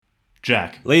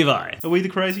Jack. Levi. Are we the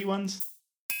crazy ones?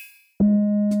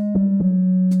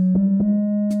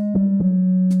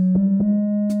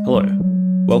 Hello.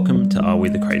 Welcome to Are We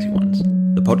the Crazy Ones,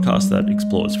 the podcast that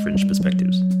explores fringe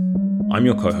perspectives. I'm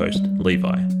your co-host,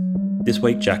 Levi. This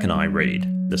week, Jack and I read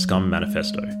The SCUM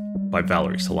Manifesto by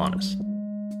Valerie Solanas.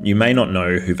 You may not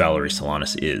know who Valerie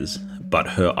Solanas is,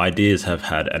 but her ideas have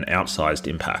had an outsized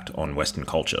impact on Western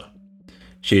culture.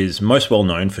 She is most well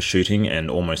known for shooting and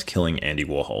almost killing Andy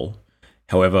Warhol.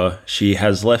 However, she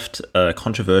has left a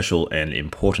controversial and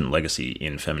important legacy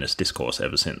in feminist discourse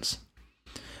ever since.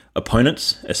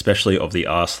 Opponents, especially of the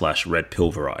r/red pill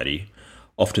variety,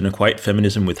 often equate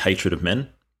feminism with hatred of men.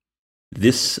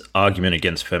 This argument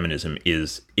against feminism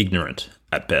is ignorant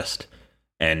at best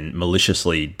and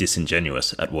maliciously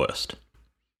disingenuous at worst.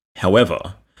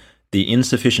 However, the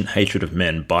insufficient hatred of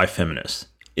men by feminists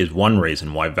is one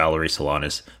reason why Valerie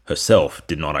Solanas herself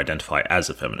did not identify as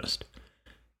a feminist.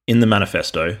 In the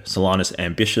manifesto, Solanas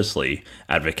ambitiously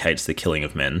advocates the killing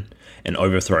of men and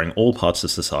overthrowing all parts of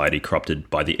society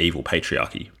corrupted by the evil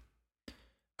patriarchy.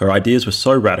 Her ideas were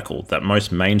so radical that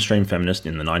most mainstream feminists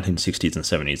in the 1960s and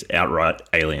 70s outright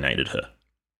alienated her.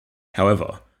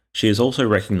 However, she is also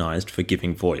recognised for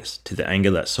giving voice to the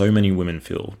anger that so many women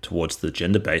feel towards the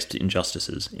gender-based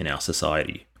injustices in our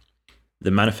society.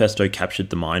 The manifesto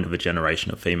captured the mind of a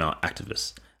generation of female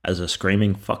activists as a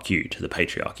screaming fuck you to the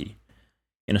patriarchy.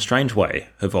 In a strange way,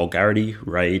 her vulgarity,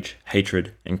 rage,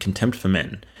 hatred, and contempt for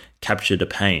men captured a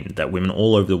pain that women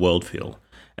all over the world feel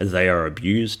as they are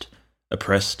abused,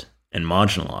 oppressed, and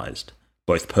marginalised,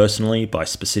 both personally by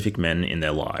specific men in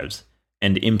their lives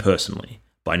and impersonally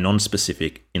by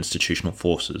non-specific institutional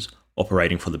forces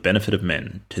operating for the benefit of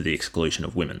men to the exclusion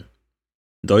of women.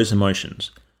 Those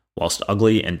emotions, whilst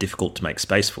ugly and difficult to make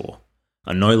space for,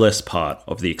 are no less part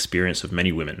of the experience of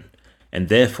many women, and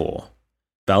therefore,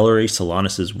 Valerie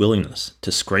Solanas' willingness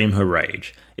to scream her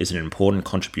rage is an important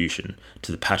contribution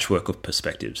to the patchwork of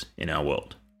perspectives in our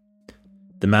world.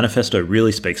 The manifesto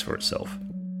really speaks for itself,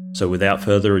 so without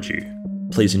further ado,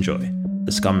 please enjoy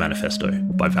The SCUM Manifesto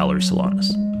by Valerie Solanas.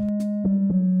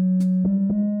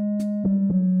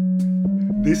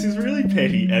 This is really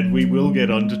petty, and we will get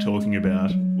on to talking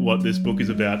about what this book is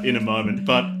about in a moment,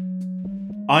 but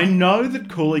I know that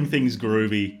calling things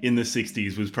groovy in the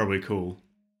 60s was probably cool,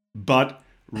 but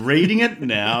reading it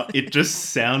now, it just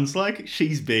sounds like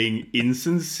she's being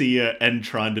insincere and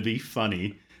trying to be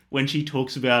funny when she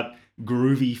talks about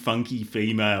groovy, funky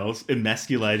females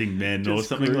emasculating men or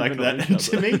something like that. And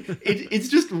to me, it's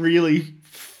just really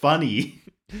funny.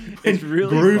 It's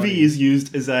really groovy funny. is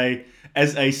used as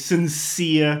a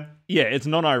sincere, it's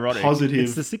not ironic. positive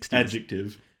It's the 60s.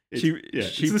 adjective. It's the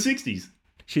 60s.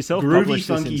 She Groovy, self-published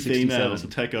funky this in 67. females will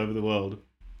take over the world.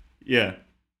 Yeah.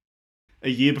 A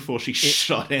year before she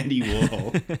shot Andy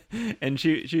Warhol. And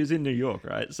she was in New York,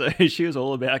 right? So she was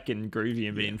all about getting groovy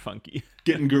and being funky.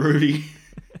 Getting groovy.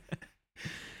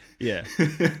 Yeah.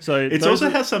 So it's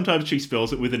also how sometimes she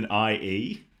spells it with an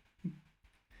IE.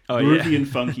 Oh, groovy yeah. and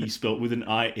funky spelt with an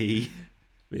IE.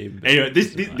 Even Anyway,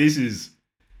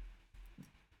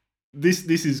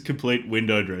 this is complete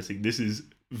window dressing. This is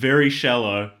very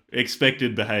shallow,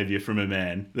 expected behaviour from a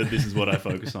man. That this is what I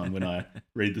focus on when I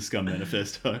read the SCUM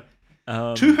Manifesto.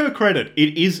 To her credit,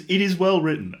 it is well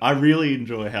written. I really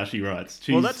enjoy how she writes.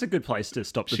 Well, that's a good place to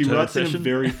stop the She turd writes session. in a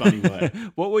very funny way.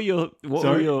 What were your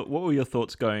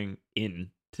thoughts going into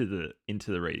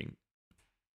the reading?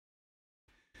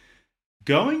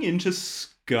 Going into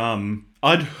SCUM,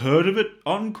 I'd heard of it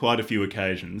on quite a few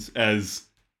occasions as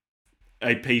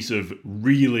a piece of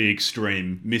really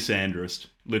extreme misandrist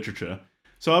literature.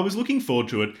 So I was looking forward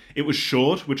to it. It was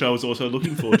short, which I was also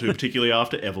looking forward to, particularly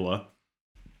after Evola.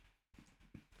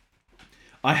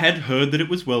 I had heard that it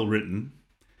was well written.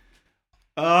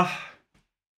 I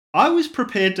was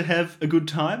prepared to have a good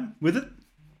time with it,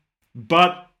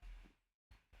 but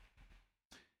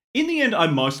in the end, I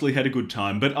mostly had a good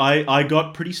time, but I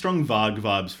got pretty strong Varg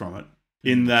vibes from it,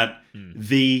 in that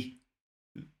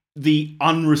the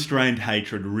unrestrained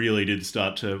hatred really did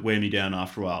start to wear me down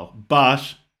after a while.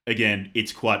 But, again,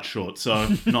 it's quite short, so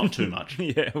not too much.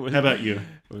 How about you?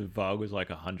 Varg was like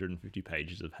 150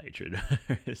 pages of hatred.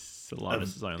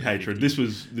 Solanas is only hatred.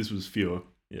 50. This was fewer.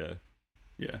 Yeah.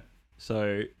 Yeah.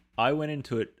 So I went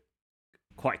into it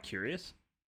quite curious.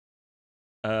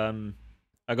 I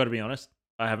got to be honest,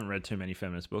 I haven't read too many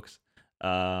feminist books.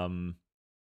 But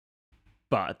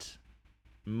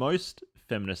most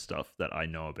feminist stuff that I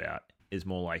know about is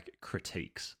more like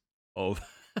critiques of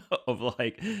of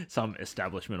like some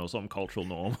establishment or some cultural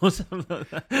norm or something like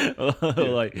that. Or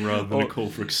like, rather than a call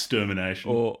for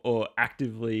extermination. Or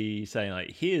actively saying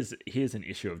like, here's an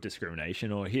issue of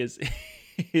discrimination, or here's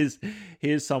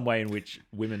some way in which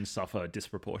women suffer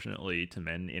disproportionately to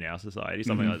men in our society,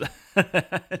 something like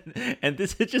that. And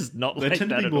this is just not they like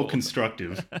tend that to be at more all.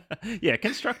 constructive. Yeah,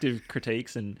 constructive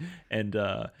critiques and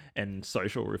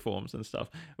social reforms and stuff.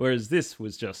 Whereas this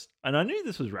was just, and I knew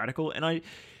this was radical, and I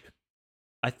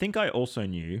think I also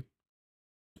knew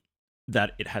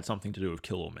that it had something to do with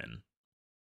kill all men.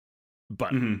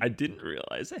 But I didn't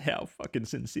realize how fucking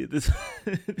sincere this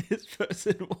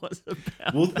person was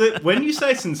about. Well, when you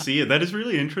say sincere, that is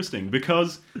really interesting,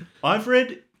 because I've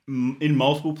read in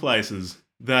multiple places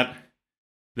that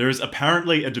there is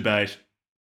apparently a debate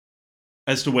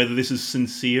as to whether this is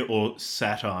sincere or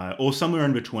satire, or somewhere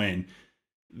in between.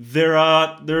 There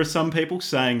are some people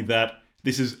saying that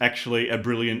this is actually a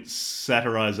brilliant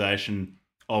satirization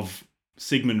of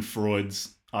Sigmund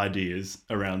Freud's ideas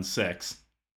around sex,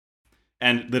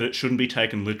 and that it shouldn't be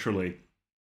taken literally.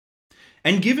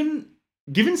 And given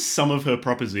some of her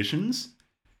propositions,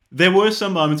 there were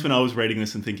some moments when I was reading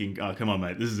this and thinking, oh, come on,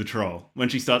 mate, this is a troll. When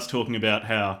she starts talking about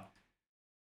how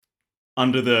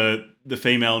under the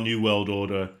female New World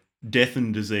Order, death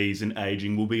and disease and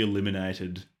aging will be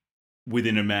eliminated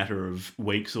within a matter of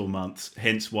weeks or months,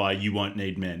 hence why you won't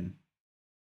need men.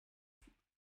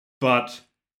 But,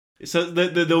 so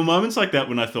there were moments like that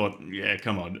when I thought, yeah,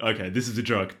 come on, okay, this is a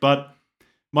joke. But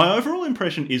my overall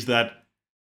impression is that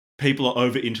people are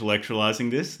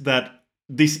over-intellectualizing this, that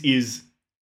this is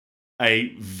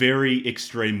a very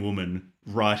extreme woman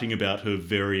writing about her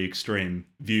very extreme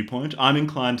viewpoint. I'm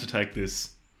inclined to take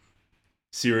this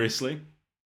seriously.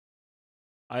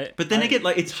 But then again,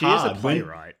 like, it's hard. She is a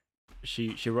playwright.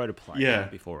 She wrote a play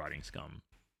before writing Scum.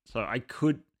 So I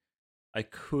could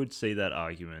see that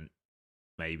argument,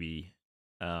 maybe.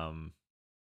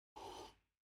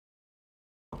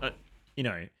 You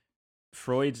know,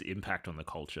 Freud's impact on the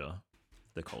culture,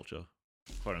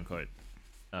 quote unquote,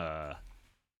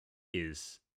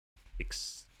 is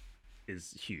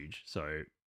huge. So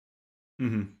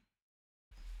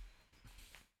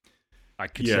I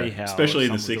could see how, especially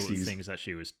in the some of 60s, things that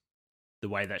she was, the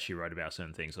way that she wrote about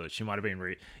certain things, so she might have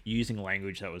been using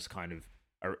language that was kind of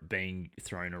being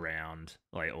thrown around,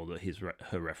 like all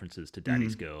her references to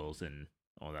Daddy's Girls and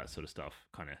all that sort of stuff,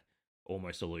 kind of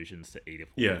almost allusions to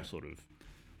Oedipal sort of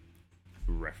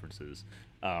references.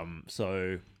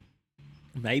 So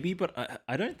maybe, but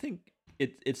I don't think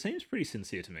it seems pretty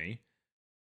sincere to me.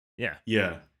 Yeah.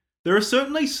 There are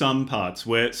certainly some parts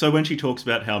where, so when she talks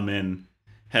about how men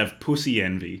have pussy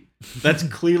envy, that's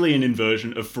clearly an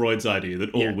inversion of Freud's idea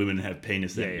that all women have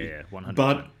penis envy. Yeah, 100%.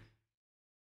 But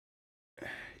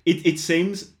it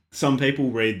seems some people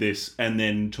read this and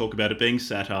then talk about it being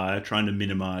satire, trying to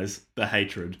minimize the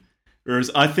hatred.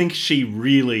 Whereas I think she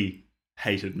really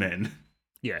hated men.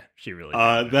 Yeah, she really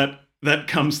that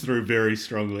comes through very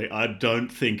strongly. I don't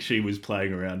think she was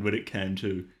playing around when it came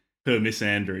to her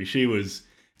misandry.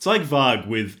 It's like Varg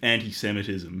with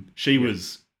anti-Semitism. She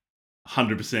was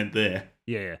 100% there.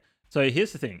 Yeah. So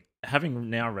here's the thing. Having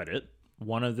now read it,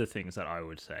 one of the things that I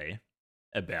would say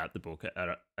about the book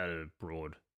at a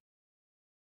broad,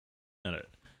 at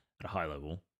a high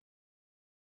level,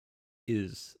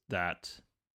 is that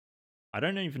I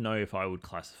don't even know if I would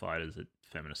classify it as a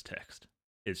feminist text.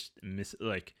 It's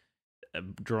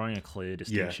drawing a clear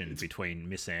distinction between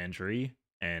misandry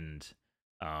and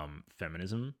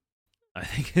feminism. I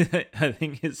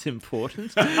think it's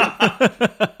important in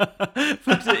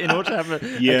order to have a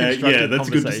constructive that's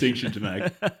a good distinction to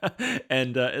make.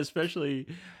 And especially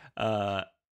as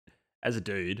a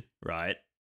dude, right?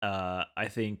 I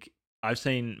think I've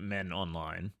seen men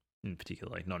online, in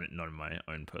particular, like not in my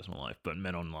own personal life, but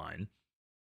men online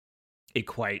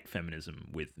equate feminism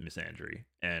with misandry,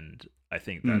 and I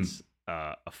think that's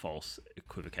a false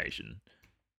equivocation.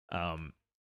 And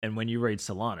when you read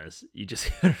Solanas, you just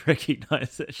gotta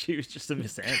recognize that she was just a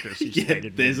misandrist. She just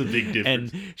hated there's men. a big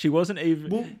difference. And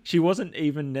she wasn't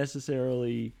even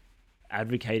necessarily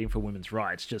advocating for women's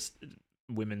rights, just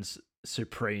women's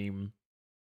supreme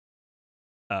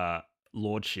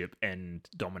lordship and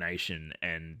domination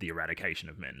and the eradication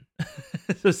of men.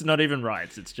 So it's not even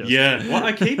rights. It's just Well,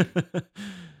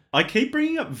 I keep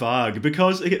bringing up Varg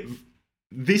because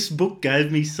this book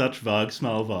gave me such Varg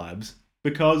Smile vibes,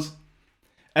 because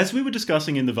as we were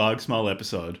discussing in the Varg Smile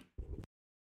episode,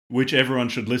 which everyone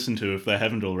should listen to if they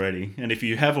haven't already, and if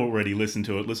you have already listened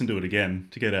to it, listen to it again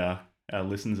to get our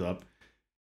listens up.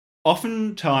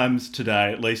 Oftentimes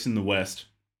today, at least in the West,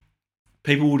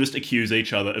 people will just accuse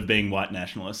each other of being white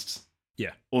nationalists.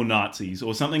 or Nazis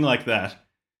or something like that.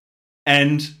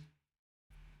 And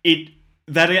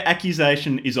that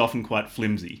accusation is often quite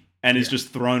flimsy and is just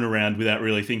thrown around without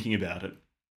really thinking about it.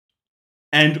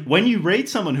 And when you read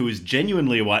someone who is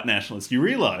genuinely a white nationalist, you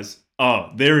realise,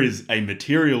 there is a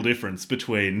material difference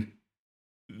between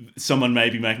someone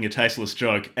maybe making a tasteless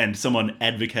joke and someone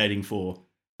advocating for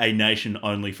a nation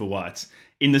only for whites.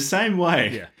 In the same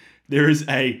way, there is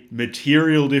a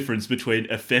material difference between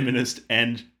a feminist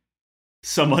and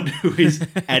someone who is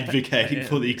advocating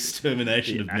for the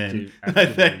extermination of men.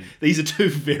 These are two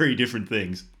very different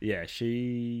things. Yeah,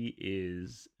 she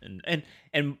is,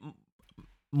 and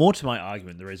more to my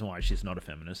argument, the reason why she's not a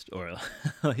feminist, or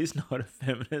is not a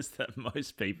feminist that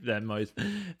most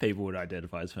people would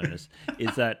identify as feminist,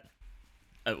 is that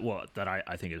that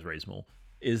I think is reasonable,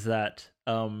 is that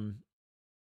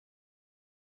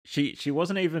she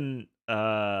wasn't even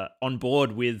on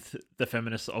board with the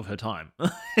feminists of her time.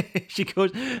 She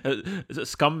could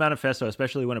SCUM Manifesto,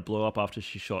 especially when it blew up after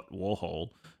she shot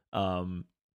Warhol,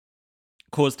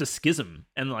 caused a schism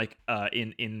and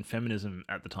in feminism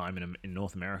at the time in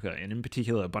North America, and in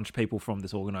particular a bunch of people from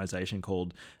this organization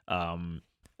called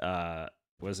what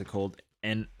is it called,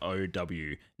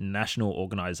 NOW, National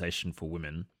Organization for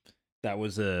Women. That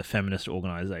was a feminist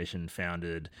organization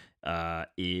founded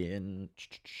in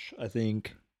I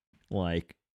think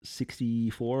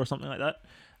 64 or something like that.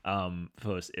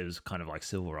 First it was kind of like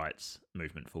civil rights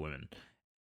movement for women.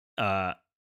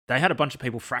 They had a bunch of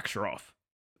people fracture off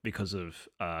because of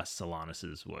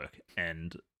Solanas's work,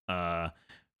 and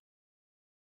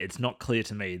it's not clear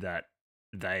to me that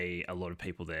a lot of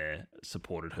people there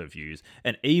supported her views.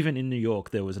 And even in New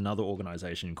York, there was another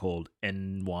organization called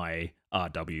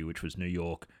NYRW, which was New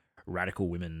York Radical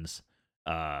Women's,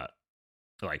 New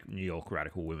York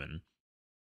Radical Women.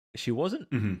 She wasn't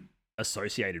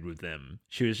associated with them.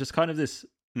 She was just kind of this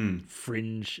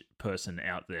fringe person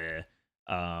out there,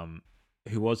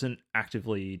 who wasn't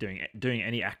actively doing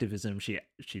any activism. She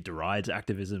derides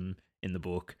activism in the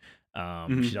book.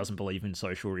 She doesn't believe in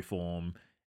social reform,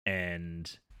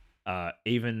 and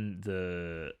even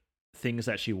the things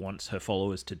that she wants her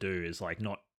followers to do is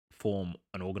not form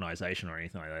an organization or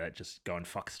anything like that. Just go and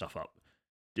fuck stuff up.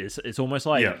 It's almost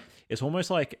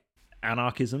like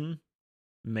anarchism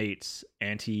meets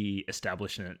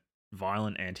anti-establishment,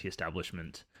 violent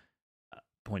anti-establishment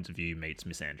points of view meets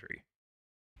misandry.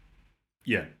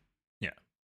 Yeah.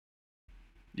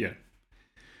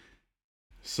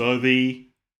 So the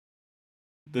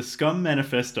SCUM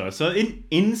Manifesto. So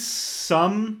in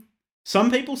some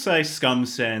people say SCUM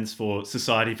stands for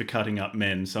Society for Cutting Up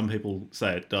Men. Some people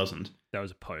say it doesn't. That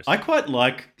was a post. I quite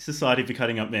like Society for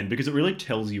Cutting Up Men because it really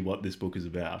tells you what this book is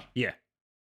about. Yeah.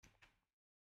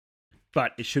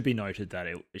 But it should be noted that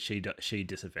she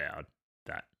disavowed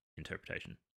that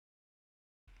interpretation.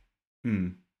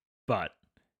 But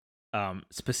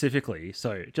specifically,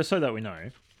 so just so that we know,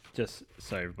 just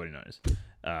so everybody knows,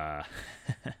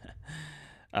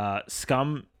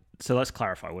 SCUM. So let's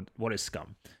clarify what is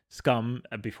SCUM. SCUM,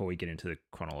 before we get into the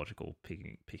chronological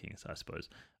pickings, I suppose.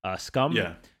 SCUM.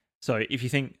 Yeah. So if you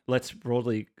think, let's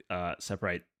broadly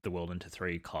separate the world into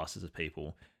three classes of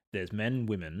people. There's men,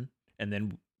 women, and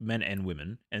then men and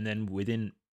women, and then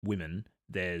within women,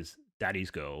 there's daddy's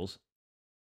girls,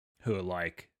 who are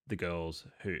like the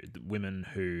women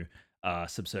who are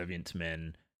subservient to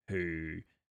men, who,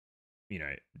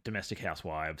 domestic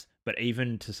housewives. But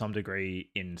even to some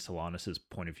degree, in Solanas's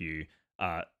point of view,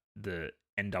 the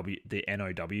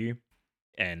NOW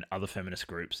and other feminist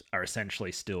groups are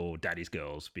essentially still daddy's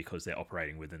girls because they're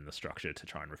operating within the structure to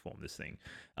try and reform this thing,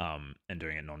 and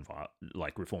doing it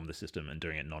reform the system and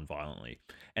doing it non-violently.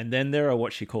 And then there are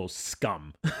what she calls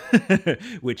SCUM,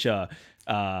 which are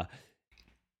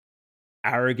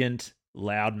arrogant,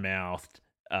 loud-mouthed,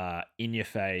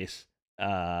 in-your-face,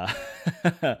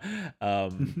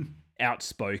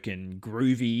 outspoken,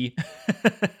 groovy,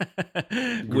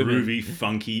 groovy,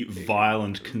 funky,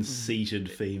 violent,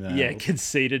 conceited females. Yeah,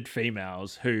 conceited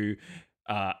females who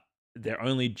their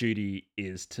only duty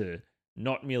is to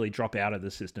not merely drop out of the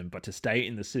system, but to stay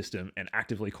in the system and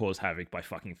actively cause havoc by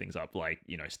fucking things up,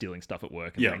 stealing stuff at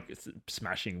work and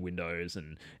smashing windows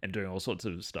and doing all sorts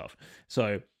of stuff.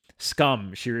 So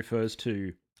SCUM, she refers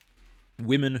to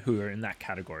women who are in that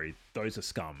category. Those are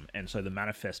SCUM. And so the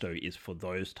manifesto is for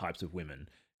those types of women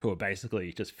who are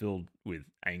basically just filled with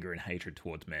anger and hatred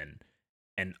towards men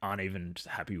and aren't even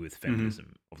happy with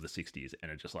feminism of the 60s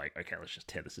and are just like, okay, let's just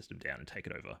tear the system down and take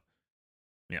it over.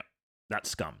 Yeah, that's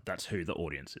SCUM. That's who the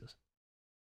audience is.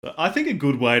 I think a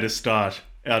good way to start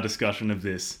our discussion of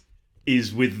this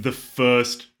is with the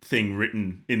first thing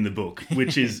written in the book,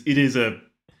 which is, it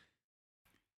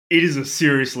it is a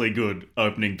seriously good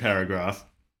opening paragraph.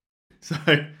 So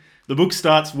the book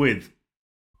starts with,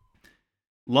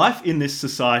 life in this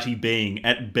society being,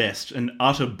 at best, an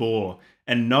utter bore,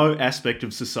 and no aspect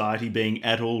of society being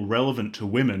at all relevant to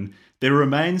women, there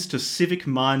remains to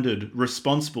civic-minded,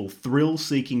 responsible,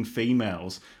 thrill-seeking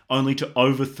females only to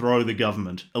overthrow the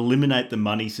government, eliminate the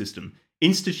money system,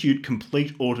 institute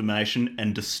complete automation,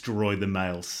 and destroy the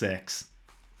male sex.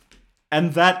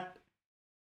 And that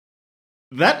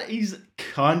is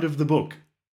kind of the book.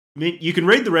 I mean, you can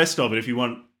read the rest of it if you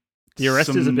want. The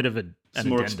rest is a bit of some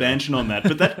more expansion on that,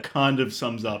 but that kind of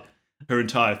sums up her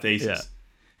entire thesis.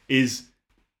 Yeah. Is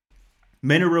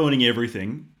men are ruining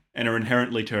everything and are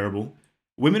inherently terrible.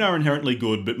 Women are inherently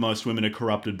good, but most women are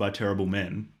corrupted by terrible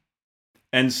men.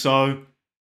 And so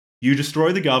you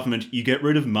destroy the government, you get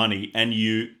rid of money, and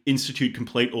you institute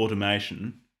complete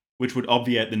automation, which would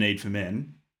obviate the need for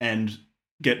men and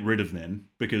get rid of men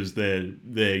because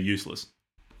they're useless.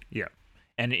 Yeah.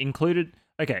 And included,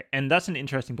 okay, and that's an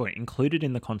interesting point. Included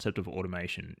in the concept of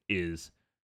automation is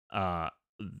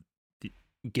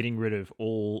getting rid of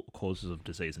all causes of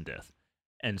disease and death.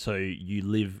 And so you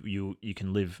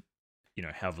can live,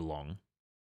 however long,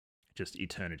 just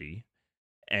eternity.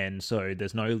 And so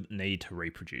there's no need to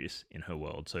reproduce in her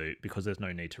world. So because there's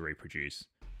no need to reproduce,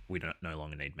 we no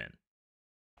longer need men.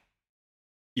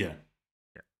 Yeah.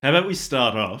 How about we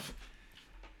start off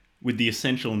with the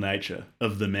essential nature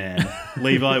of the man.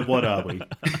 Levi, what are we?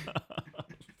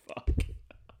 Fuck.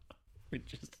 We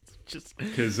just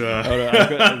because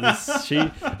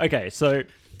okay, so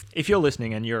if you're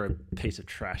listening and you're a piece of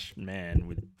trash man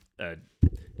with a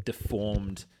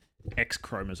deformed X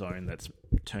chromosome that's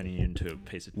turning you into a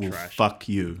piece of trash. Fuck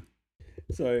you.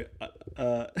 So,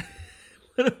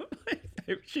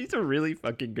 she's a really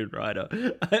fucking good writer.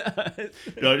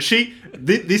 No,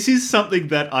 this is something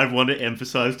that I want to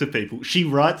emphasize to people. She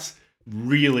writes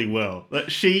really well.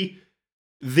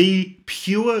 The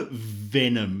pure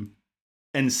venom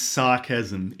and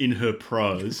sarcasm in her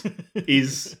prose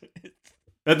is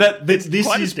this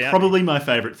is probably my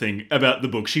favorite thing about the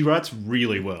book. She writes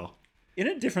really well. In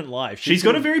a different life. She's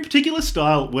got a very particular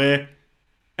style where,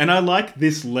 and I like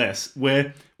this less,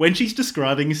 where when she's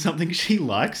describing something she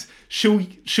likes, she'll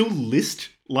list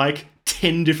like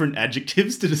 10 different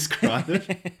adjectives to describe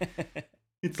it.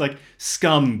 It's like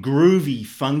scum, groovy,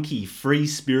 funky,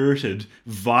 free-spirited,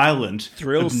 violent,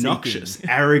 obnoxious,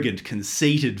 arrogant,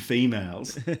 conceited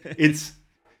females.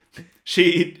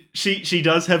 She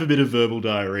does have a bit of verbal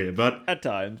diarrhea, but at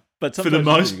times. But for the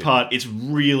most part, it's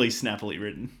really snappily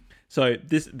written. So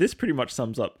this pretty much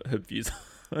sums up her views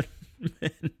on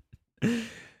men.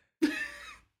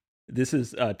 This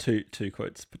is two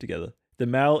quotes put together. The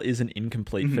male is an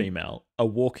incomplete female, a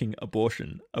walking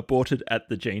abortion, aborted at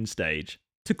the gene stage.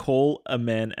 To call a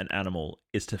man an animal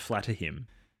is to flatter him.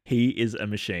 He is a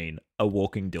machine, a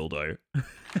walking dildo.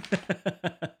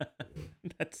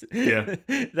 That's it. Yeah.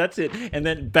 That's it. And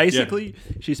then basically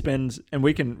she spends, and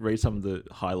we can read some of the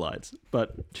highlights,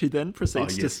 but she then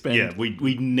proceeds to spend. Yeah,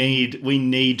 we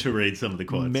need to read some of the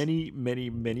quotes.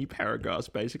 Many paragraphs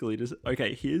basically just,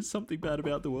 okay, here's something bad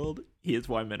about the world. Here's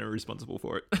why men are responsible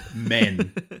for it.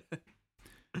 Men.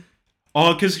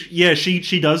 Oh, because, yeah,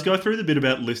 she does go through the bit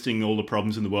about listing all the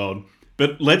problems in the world.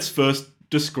 But let's first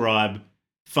describe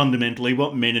fundamentally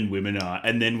what men and women are,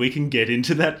 and then we can get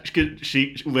into that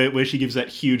where she gives that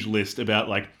huge list about,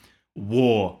 like,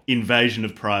 war, invasion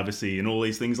of privacy, and all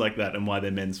these things like that, and why they're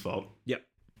men's fault. Yep.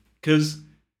 Because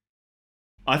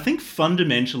I think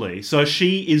fundamentally, so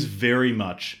she is very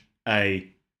much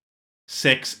a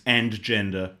sex and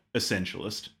gender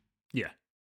essentialist. Yeah.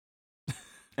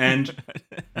 And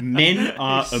men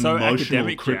are so emotional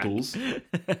cripples.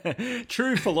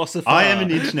 True philosopher. I am an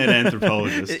internet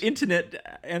anthropologist.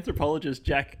 Internet anthropologist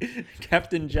Jack,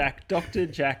 Captain Jack, Dr.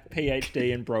 Jack,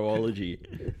 PhD in broology.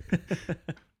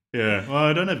 Yeah, well,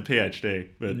 I don't have a PhD,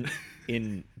 but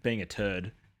in being a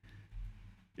turd.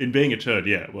 In being a turd,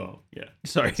 yeah, well, yeah.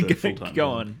 Sorry, go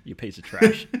on, you piece of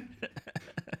trash.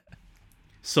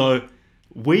 So,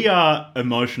 we are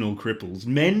emotional cripples.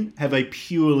 Men have a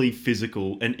purely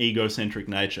physical and egocentric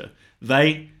nature.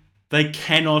 They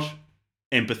cannot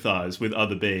empathize with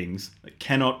other beings. They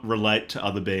cannot relate to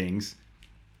other beings.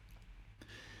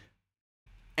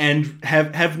 And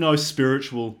have no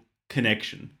spiritual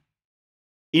connection.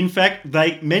 In fact,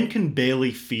 men can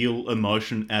barely feel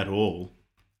emotion at all,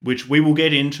 which we will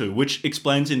get into, which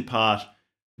explains in part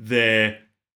their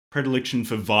predilection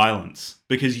for violence,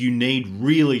 because you need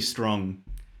really strong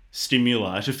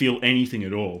stimuli to feel anything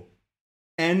at all.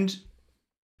 And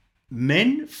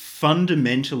men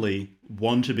fundamentally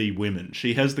want to be women.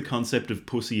 She has the concept of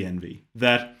pussy envy,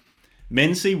 that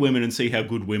Men see women and see how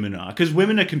good women are, because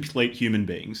women are complete human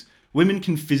beings. Women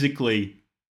can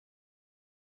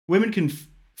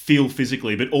feel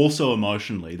physically, but also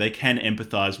emotionally. They can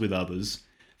empathize with others.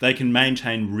 They can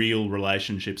maintain real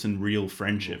relationships and real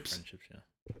friendships.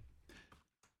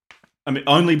 I mean,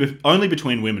 only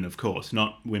between women, of course,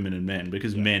 not women and men,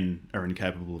 because men are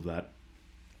incapable of that.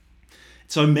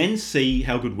 So men see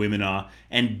how good women are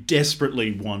and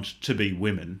desperately want to be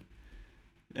women.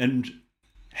 And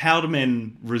how do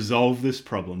men resolve this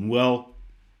problem? Well,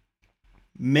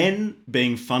 men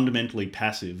being fundamentally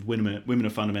passive, women are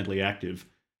fundamentally active.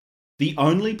 The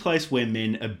only place where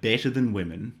men are better than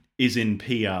women is in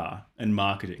PR and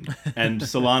marketing. And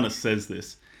Solanas says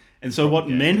this. And so what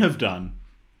men have done,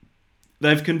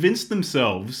 they've convinced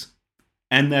themselves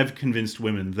and they've convinced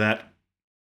women that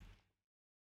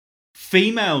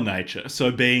female nature,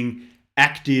 so being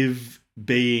active,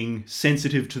 being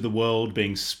sensitive to the world,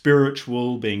 being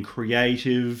spiritual, being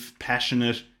creative,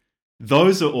 passionate,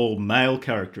 those are all male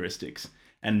characteristics.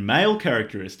 And male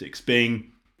characteristics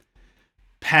being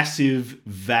passive,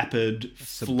 vapid,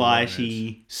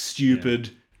 flighty,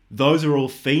 stupid, those are all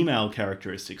female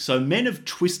characteristics. So men have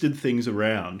twisted things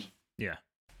around. Yeah.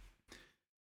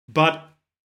 But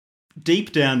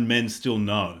deep down, men still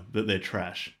know that they're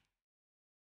trash.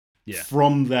 Yeah.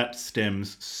 From that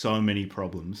stems so many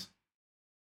problems.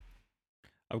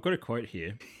 I've got a quote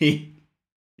here.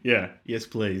 Yeah, yes,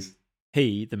 please.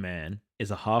 He, the man,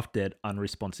 is a half-dead,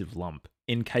 unresponsive lump,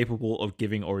 incapable of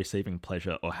giving or receiving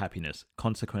pleasure or happiness.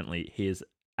 Consequently, he is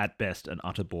at best an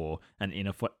utter bore, an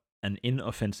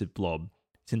inoffensive blob,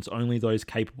 since only those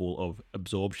capable of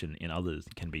absorption in others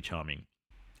can be charming.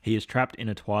 He is trapped in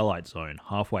a twilight zone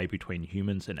halfway between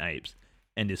humans and apes,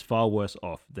 and is far worse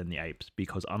off than the apes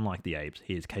because, unlike the apes,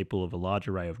 he is capable of a large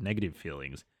array of negative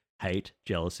feelings: hate,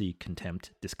 jealousy,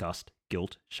 contempt, disgust,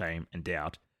 guilt, shame, and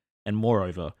doubt. And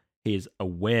moreover, he is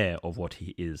aware of what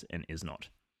he is and is not.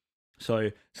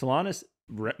 So Solanas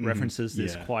references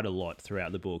this quite a lot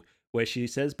throughout the book, where she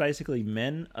says basically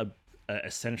men are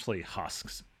essentially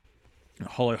husks,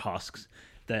 hollow husks.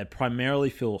 They primarily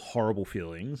feel horrible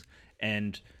feelings,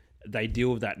 and they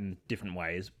deal with that in different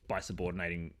ways by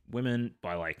subordinating women,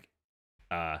 by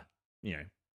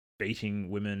beating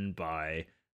women, by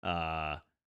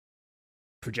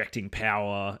projecting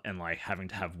power and like having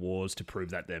to have wars to prove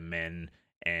that they're men,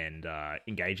 and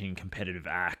engaging in competitive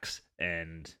acts,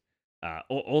 and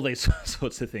all these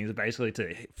sorts of things are basically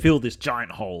to fill this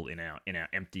giant hole in our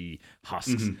empty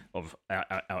husks of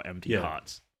our empty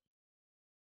hearts.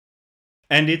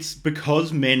 And it's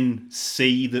because men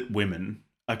see that women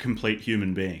are complete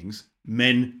human beings.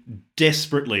 Men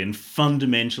desperately and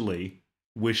fundamentally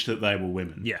wish that they were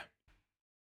women. Yeah.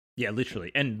 Yeah,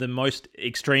 literally. And the most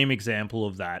extreme example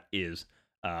of that is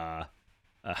like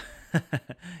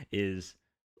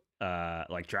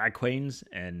drag queens,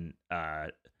 and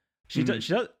she does,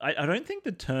 I don't think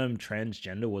the term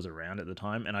transgender was around at the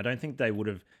time, and I don't think they would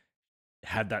have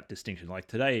had that distinction. Like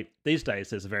these days,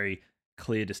 there's a very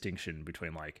clear distinction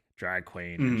between like drag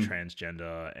queen and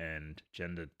transgender and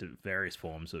gender, various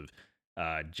forms of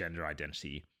gender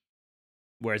identity.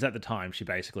 Whereas at the time, she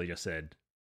basically just said,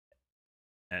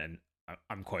 and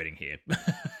I'm quoting here,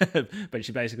 but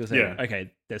she basically said,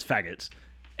 okay, there's faggots,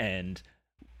 and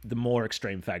the more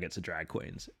extreme faggots are drag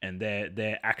queens, and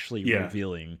they're actually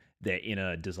revealing their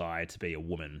inner desire to be a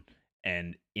woman.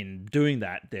 And in doing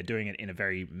that, they're doing it in a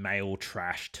very male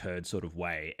trash turd sort of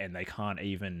way, and they can't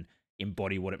even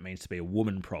embody what it means to be a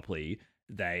woman properly.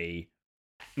 They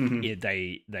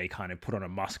kind of put on a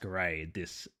masquerade,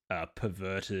 this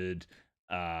perverted,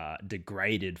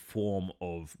 degraded form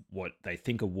of what they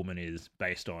think a woman is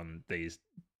based on these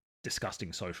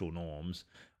disgusting social norms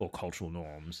or cultural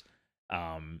norms.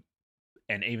 And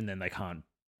even then they can't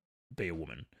be a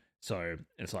woman. So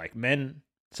it's like men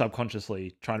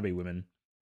subconsciously trying to be women.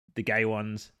 The gay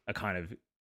ones are kind of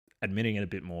admitting it a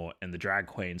bit more, and the drag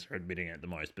queens are admitting it the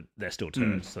most, but they're still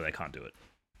turds, so they can't do it.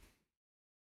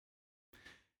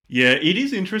 Yeah, it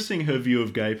is interesting, her view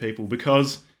of gay people,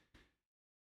 because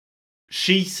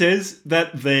she says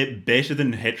that they're better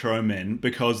than hetero men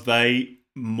because they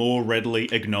more readily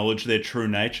acknowledge their true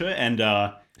nature and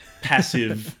are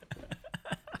passive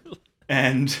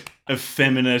and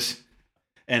effeminate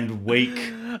and weak.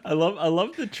 I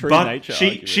love the true nature.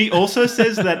 But she also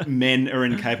says that men are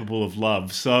incapable of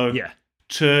love. So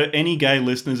to any gay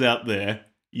listeners out there,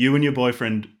 you and your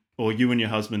boyfriend or you and your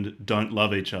husband don't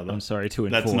love each other. I'm sorry to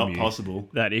inform you. That's not possible.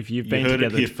 That if you've been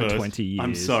together for 20 years,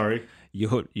 I'm sorry.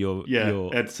 Your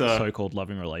so-called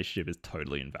loving relationship is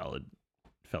totally invalid,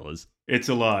 fellas. It's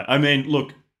a lie. I mean,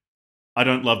 look, I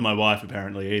don't love my wife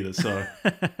apparently either, so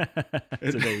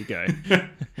So there you go.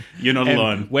 you're not And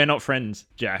alone. we're not friends,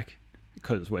 Jack,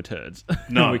 because we're turds.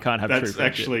 No, we can't have that's true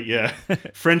friendship. actually, yeah.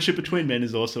 Friendship between men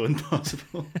is also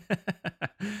impossible.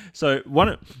 So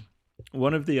one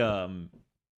of the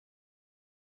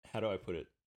how do I put it?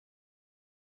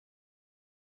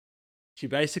 She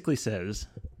basically says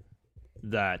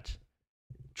that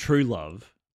true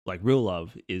love, like real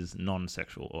love, is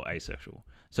non-sexual or asexual.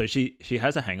 So she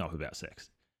has a hang-up about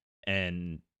sex,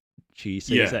 and she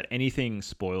says that anything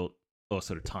spoiled or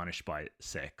sort of tarnished by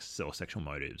sex or sexual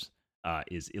motives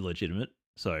is illegitimate.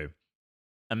 So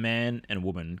a man and a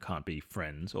woman can't be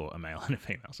friends, or a male and a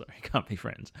female, sorry, can't be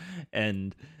friends.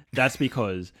 And that's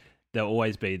because there'll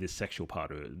always be this sexual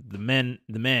part of it. The man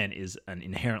is an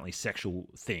inherently sexual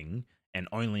thing and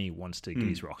only wants to get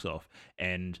his rocks off.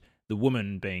 And the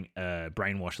woman, being a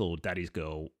brainwashed little daddy's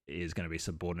girl, is going to be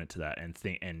subordinate to that and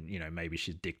maybe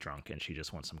she's dick drunk and she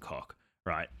just wants some cock,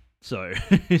 right? So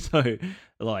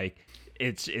like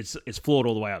it's flawed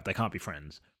all the way up. They can't be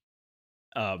friends.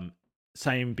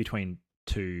 Same between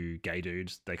two gay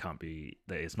dudes. They can't be.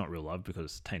 It's not real love because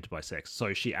it's tainted by sex.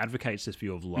 So she advocates this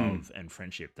view of love and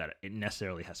friendship that it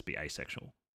necessarily has to be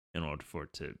asexual in order for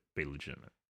it to be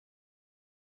legitimate.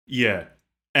 Yeah.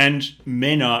 And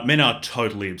men are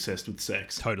totally obsessed with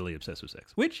sex. Totally obsessed with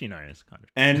sex, which, is kind of...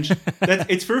 And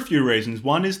it's for a few reasons.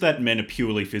 One is that men are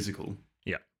purely physical.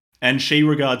 Yeah. And she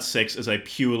regards sex as a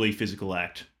purely physical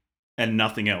act and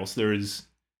nothing else. There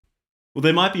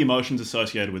might be emotions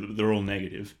associated with it, but they're all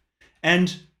negative.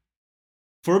 And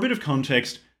for a bit of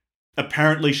context,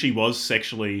 apparently she was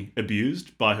sexually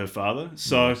abused by her father.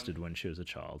 So molested when she was a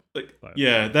child.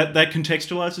 Yeah, that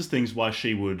contextualizes things why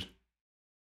she would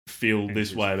feel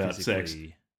this way about sex.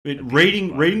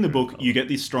 Reading the book, you get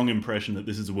this strong impression that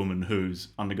this is a woman who's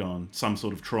undergone some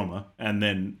sort of trauma, and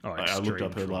then I looked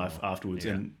up her life afterwards,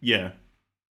 and reading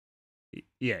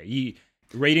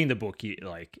the book,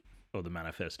 or the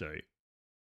manifesto,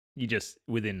 you just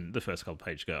within the first couple of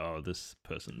pages go, oh, this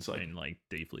person's been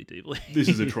deeply. This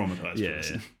is a traumatized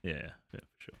person. Yeah, for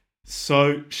sure.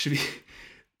 So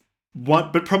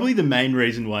but probably the main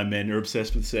reason why men are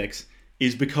obsessed with sex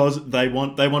is because they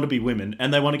want to be women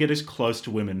and they want to get as close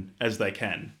to women as they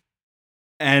can.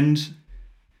 And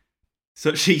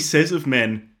so she says of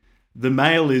men, the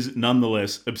male is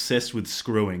nonetheless obsessed with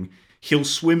screwing. He'll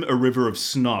swim a river of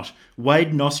snot,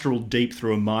 wade nostril deep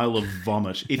through a mile of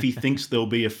vomit if he thinks there'll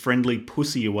be a friendly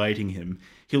pussy awaiting him.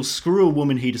 He'll screw a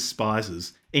woman he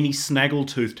despises, any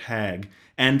snaggle-toothed hag,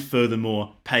 and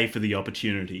furthermore, pay for the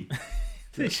opportunity.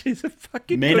 She's a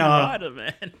fucking good writer,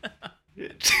 man.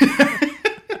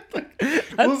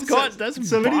 That's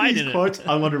so many of these quotes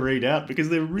I want to read out because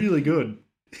they're really good.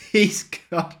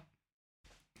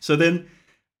 So then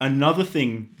another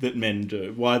thing that men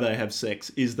do, why they have sex,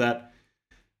 is that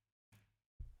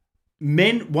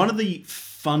one of the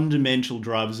fundamental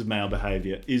drivers of male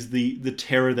behavior is the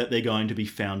terror that they're going to be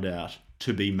found out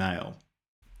to be male.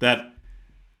 That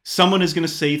someone is going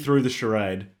to see through the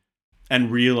charade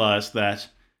and realize that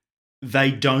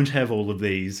they don't have all of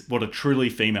these, what are truly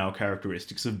female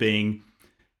characteristics of being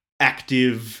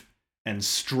active and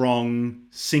strong,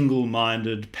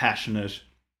 single-minded, passionate,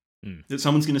 that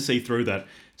someone's going to see through that.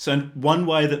 So one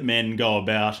way that men go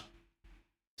about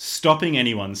stopping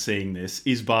anyone seeing this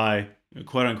is by,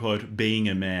 quote-unquote, being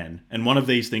a man. And one of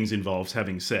these things involves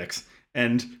having sex.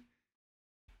 And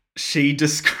she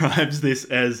describes this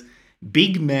as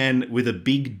big man with a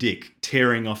big dick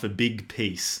tearing off a big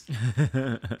piece.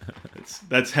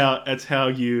 That's how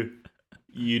you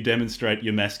demonstrate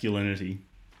your masculinity.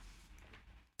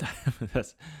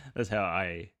 That's how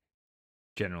I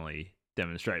generally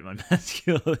demonstrate my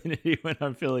masculinity when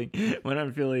I'm feeling a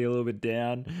little bit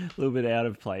down, a little bit out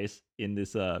of place in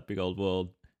this big old world,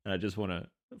 and I just want to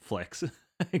flex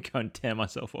and go and tear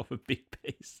myself off a big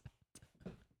piece.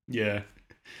 Yeah.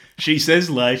 She says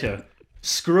later,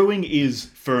 screwing is,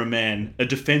 for a man, a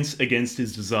defense against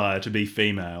his desire to be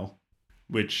female,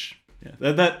 which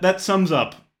that sums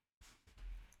up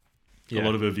a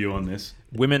lot of her view on this.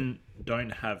 Women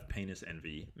don't have penis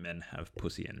envy, men have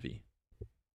pussy envy.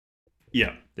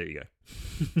 Yeah. There you go.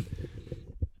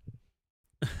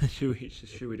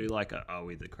 Should we do are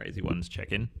we the crazy ones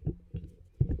check-in?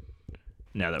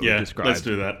 Now that we've described let's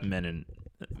do that. Men and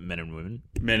women.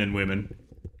 Men and women.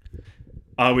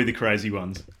 Are we the crazy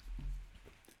ones?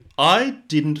 I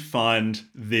didn't find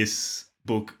this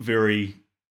book very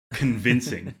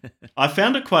convincing. I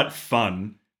found it quite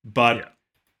fun, but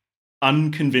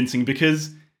unconvincing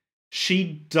because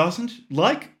she doesn't,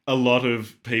 like a lot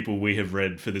of people we have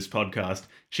read for this podcast,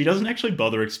 she doesn't actually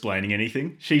bother explaining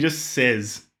anything. She just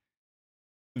says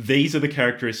these are the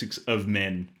characteristics of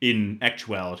men in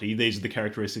actuality. These are the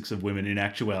characteristics of women in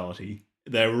actuality.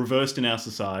 They're reversed in our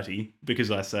society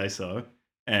because I say so,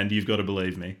 and you've got to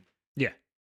believe me. Yeah.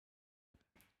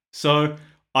 So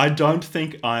I don't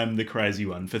think I'm the crazy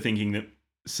one for thinking that,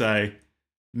 say,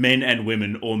 men and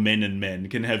women or men and men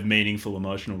can have meaningful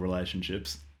emotional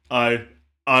relationships.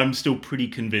 I'm still pretty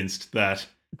convinced that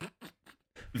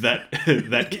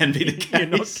that can be the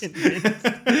case.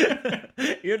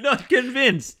 You're not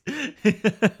convinced.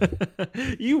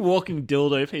 You walking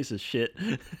dildo piece of shit.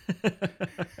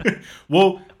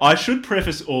 Well, I should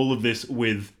preface all of this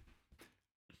with,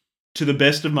 to the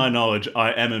best of my knowledge,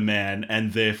 I am a man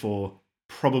and therefore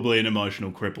probably an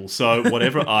emotional cripple. So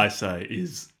whatever I say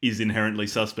is inherently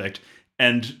suspect.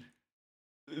 And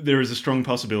there is a strong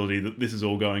possibility that this is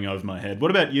all going over my head.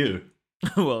 What about you?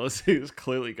 Well, it's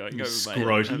clearly going over my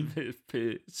head.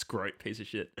 Scrote piece of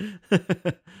shit.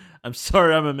 I'm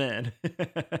sorry, I'm a man.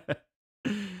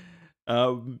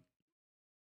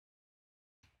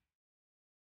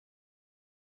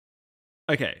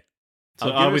 Okay.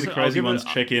 So are we the crazy ones?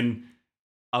 Check in.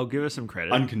 I'll give her some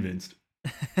credit. Unconvinced.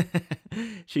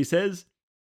 She says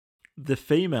the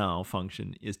female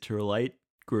function is to relate,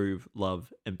 groove,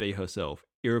 love, and be herself,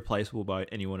 irreplaceable by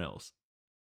anyone else.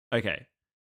 Okay.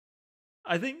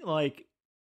 I think, like,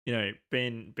 you know,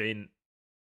 being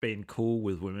cool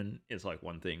with women is like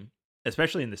one thing,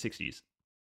 especially in the 60s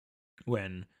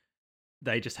when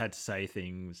they just had to say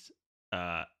things.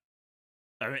 I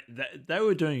mean, they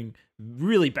were doing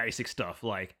really basic stuff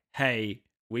like, hey,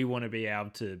 we want to be able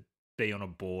to be on a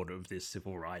board of this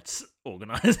civil rights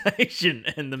organization.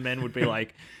 And the men would be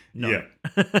like, no. Yeah.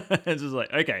 It's just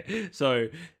like, okay. So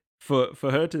for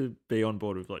her to be on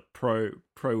board with like pro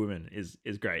women is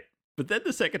great. But then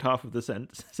the second half of the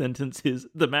sentence is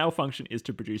the male function is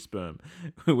to produce sperm.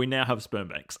 We now have sperm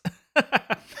banks.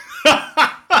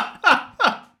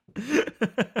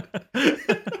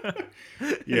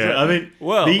 Yeah, I mean,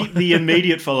 well, the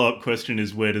immediate follow-up question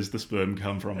is, where does the sperm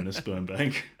come from in a sperm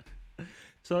bank?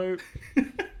 So,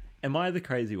 am I the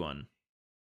crazy one?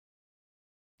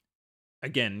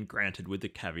 Again, granted with the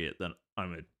caveat that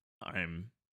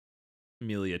I'm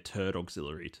merely a turd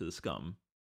auxiliary to the SCUM,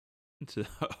 to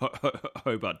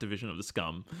Hobart division of the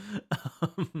SCUM.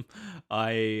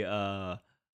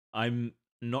 I'm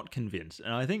not convinced,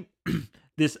 and I think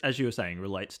this, as you were saying,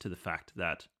 relates to the fact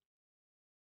that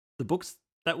the books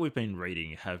that we've been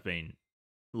reading have been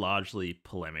largely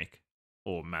polemic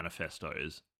or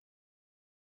manifestos.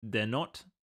 They're not,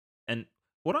 and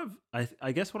what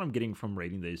I guess what I'm getting from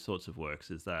reading these sorts of works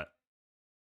is that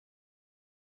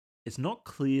it's not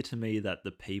clear to me that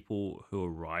the people who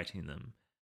are writing them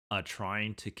are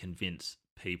trying to convince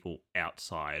people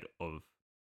outside of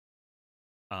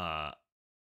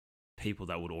people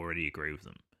that would already agree with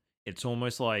them. It's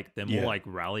almost like they're more like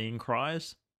rallying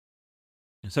cries.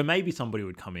 So maybe somebody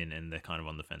would come in and they're kind of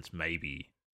on the fence. Maybe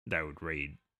they would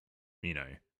read, you know,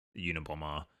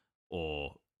 Unabomber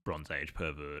or Bronze Age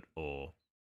Pervert or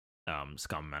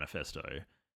SCUM Manifesto.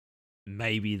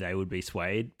 Maybe they would be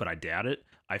swayed, but I doubt it.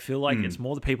 I feel like it's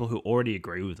more the people who already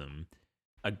agree with them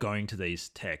are going to these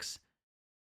texts,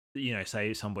 you know,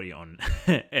 say somebody on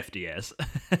FDS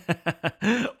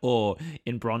or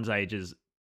in Bronze Age's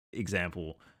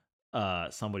example,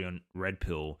 somebody on Red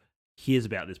Pill hears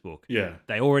about this book. Yeah.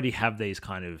 They already have these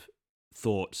kind of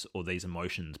thoughts or these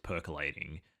emotions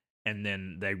percolating, and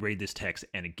then they read this text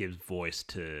and it gives voice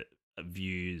to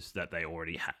views that they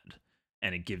already had,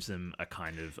 and it gives them a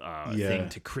kind of thing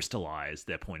to crystallize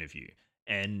their point of view.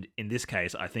 And in this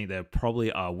case, I think there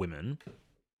probably are women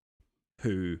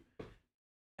who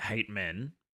hate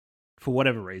men for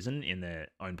whatever reason in their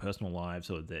own personal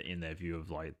lives or in their view of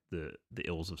like the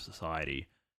ills of society,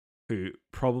 who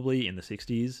probably in the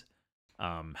 60s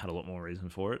had a lot more reason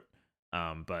for it,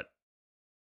 but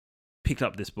picked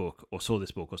up this book or saw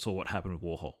what happened with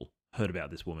Warhol, heard about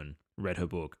this woman, read her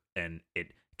book, and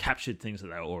it captured things that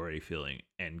they were already feeling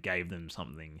and gave them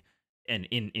something. And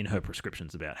in her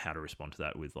prescriptions about how to respond to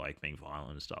that with like being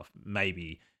violent and stuff,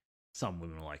 maybe some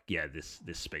women are like, yeah, this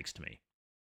speaks to me.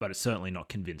 But it's certainly not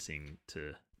convincing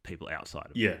to people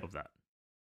outside of that.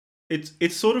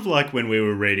 It's sort of like when we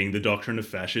were reading The Doctrine of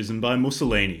Fascism by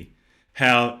Mussolini,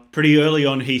 how pretty early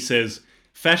on he says,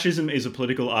 fascism is a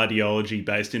political ideology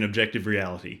based in objective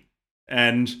reality.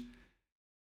 And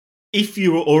if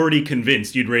you were already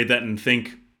convinced, you'd read that and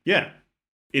think, yeah,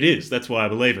 it is. That's why I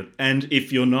believe it. And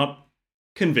if you're not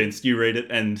convinced, you read it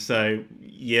and say,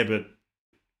 yeah, but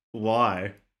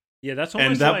why? Yeah, that's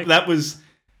almost and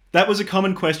that was a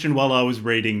common question while I was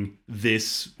reading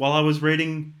this. While I was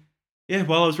reading yeah,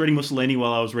 while I was reading Mussolini,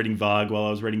 while I was reading Varg, while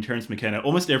I was reading Terence McKenna,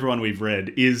 almost everyone we've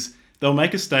read is they'll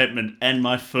make a statement, and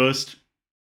my first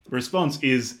response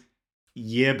is,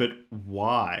 yeah, but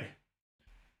why?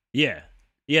 Yeah.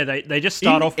 Yeah, they just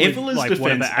start off with Evela's like defense,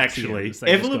 whatever actually, axioms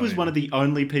they just Evela go was in. one of the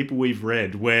only people we've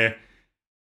read where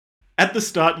at the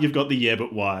start you've got the yeah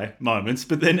but why moments,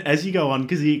 but then as you go on,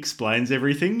 because he explains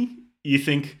everything, you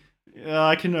think,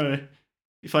 I can,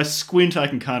 if I squint, I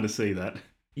can kind of see that.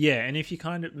 Yeah, and if you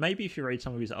maybe if you read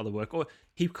some of his other work, or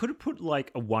he could have put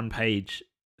like a 1-page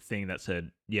thing that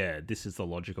said, yeah, this is the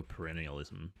logic of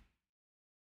perennialism.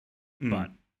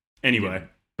 But anyway. Yeah.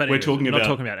 But we're anyways, talking not about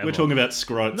talking about we're Evelyn. talking about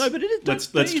scrotes. No, but let's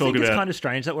don't you talk think about. It's kind of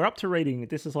strange that we're up to reading.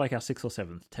 This is like our 6th or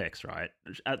 7th text, right?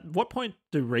 At what point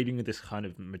do reading this kind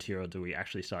of material do we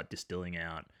actually start distilling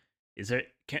out? Is there?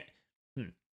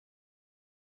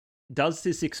 Does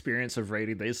this experience of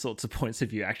reading these sorts of points of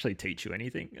view actually teach you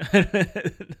anything?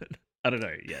 I don't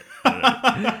know yet.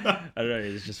 I don't know.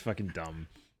 It's just fucking dumb.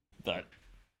 But,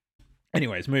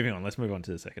 anyways, moving on. Let's move on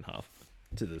to the second half.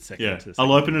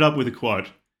 I'll open it up with a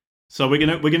quote. So we're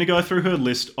gonna go through her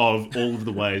list of all of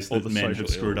the ways that men have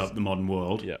screwed up the modern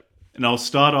world. Yep. And I'll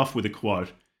start off with a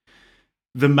quote.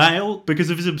 The male, because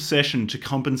of his obsession to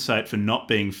compensate for not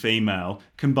being female,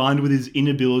 combined with his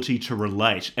inability to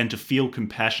relate and to feel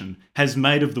compassion, has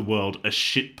made of the world a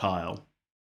shit pile.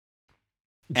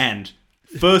 And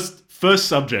first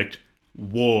subject,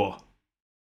 war.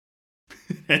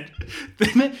 there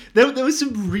were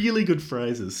some really good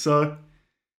phrases. So,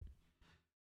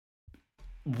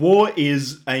 war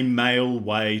is a male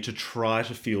way to try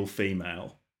to feel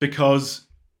female, because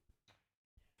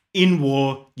in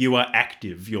war you are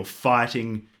active, you're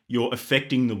fighting, you're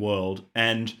affecting the world,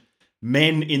 and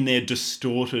men in their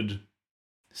distorted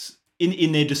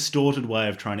way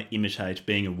of trying to imitate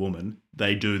being a woman,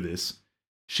 they do this.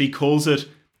 She calls it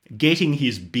getting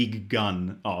his big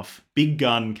gun off. Big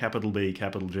gun, capital B,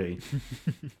 capital G.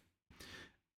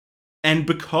 And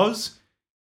because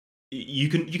you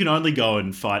can only go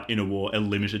and fight in a war a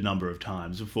limited number of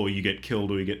times before you get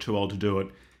killed or you get too old to do it,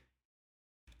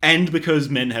 and because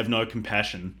men have no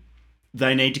compassion,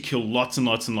 they need to kill lots and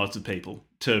lots and lots of people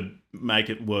to make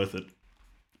it worth it,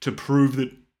 to prove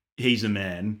that he's a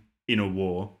man in a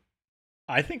war.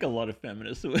 I think a lot of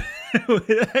feminists would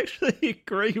actually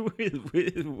agree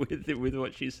with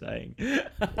what she's saying.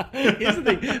 Here's the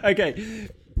thing.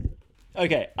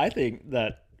 Okay. I think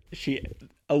that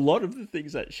a lot of the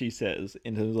things that she says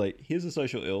in terms of like, here's a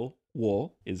social ill,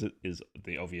 war is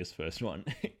the obvious first one,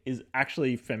 is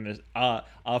actually are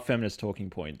feminist talking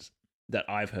points that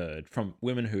I've heard from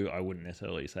women who I wouldn't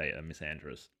necessarily say are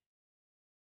misandrous.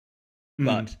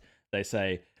 But they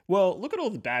say, well, look at all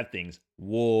the bad things.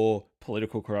 War,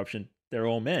 political corruption, they're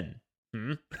all men.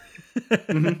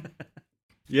 Mm-hmm.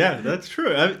 Yeah, that's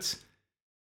true.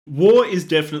 War is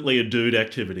definitely a dude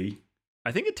activity.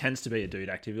 I think it tends to be a dude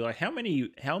activity. Like, how many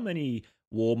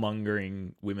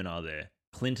warmongering women are there?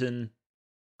 Clinton,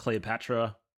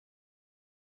 Cleopatra,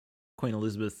 Queen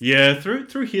Elizabeth. Yeah,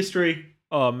 through history.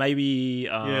 Oh, maybe.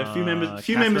 A few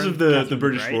members of the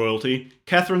British royalty.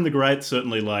 Catherine the Great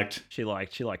certainly liked. She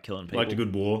liked killing people. Liked a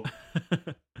good war.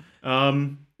 But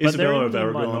Isabella they're of in the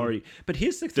Aragon. Minority. But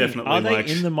here's the thing: Definitely are they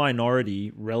liked. in the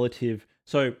minority relative?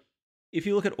 So, if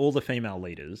you look at all the female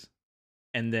leaders,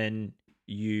 and then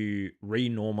you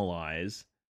renormalize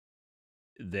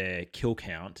their kill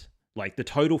count, like the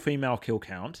total female kill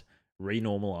count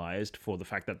renormalized for the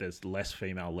fact that there's less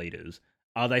female leaders,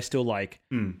 are they still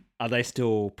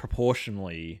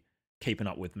proportionally keeping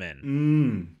up with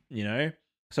men? You know,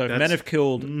 so if men have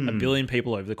killed 1 billion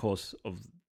people over the course of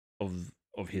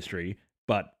history,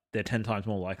 but they're 10 times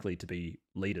more likely to be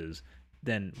leaders,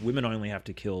 then women only have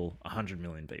to kill 100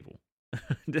 million people.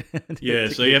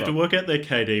 So you have to work out their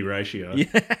KD ratio.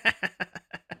 Yeah.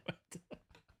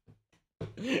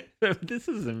 This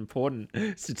is an important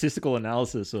statistical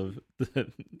analysis of the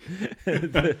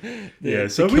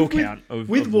kill count of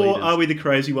war. Leaders. Are we the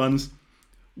crazy ones?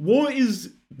 War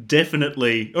is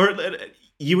definitely, or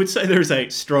you would say there is a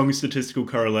strong statistical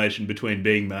correlation between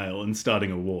being male and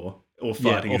starting a war or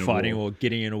fighting a war. Or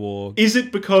getting in a war. Is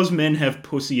it because men have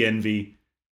pussy envy?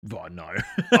 Oh, no.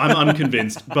 I'm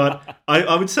unconvinced, but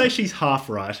I would say she's half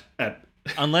right at.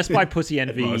 Unless by pussy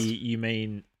envy you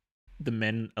mean the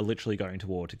men are literally going to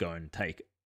war to go and take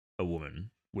a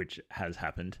woman, which has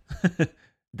happened,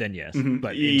 then yes. Mm-hmm.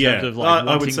 But in terms of like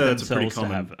I would say that's a pretty to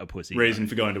common have a pussy reason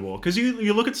for going to war. Because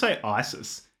you look at, say,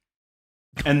 ISIS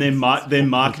and their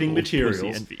marketing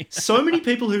materials. So many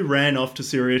people who ran off to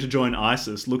Syria to join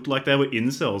ISIS looked like they were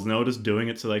incels and they were just doing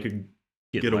it so they could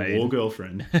get a war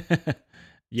girlfriend.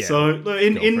 Yeah. So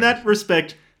in that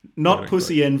respect, not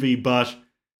pussy envy, but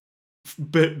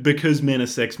because men are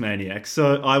sex maniacs.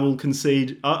 So I will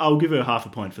concede. I'll give her half a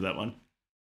point for that one.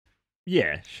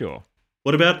 Yeah, sure.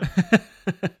 What about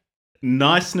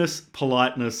niceness,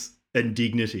 politeness, and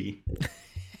dignity?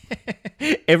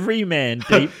 Every man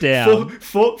deep down.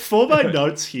 For my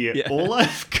notes here, Yeah. all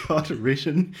I've got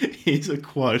written is a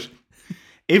quote.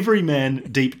 Every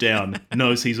man deep down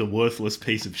knows he's a worthless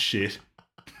piece of shit.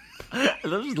 That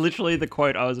was literally the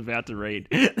quote I was about to read.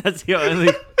 That's the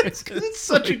only. It's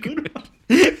such a good one.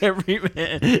 Every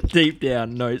man deep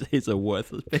down knows he's a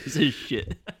worthless piece of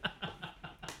shit.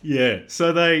 Yeah,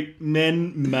 so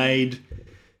men made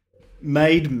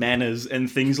manners and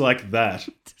things like that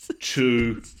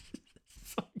to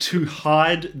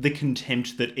hide the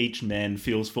contempt that each man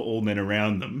feels for all men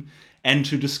around them, and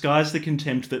to disguise the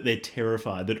contempt that they're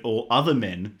terrified that all other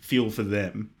men feel for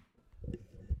them.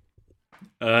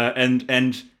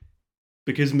 And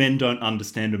because men don't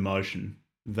understand emotion,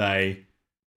 they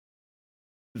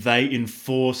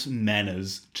enforce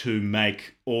manners to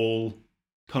make all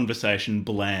conversation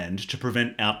bland, to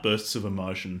prevent outbursts of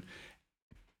emotion.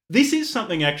 This is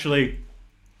something actually,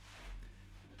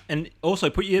 and also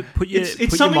put your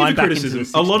it's something of a criticism.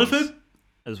 A lot of it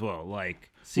as well,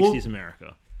 like 60s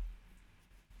America.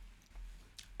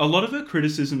 A lot of her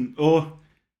criticism,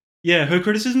 her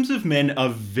criticisms of men are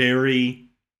very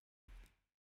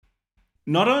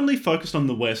not only focused on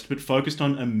the West, but focused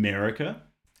on America,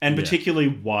 and particularly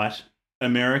white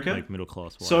America. Like middle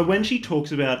class white. So when she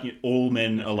talks about all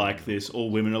men are like this, all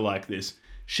women are like this,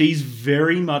 she's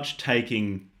very much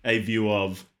taking a view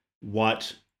of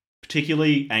white,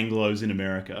 particularly Anglos in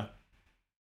America,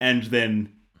 and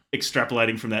then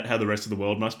extrapolating from that how the rest of the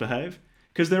world must behave.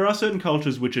 Because there are certain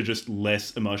cultures which are just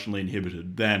less emotionally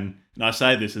inhibited than, and I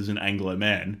say this as an Anglo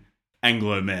men.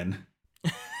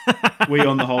 We,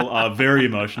 on the whole, are very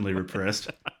emotionally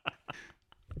repressed.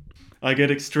 I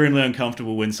get extremely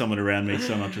uncomfortable when someone around me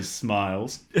so much as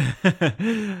smiles.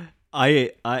 I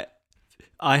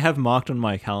have marked on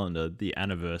my calendar the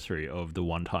anniversary of the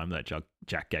one time that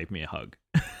Jack gave me a hug.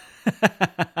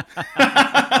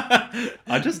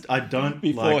 I don't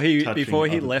before he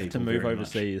other left to people move very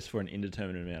overseas for an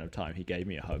indeterminate amount of time. He gave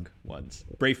me a hug once,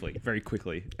 briefly, very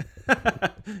quickly.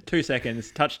 2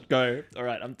 seconds, touch, go. All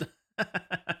right, I'm.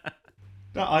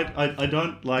 No, I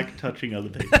don't like touching other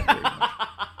people very much.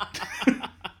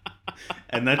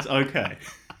 And that's okay.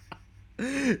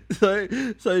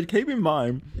 So keep in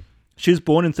mind, she was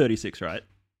born in 36, right?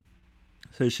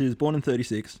 So she was born in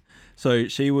 36. So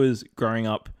she was growing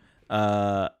up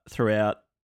throughout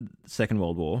the Second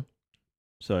World War.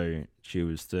 So she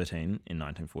was 13 in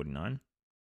 1949.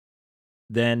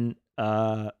 Then,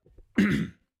 so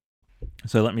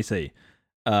let me see.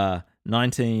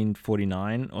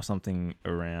 1949 or something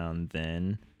around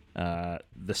then,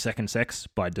 The Second Sex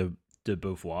by de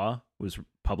Beauvoir was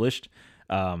published.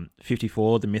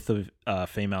 54, The Myth of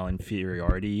Female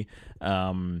Inferiority.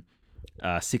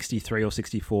 63 or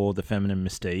 64, The Feminine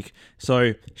Mystique.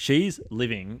 So she's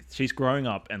growing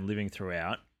up and living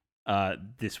throughout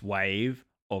this wave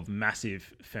of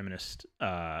massive feminist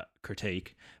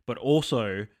critique, but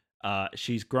also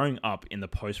she's growing up in the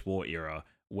post-war era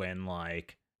when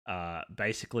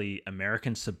basically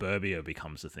American suburbia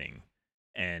becomes a thing,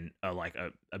 and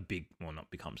a big, well, not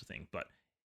becomes a thing, but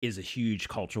is a huge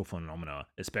cultural phenomena,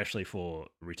 especially for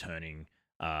returning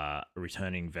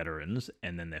veterans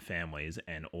and then their families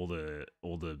and all the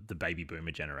baby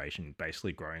boomer generation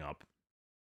basically growing up,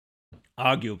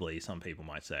 arguably some people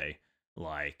might say,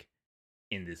 like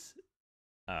in this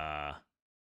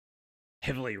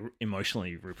heavily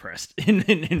emotionally repressed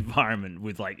environment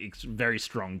with very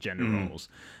strong gender roles.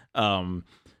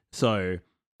 So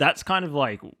that's kind of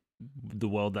like the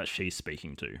world that she's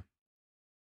speaking to.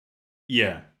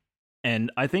 Yeah.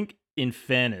 And I think, in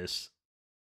fairness,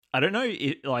 I don't know,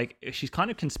 she's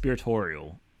kind of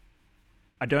conspiratorial.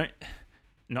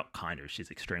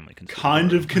 She's extremely conspiratorial.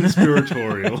 Kind of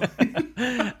conspiratorial.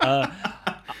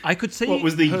 I could see... What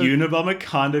was the Unabomber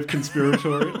kind of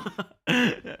conspiratorial?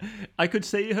 I could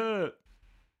see her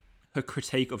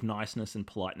critique of niceness and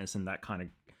politeness and that kind of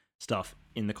stuff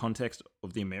in the context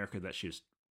of the America that she was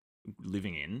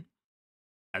living in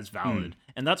as valid.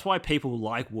 And that's why people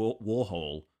like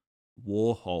Warhol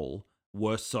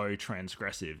were so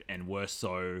transgressive and were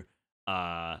so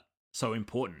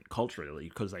important culturally,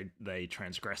 because they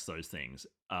transgress those things.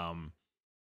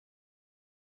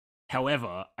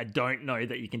 However, I don't know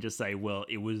that you can just say, well,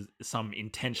 it was some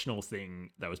intentional thing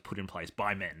that was put in place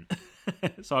by men.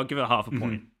 So I'll give it half a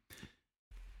point.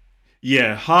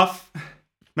 Yeah,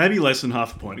 maybe less than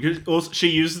half a point. Because also, she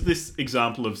uses this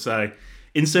example of, say,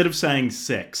 instead of saying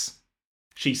sex,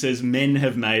 she says men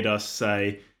have made us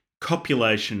say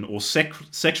copulation or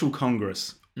sexual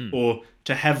congress or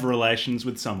to have relations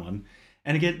with someone.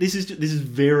 And again, this is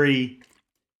very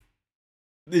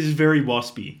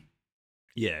waspy.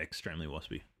 Yeah, extremely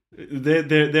waspy.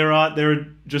 There are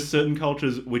just certain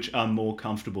cultures which are more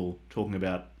comfortable talking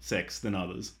about sex than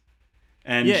others.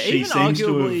 And Yeah, she even seems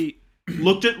arguably...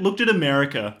 to have looked at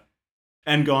America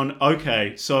and gone,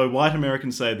 okay, so white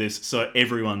Americans say this, so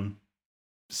everyone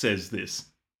says this.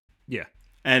 Yeah.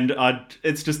 And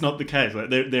it's just not the case. Like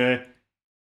they're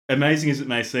amazing as it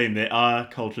may seem, there are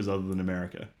cultures other than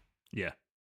America. Yeah.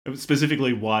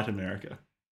 Specifically white America.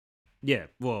 Yeah,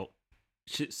 well,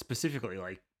 specifically,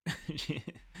 like,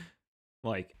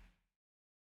 like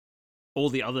all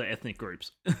the other ethnic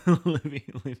groups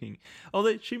living.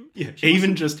 Although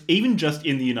even just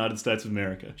in the United States of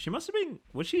America. She must have been.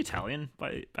 Was she Italian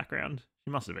by background?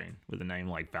 She must have been, with a name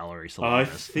like Valerie Solanas. I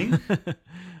think.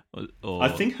 or I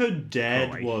think her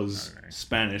dad Croatian, was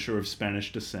Spanish or of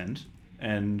Spanish descent,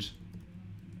 and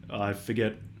I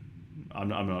forget. I'm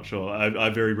not sure. I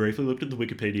very briefly looked at the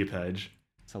Wikipedia page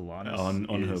Solanas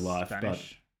on her life,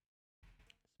 Spanish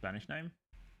name.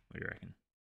 What do you reckon?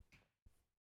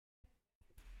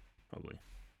 Probably.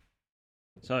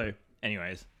 So,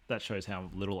 anyways, that shows how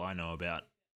little I know about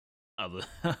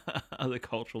other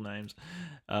cultural names.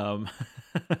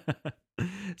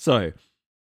 So,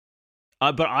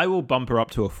 but I will bump her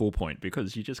up to a full point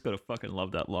because you just gotta fucking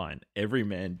love that line. Every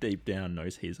man deep down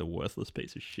knows he's a worthless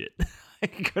piece of shit. I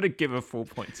gotta give her 4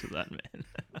 points to that, man.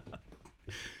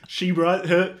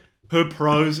 Her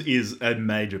prose is a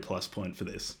major plus point for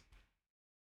this.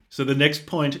 So the next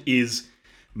point is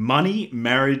money,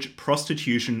 marriage,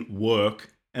 prostitution,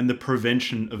 work, and the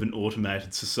prevention of an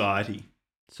automated society.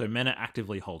 So men are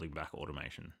actively holding back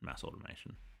mass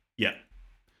automation. Yeah.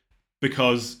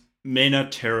 Because men are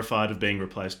terrified of being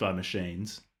replaced by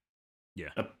machines. Yeah.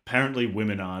 Apparently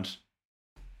women aren't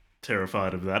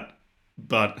terrified of that,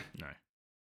 but... No.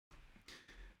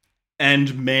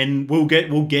 And men, we'll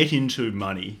get into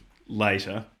money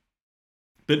later,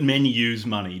 but men use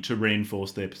money to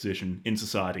reinforce their position in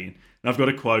society. And I've got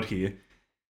a quote here.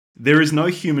 There is no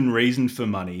human reason for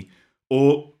money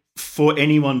or for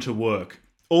anyone to work.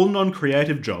 All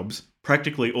non-creative jobs,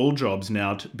 practically all jobs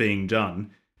now being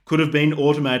done, could have been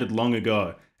automated long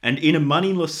ago. And in a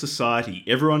moneyless society,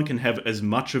 everyone can have as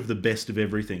much of the best of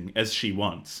everything as she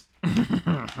wants.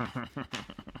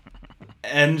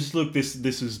 And look, this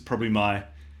is probably my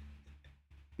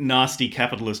nasty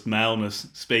capitalist maleness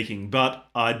speaking, but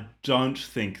I don't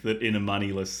think that in a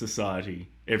moneyless society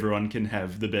everyone can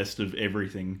have the best of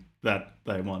everything that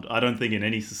they want. I don't think in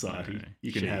any society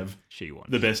you can have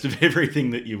the best of everything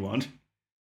that you want.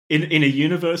 In a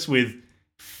universe with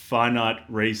finite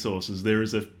resources, there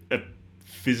is a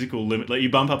physical limit. Like, you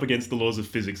bump up against the laws of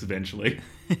physics eventually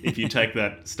if you take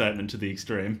that statement to the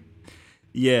extreme.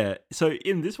 Yeah, so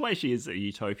in this way she is a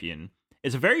utopian.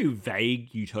 It's a very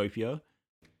vague utopia.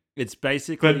 It's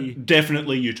basically... But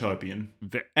definitely utopian.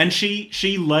 And she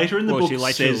later in the book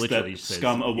says that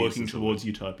SCUM are working towards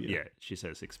utopia. Yeah, she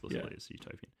says explicitly it's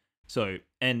utopian. So,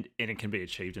 and it can be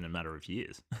achieved in a matter of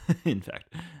years, in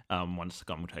fact, once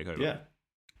SCUM will take over. Yeah.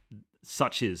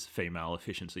 Such is female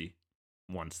efficiency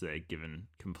once they're given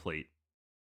complete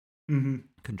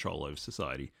control over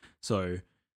society. So...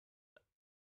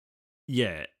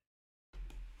 yeah.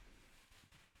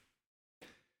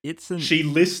 She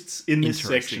lists in this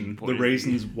section the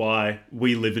reasons why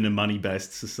we live in a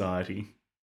money-based society.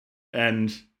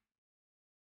 And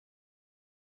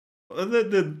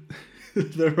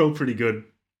they're all pretty good.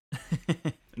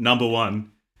 Number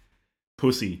 1,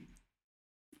 pussy.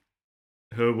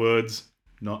 Her words,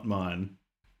 not mine.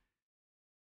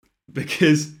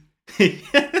 Because this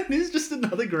is just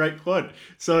another great quote.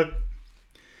 So...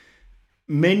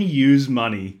 men use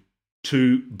money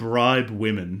to bribe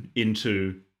women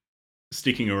into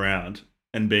sticking around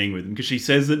and being with them. Because she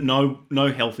says that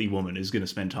no healthy woman is going to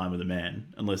spend time with a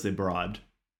man unless they're bribed.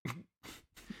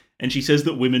 And she says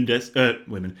that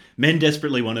men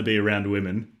desperately want to be around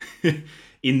women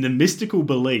in the mystical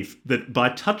belief that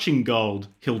by touching gold,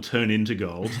 he'll turn into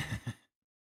gold.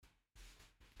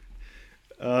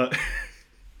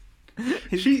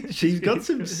 She's got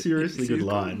some seriously good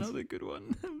lines. Another good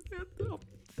one.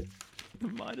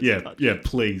 Yeah,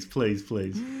 please.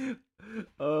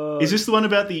 Is this the one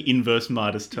about the inverse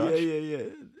Midas touch? Yeah.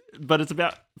 But it's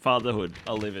about fatherhood.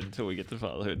 I'll leave it until we get to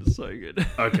fatherhood. It's so good.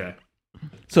 Okay.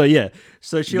 So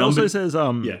she also says,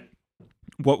 yeah.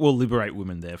 What will liberate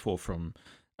women, therefore, from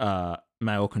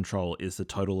male control is the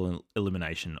total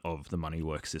elimination of the money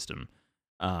work system.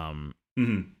 And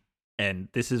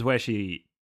this is where she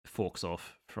forks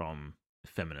off from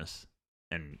feminists,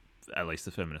 and at least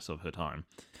the feminists of her time,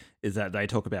 is that they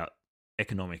talk about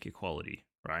economic equality,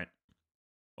 right?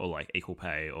 Or like equal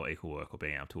pay or equal work or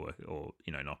being able to work, or,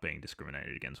 you know, not being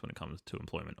discriminated against when it comes to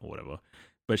employment or whatever.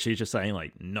 But she's just saying,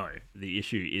 like, no, the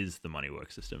issue is the money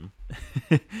work system.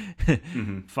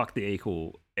 Fuck the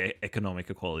equal economic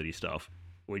equality stuff.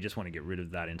 We just want to get rid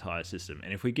of that entire system.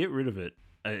 And if we get rid of it,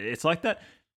 it's like that.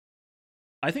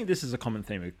 I think this is a common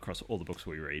theme across all the books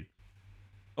we read,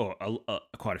 or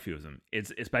quite a few of them.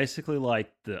 It's basically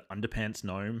like the underpants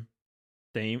gnome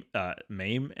theme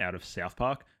meme out of South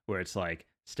Park, where it's like,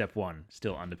 step 1,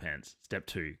 still underpants. Step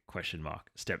 2, question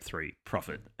mark. Step 3,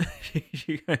 profit.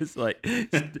 She goes like,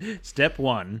 step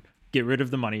 1, get rid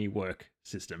of the money work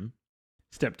system.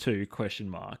 Step 2, question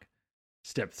mark.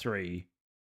 Step 3,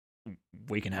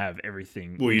 we can have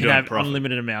everything. Well, we you can don't have profit.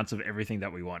 unlimited amounts of everything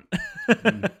that we want,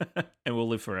 and we'll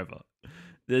live forever.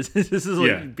 This is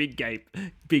like a big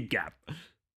gap.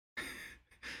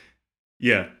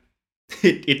 Yeah,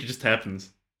 it just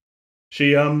happens.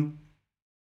 She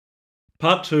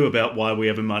part 2 about why we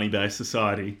have a money-based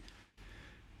society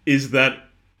is that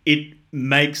it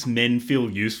makes men feel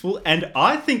useful, and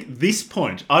I think this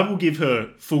point, I will give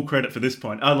her full credit for this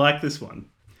point. I like this one.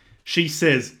 She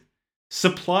says,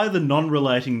 supply the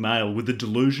non-relating male with the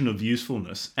delusion of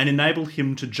usefulness and enable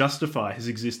him to justify his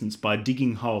existence by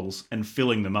digging holes and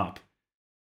filling them up.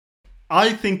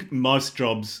 I think most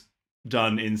jobs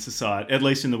done in society, at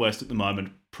least in the West at the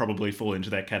moment, probably fall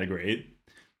into that category.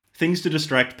 Things to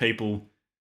distract people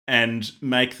and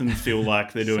make them feel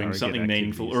like they're doing something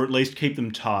meaningful, or at least keep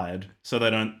them tired so they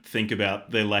don't think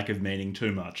about their lack of meaning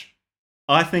too much.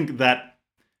 I think that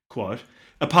quote,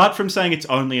 apart from saying it's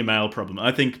only a male problem,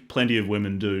 I think plenty of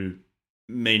women do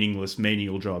meaningless,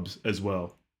 menial jobs as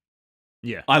well.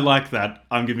 Yeah. I like that.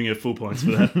 I'm giving her full points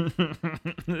for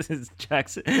that. This is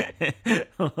Jack's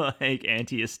like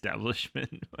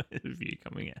anti-establishment view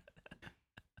coming out.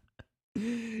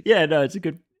 Yeah, no, it's a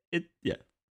good... Yeah.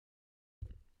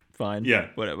 Fine. Yeah.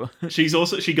 Whatever. She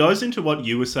goes into what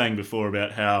you were saying before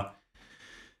about how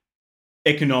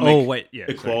economic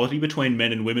equality between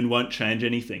men and women won't change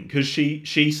anything. Because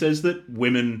she says that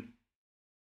women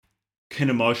can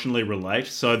emotionally relate,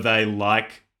 so they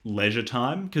like leisure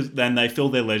time, because then they fill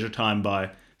their leisure time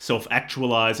by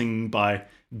self-actualizing, by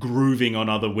grooving on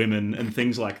other women and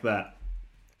things like that.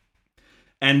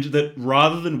 And that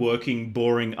rather than working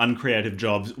boring, uncreative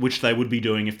jobs, which they would be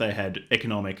doing if they had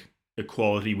economic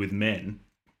equality with men,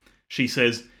 she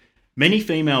says, many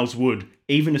females would,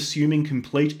 even assuming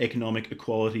complete economic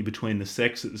equality between the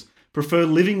sexes, prefer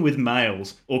living with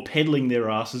males or peddling their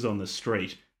asses on the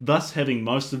street, thus having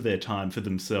most of their time for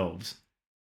themselves.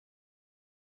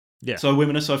 Yeah. So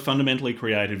women are so fundamentally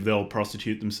creative, they'll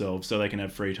prostitute themselves so they can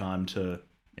have free time to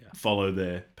follow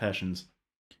their passions.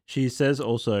 She says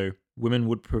also, women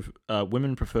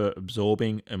prefer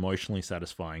absorbing, emotionally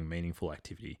satisfying, meaningful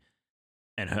activity.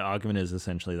 And her argument is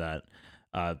essentially that,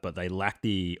 but they lack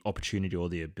the opportunity or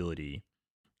the ability,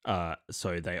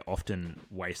 so they often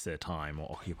waste their time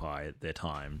or occupy their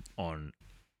time on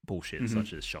bullshit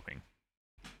such as shopping.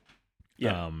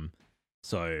 Yeah.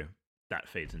 So that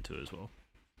feeds into it as well.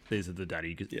 These are the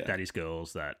daddy's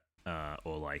girls that,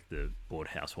 or like the bored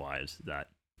housewives that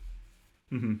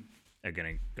are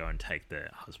going to go and take their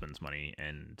husband's money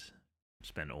and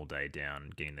spend all day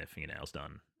down getting their fingernails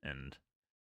done and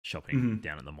shopping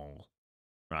down at the mall,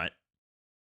 right?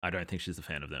 I don't think she's a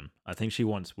fan of them. I think she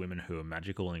wants women who are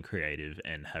magical and creative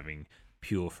and having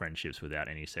pure friendships without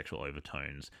any sexual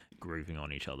overtones, grooving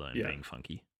on each other and being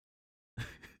funky.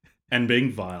 And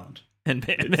being violent. And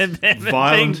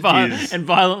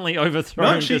violently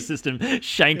overthrowing the system,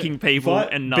 shanking people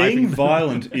and knifing being them.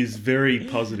 violent is very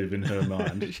positive in her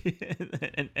mind.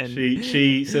 and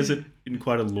she says it in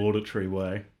quite a laudatory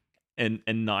way. And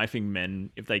knifing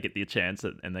men if they get the chance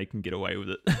and they can get away with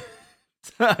it.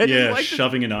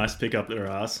 Shoving an ice pick up their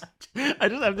ass. I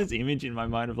just have this image in my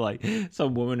mind of like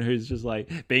some woman who's just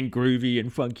like being groovy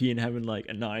and funky and having like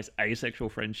a nice asexual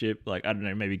friendship. Like, I don't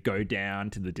know, maybe go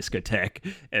down to the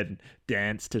discotheque and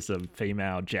dance to some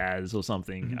female jazz or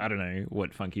something. I don't know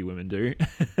what funky women do.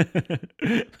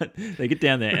 But they get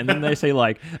down there and then they see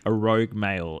like a rogue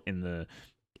male in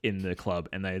the club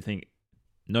and they think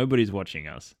nobody's watching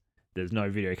us. There's no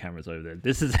video cameras over there.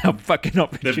 This is our fucking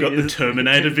opportunity. They've got the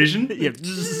Terminator vision. Yeah.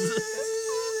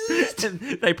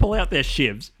 And they pull out their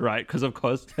shivs, right? Because, of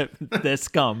course, they're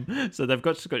scum. So they've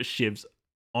got shivs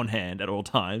on hand at all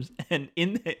times. And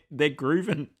they're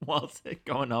grooving whilst they're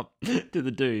going up to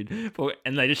the dude.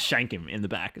 And they just shank him in the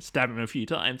back, stab him a few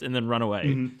times, and then run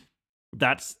away.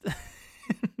 That's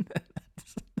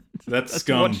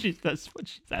scum. That's what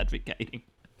she's advocating.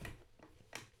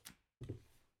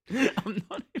 I'm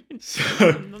not even. So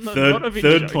I'm not even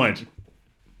third joking. point.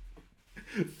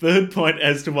 Third point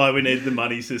as to why we need the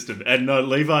money system. And no,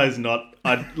 Levi's not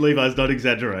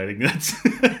exaggerating.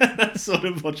 That's sort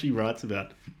of what she writes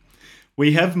about.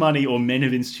 We have money, or men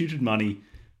have instituted money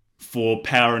for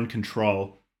power and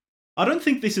control. I don't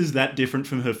think this is that different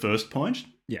from her first point.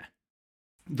 Yeah.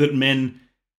 That men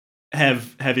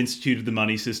have instituted the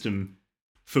money system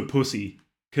for pussy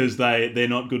because they're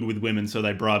not good with women, so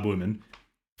they bribe women.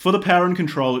 For the power and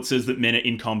control, it says that men are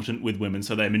incompetent with women,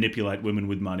 so they manipulate women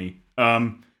with money.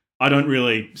 I don't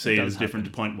really see it as different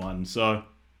to point one, so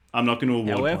I'm not going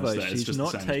to award points there. She's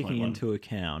not taking into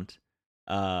account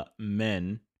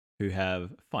men who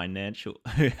have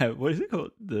what is it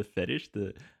called? The fetish,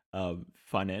 the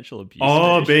financial abuse.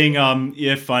 Oh, fetish.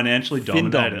 being financially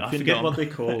dominated. I forget Findom. what they're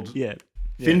called. Yeah.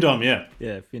 Findom, yeah.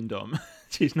 Yeah, Findom.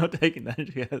 She's not taking that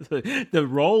into account. The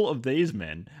role of these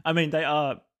men, I mean, they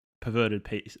are perverted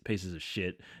pieces of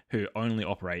shit who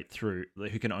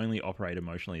can only operate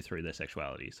emotionally through their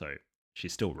sexuality. So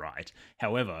she's still right.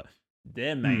 However,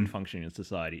 their main function in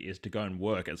society is to go and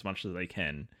work as much as they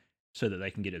can so that they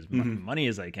can get as much money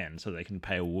as they can so they can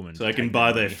pay a woman. So they can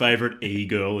buy their favourite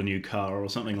e-girl a new car or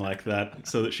something like that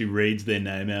so that she reads their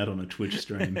name out on a Twitch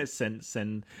stream. Sends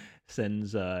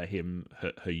him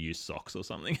her used socks or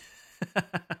something.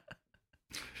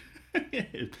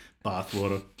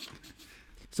 Bathwater.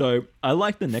 So I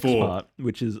like the next part,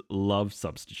 which is love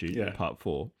substitute, part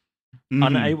 4.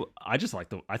 Unable. I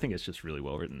think it's just really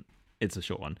well written. It's a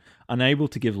short one. Unable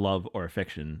to give love or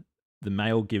affection, the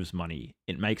male gives money.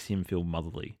 It makes him feel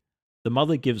motherly. The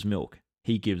mother gives milk.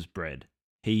 He gives bread.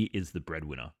 He is the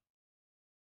breadwinner.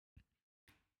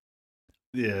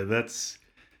 Yeah, it's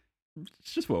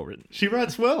just well written. She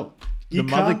writes well. The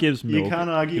mother gives milk. You can't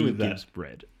argue with that. He gives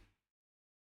bread.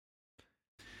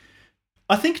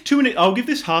 I think I'll give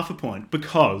this half a point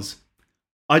because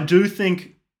I do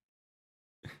think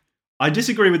I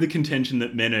disagree with the contention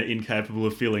that men are incapable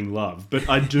of feeling love, but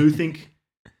I do think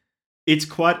it's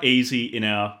quite easy in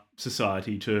our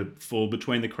society to fall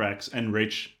between the cracks and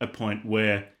reach a point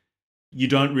where you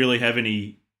don't really have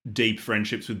any deep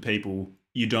friendships with people.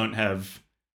 You don't have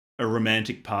a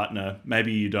romantic partner.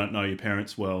 Maybe you don't know your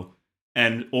parents well,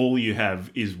 and all you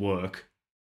have is work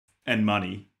and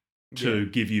money to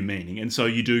give you meaning. And so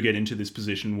you do get into this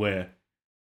position where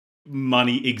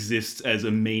money exists as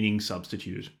a meaning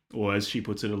substitute, or as she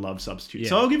puts it, a love substitute. Yeah.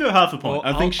 So I'll give her half a point.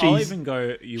 I think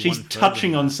she's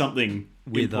touching on something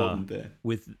important there.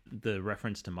 With the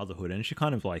reference to motherhood, and she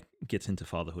kind of like gets into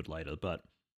fatherhood later, but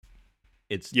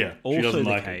it's also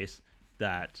the case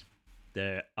that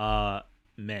there are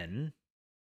men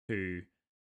who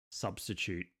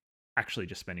substitute actually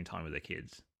just spending time with their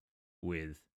kids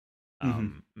with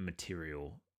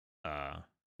material,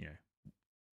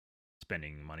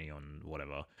 spending money on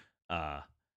whatever.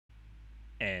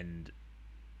 And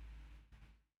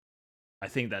I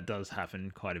think that does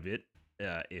happen quite a bit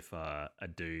if a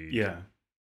dude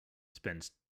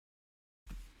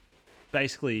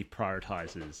basically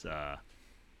prioritizes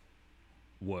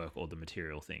work or the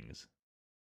material things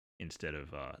instead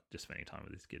of just spending time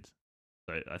with his kids.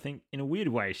 So I think in a weird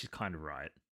way she's kind of right.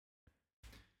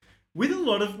 With a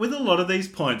lot of these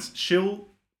points,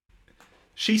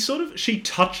 she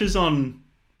touches on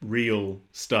real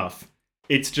stuff.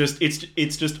 It's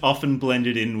just often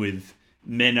blended in with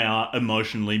men are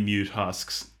emotionally mute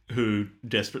husks who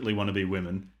desperately want to be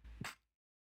women.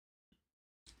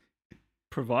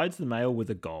 Provides the male with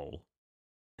a goal.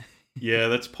 Yeah,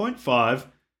 that's point 5.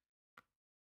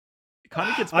 It kind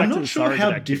of gets back I'm to not the sure how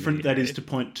activity, different that is to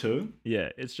point 2. Yeah,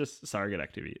 it's just surrogate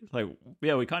activity. It's like,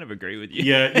 yeah, we kind of agree with you.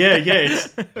 Yeah.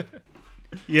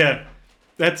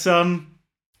 That's that's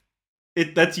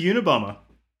Unabomber.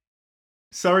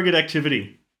 Surrogate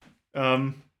activity.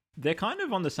 They're kind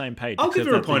of on the same page. I'll give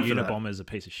her a point for that. Unabomber's a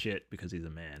piece of shit because he's a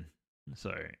man.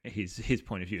 So his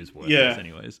point of view is worthless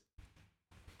anyways.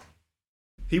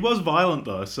 He was violent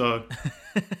though, so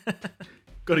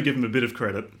got to give him a bit of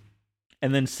credit.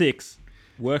 And then 6,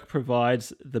 work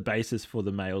provides the basis for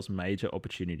the male's major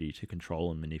opportunity to control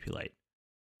and manipulate.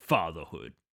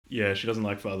 Fatherhood. Yeah, she doesn't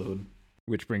like fatherhood.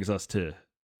 Which brings us to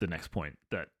the next point,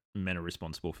 that men are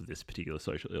responsible for this particular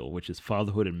social ill, which is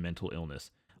fatherhood and mental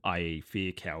illness, i.e.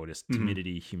 fear, cowardice,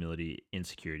 timidity, humility,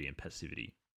 insecurity, and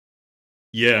passivity.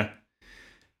 Yeah.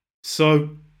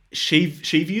 So she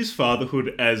views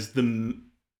fatherhood as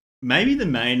maybe the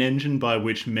main engine by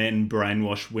which men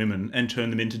brainwash women and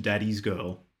turn them into daddy's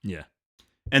girl. Yeah.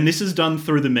 And this is done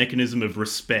through the mechanism of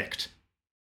respect.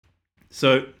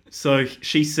 So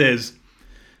she says,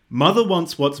 mother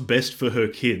wants what's best for her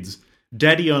kids,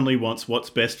 Daddy only wants what's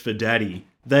best for Daddy.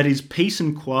 That is peace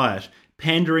and quiet,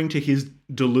 pandering to his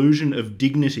delusion of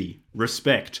dignity,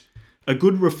 respect, a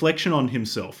good reflection on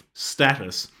himself,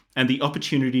 status, and the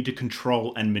opportunity to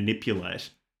control and manipulate.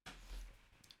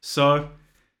 So,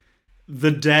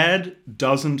 the dad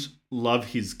doesn't love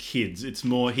his kids. It's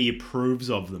more he approves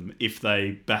of them if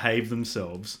they behave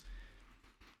themselves.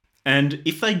 And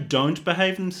if they don't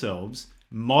behave themselves,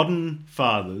 modern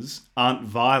fathers aren't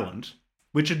violent,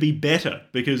 which would be better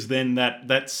because then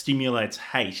that stimulates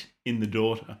hate in the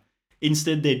daughter.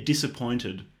 Instead, they're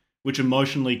disappointed, which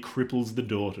emotionally cripples the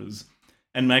daughters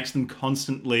and makes them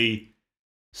constantly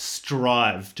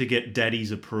strive to get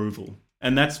daddy's approval.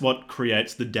 And that's what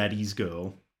creates the daddy's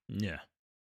girl. Yeah.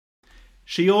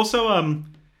 She also,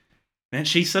 man,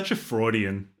 she's such a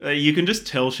Freudian. You can just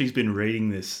tell she's been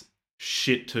reading this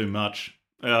shit too much.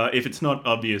 If it's not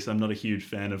obvious, I'm not a huge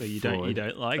fan of Freud. You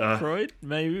don't like Freud?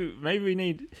 Maybe we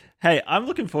need... Hey, I'm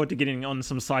looking forward to getting on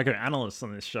some psychoanalysts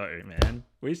on this show, man.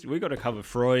 We got to cover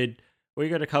Freud. We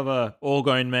got to cover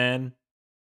Orgone Man.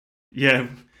 Yeah,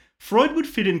 Freud would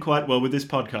fit in quite well with this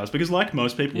podcast because, like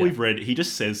most people we've read, he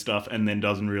just says stuff and then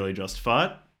doesn't really justify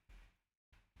it.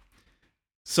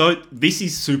 So this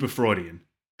is super Freudian.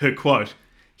 Her quote,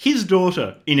 his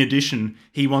daughter, in addition,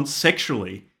 he wants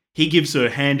sexually. He gives her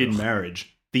hand in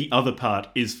marriage. The other part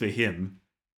is for him.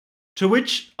 To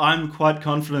which I'm quite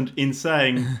confident in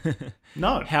saying,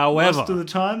 no. However, most of the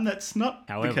time, that's not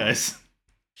the case.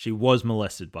 She was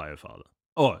molested by her father.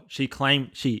 Or she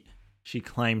claimed to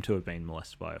have been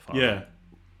molested by her father. Yeah.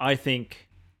 I think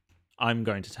I'm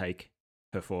going to take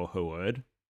her for her word.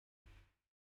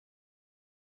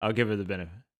 I'll give her the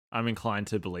benefit. I'm inclined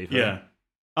to believe her. Yeah.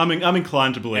 I'm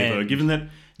inclined to believe her, given that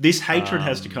this hatred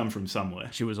has to come from somewhere.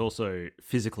 She was also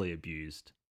physically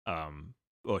abused.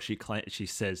 Or she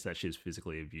says that she was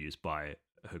physically abused by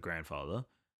her grandfather,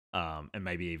 and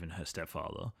maybe even her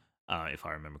stepfather, if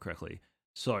I remember correctly.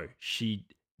 So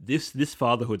this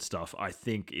fatherhood stuff, I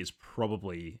think, is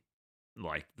probably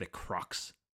like the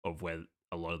crux of where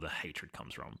a lot of the hatred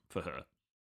comes from for her.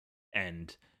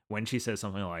 And when she says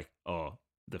something like, "Oh,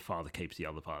 the father keeps the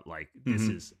other part," like this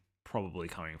is probably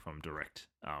coming from direct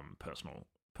personal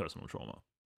trauma.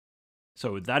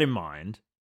 So with that in mind,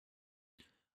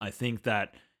 I think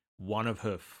that one of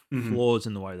her flaws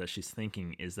in the way that she's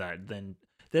thinking is that then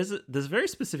there's a very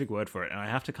specific word for it, and I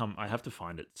have to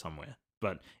find it somewhere.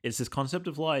 But it's this concept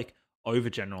of like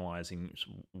overgeneralizing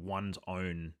one's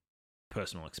own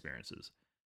personal experiences,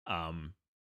 and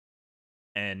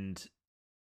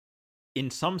in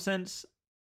some sense,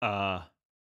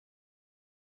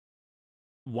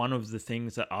 one of the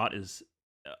things that art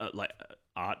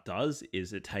does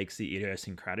is it takes the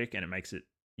idiosyncratic and it makes it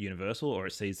universal, or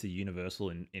it sees the universal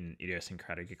in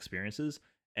idiosyncratic experiences,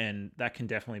 and that can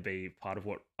definitely be part of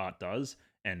what art does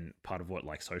and part of what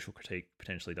like social critique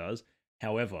potentially does.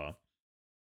 However,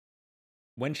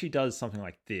 when she does something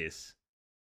like this,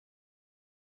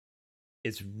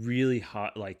 it's really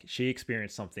hard. Like, she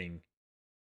experienced something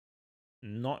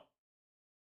not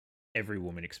every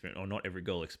woman experience, or not every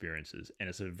girl experiences, and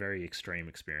it's a very extreme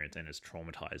experience and it's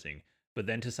traumatizing. But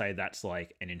then to say that's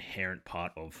like an inherent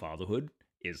part of fatherhood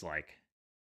is like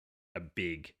a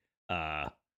big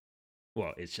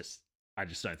it's just, I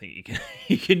just don't think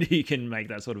you can make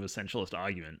that sort of essentialist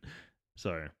argument.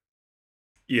 So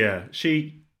yeah,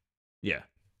 she's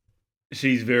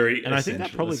very, and I think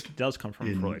that probably does come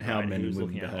from Freud, how right? men He was and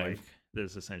women looking at behave. like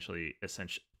there's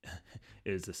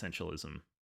essentialism,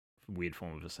 weird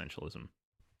form of essentialism.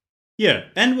 Yeah,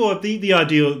 and the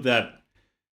idea that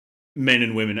men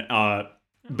and women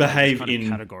behave kind of in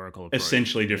categorical approach.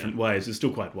 Essentially different ways is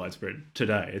still quite widespread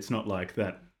today. It's not like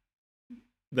that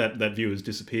view has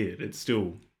disappeared. It's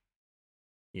still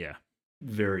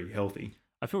very healthy.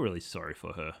 I feel really sorry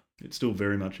for her. It still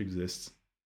very much exists.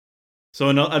 So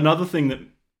another thing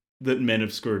that men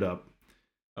have screwed up,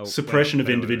 suppression of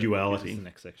individuality. Is this the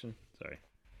next section? Sorry.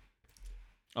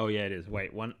 Oh yeah, it is.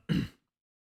 Wait, one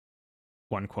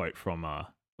quote from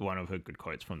one of her good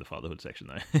quotes from the fatherhood section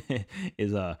though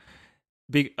is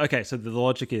big. Okay, so the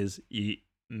logic is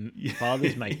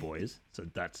fathers make boys, so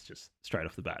that's just straight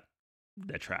off the bat,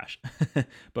 they're trash.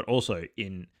 But also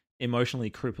in emotionally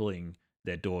crippling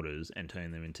their daughters and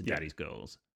turning them into daddy's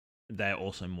girls, they're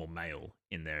also more male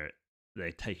in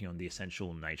they're taking on the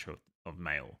essential nature of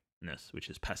maleness, which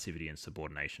is passivity and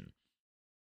subordination.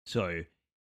 So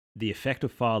the effect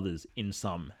of fathers in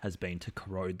sum has been to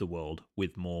corrode the world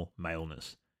with more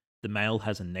maleness. The male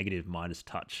has a negative Midas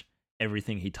touch.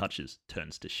 Everything he touches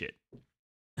turns to shit.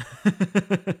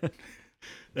 That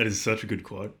is such a good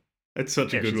quote. That's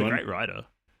such a good she's one. A great writer.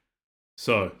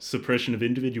 So, suppression of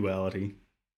individuality.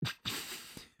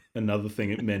 Another thing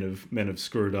that men have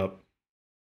screwed up.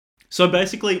 So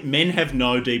basically, men have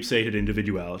no deep-seated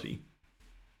individuality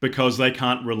because they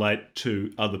can't relate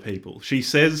to other people. She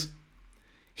says,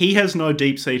 he has no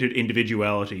deep-seated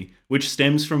individuality, which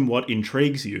stems from what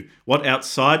intrigues you, what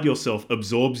outside yourself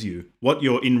absorbs you, what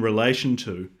you're in relation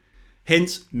to.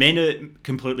 Hence, men are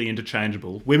completely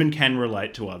interchangeable. Women can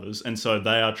relate to others, and so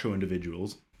they are true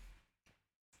individuals.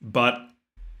 But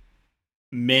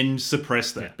men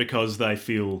suppress that because they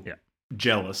feel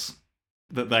jealous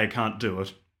that they can't do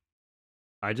it.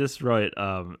 I just wrote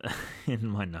in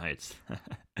my notes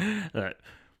that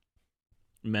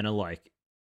men are like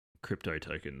crypto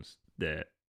tokens. They're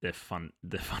fun.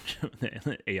 They're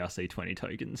ERC20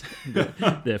 tokens.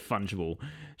 They're fungible.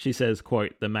 She says,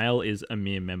 "quote: The male is a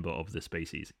mere member of the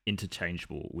species,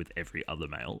 interchangeable with every other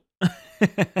male."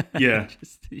 Yeah,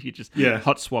 you just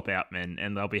hot swap out men,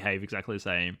 and they'll behave exactly the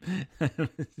same.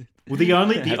 Well, the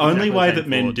only way that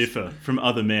men differ from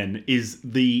other men is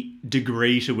the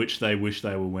degree to which they wish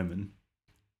they were women.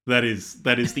 That is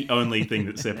the only thing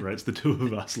that separates the two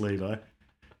of us, Levi.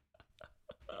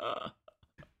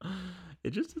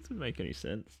 It just doesn't make any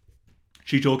sense.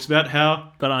 She talks about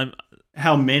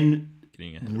how men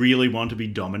really want to be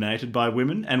dominated by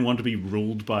women and want to be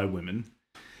ruled by women.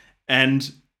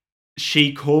 And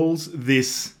she calls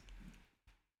this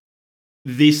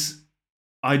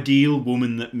ideal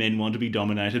woman that men want to be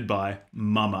dominated by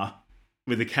Mama,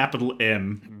 with a capital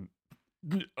M.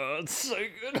 Oh, it's so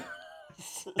good.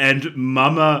 And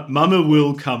Mama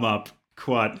will come up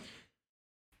quite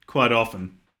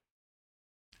often.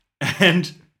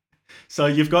 And so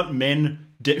you've got men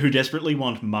who desperately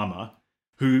want Mama,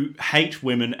 who hate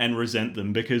women and resent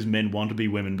them because men want to be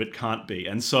women but can't be.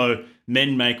 And so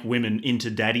men make women into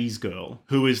Daddy's girl,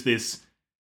 who is this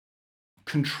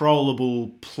controllable,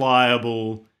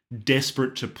 pliable,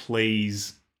 desperate to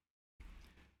please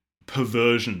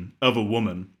perversion of a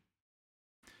woman.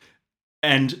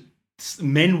 And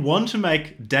men want to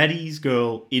make Daddy's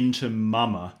girl into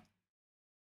Mama,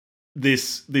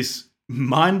 this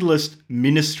mindless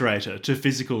ministrator to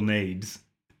physical needs.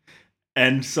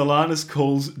 And Solanas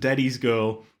calls Daddy's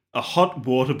girl a hot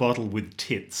water bottle with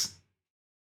tits.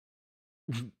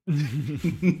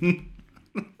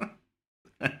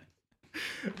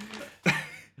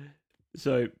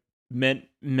 So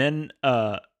men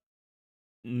are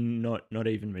not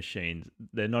even machines.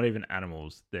 They're not even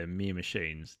animals. They're mere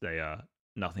machines. They are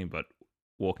nothing but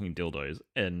walking dildos.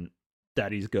 And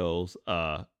Daddy's girls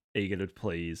are eager to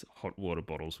please hot water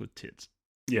bottles with tits.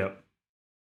 Yeah.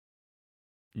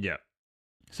 Yeah.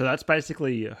 So that's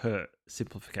basically her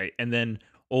simplification. And then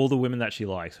all the women that she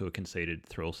likes who are conceited,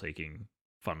 thrill-seeking,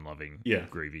 fun-loving,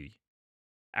 groovy,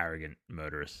 arrogant,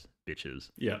 murderous bitches.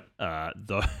 Yeah.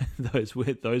 Those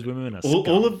women are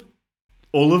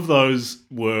all of those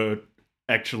were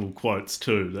actual quotes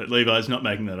too. That Levi's not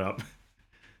making that up.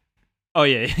 Oh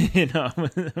yeah,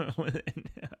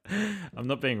 I'm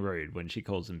not being rude when she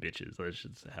calls them bitches.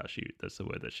 That's the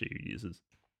word that she uses.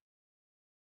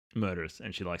 Murderous,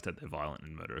 and she likes that they're violent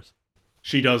and murderous.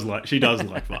 She does like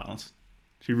violence.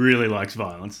 She really likes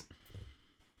violence.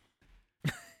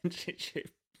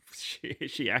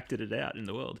 She acted it out in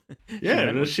the world.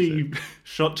 Yeah, she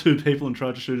shot 2 people and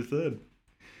tried to shoot a third.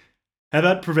 How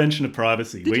about prevention of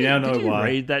privacy? We now know why. Did you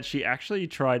read that she actually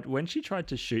tried, when she tried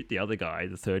to shoot the other guy,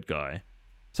 the third guy?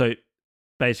 So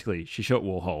basically, she shot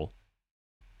Warhol.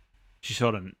 She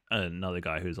shot another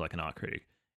guy who's like an art critic.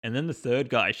 And then the third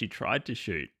guy she tried to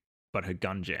shoot, but her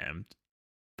gun jammed.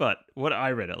 But what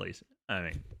I read, at least, I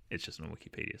mean, it's just on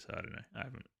Wikipedia, so I don't know. I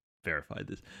haven't verified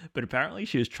this. But apparently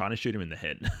she was trying to shoot him in the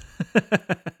head.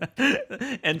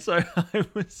 And so I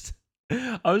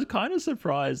was kind of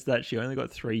surprised that she only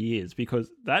got 3 years,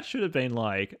 because that should have been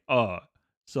like,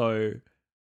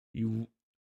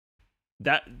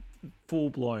 that full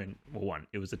blown, well, one,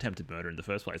 it was attempted murder in the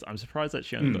first place. I'm surprised that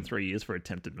she only got 3 years for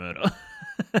attempted murder.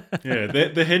 Yeah,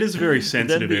 the head is a very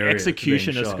sensitive then the area.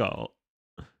 Executioner style.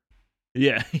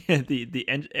 Yeah, the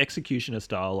executioner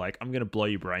style, like, I'm going to blow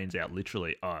your brains out,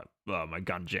 literally. Oh, my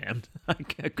gun jammed. I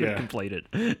couldn't complete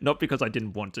it. Not because I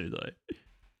didn't want to, though.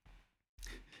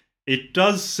 It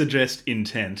does suggest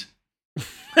intent.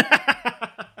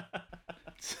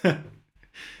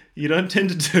 You don't tend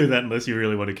to do that unless you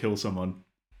really want to kill someone.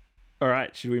 All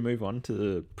right, should we move on to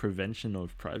the prevention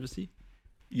of privacy?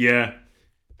 Yeah.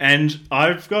 And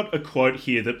I've got a quote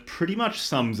here that pretty much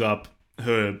sums up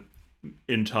her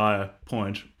entire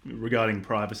point regarding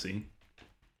privacy.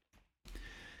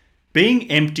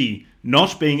 Being empty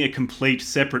not being a complete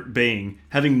separate being,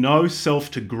 having no self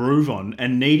to groove on,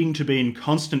 and needing to be in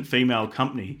constant female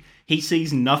company, he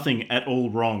sees nothing at all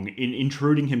wrong in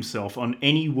intruding himself on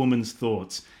any woman's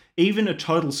thoughts, even a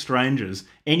total stranger's,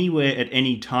 anywhere at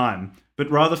any time, but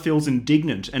rather feels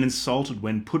indignant and insulted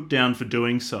when put down for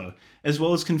doing so, as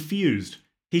well as confused.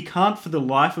 He can't for the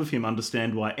life of him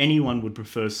understand why anyone would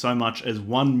prefer so much as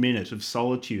 1 minute of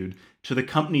solitude to the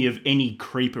company of any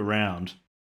creep around.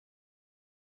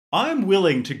 I am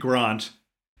willing to grant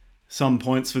some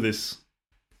points for this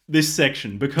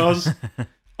section because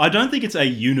I don't think it's a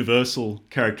universal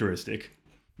characteristic,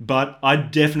 but I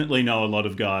definitely know a lot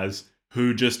of guys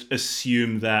who just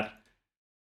assume that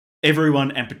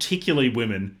everyone, and particularly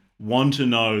women, want to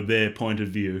know their point of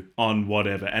view on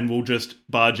whatever and will just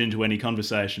barge into any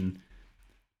conversation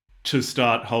to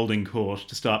start holding court,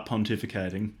 to start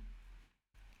pontificating.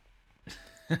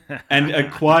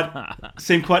 And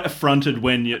seem quite affronted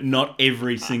when not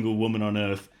every single woman on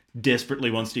earth desperately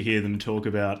wants to hear them talk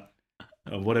about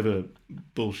whatever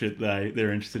bullshit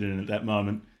they're interested in at that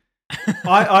moment.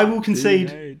 I will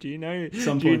concede. Do you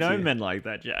know men like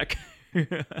that, Jack?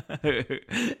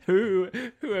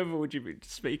 Whoever would you be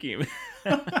speaking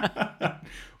of?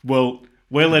 Well,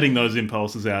 we're letting those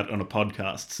impulses out on a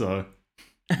podcast, so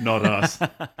not us.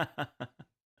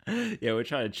 Yeah, we're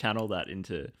trying to channel that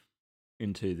into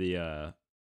the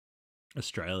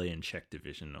Australian Czech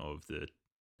division of the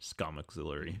SCUM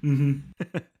auxiliary.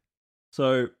 Mm-hmm.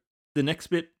 So the next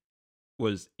bit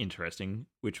was interesting,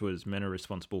 which was men are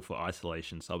responsible for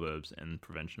isolation, suburbs, and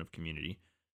prevention of community.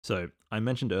 So I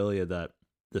mentioned earlier that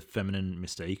The Feminine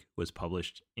Mystique was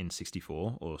published in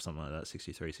 64 or something like that,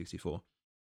 63, 64.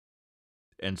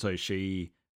 And so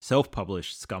she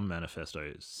self-published SCUM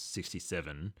Manifesto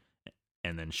 67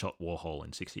 and then shot Warhol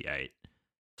in 68.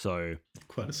 So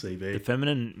quite a CV. The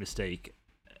Feminine Mystique,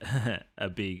 a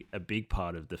big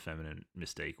part of The Feminine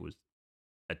Mystique was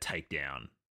a takedown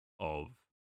of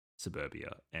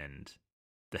suburbia and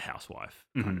the housewife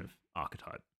kind of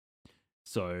archetype.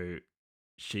 So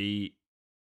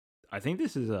I think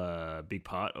this is a big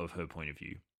part of her point of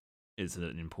view. It's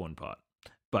an important part.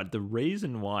 But the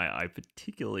reason why I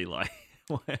particularly like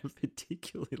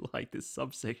this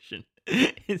subsection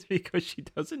is because she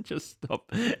doesn't just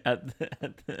stop at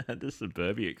the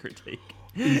suburbia critique.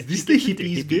 Is this the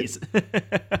hippies bit?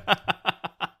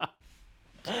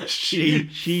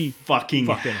 She fucking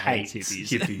hates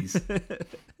hippies.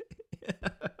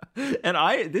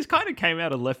 And this kind of came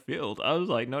out of left field. I was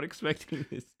like not expecting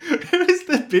this. It was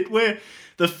the bit where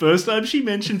the first time she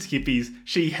mentions hippies,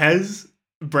 she has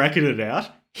bracketed out,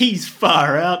 "He's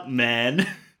far out, man."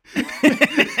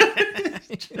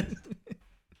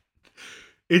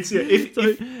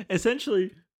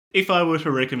 Essentially, if I were to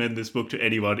recommend this book to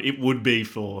anyone, it would be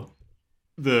for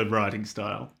the writing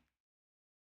style.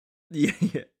 Yeah.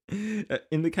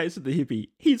 In the case of the hippie,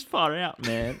 he's far out,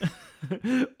 man.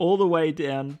 all the way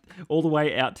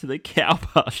out to the cow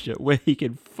pasture where he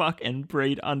can fuck and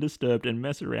breed undisturbed and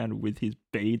mess around with his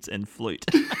beads and flute.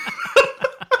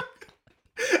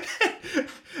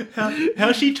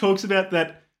 How she talks about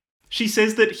that. She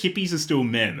says that hippies are still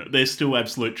men. They're still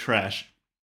absolute trash.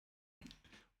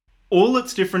 All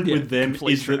that's different with them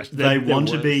is that they want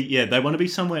to be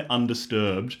somewhere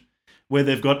undisturbed, where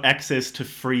they've got access to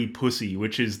free pussy,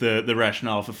 which is the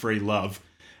rationale for free love.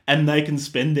 And they can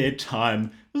spend their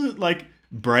time, was it like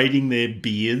braiding their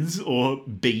beards or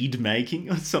bead making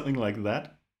or something like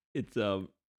that? It's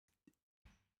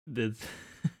there's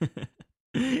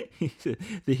the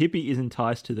hippie is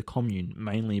enticed to the commune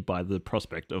mainly by the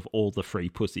prospect of all the free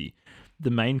pussy,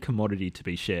 the main commodity to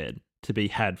be shared, to be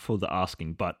had for the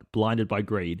asking, but blinded by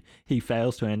greed, he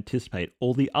fails to anticipate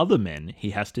all the other men he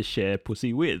has to share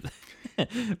pussy with,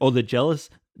 or the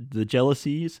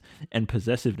jealousies and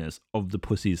possessiveness of the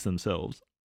pussies themselves.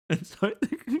 And so the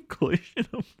conclusion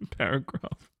of the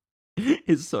paragraph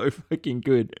is so fucking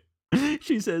good.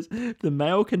 She says, the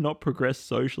male cannot progress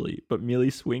socially, but merely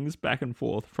swings back and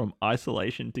forth from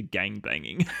isolation to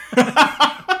gangbanging.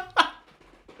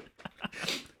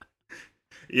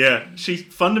 Yeah,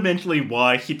 fundamentally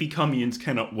why hippie communes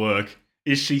cannot work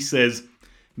is she says,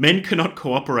 men cannot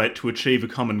cooperate to achieve a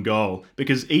common goal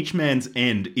because each man's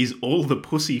end is all the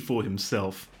pussy for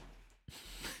himself.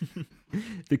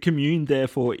 The commune,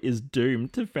 therefore, is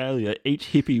doomed to failure.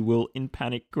 Each hippie will, in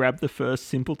panic, grab the first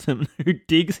simpleton who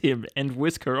digs him and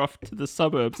whisk her off to the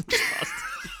suburbs.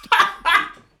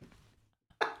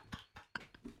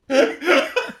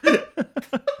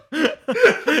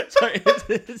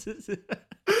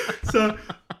 So,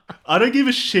 I don't give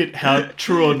a shit how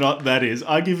true or not that is.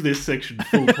 I give this section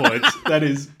full points. That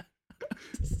is...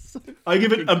 I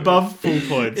give it above full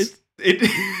points.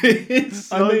 It's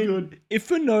so good. If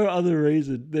for no other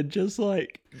reason than just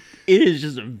like it is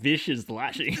just a vicious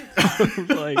lashing.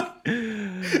 Like,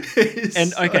 It's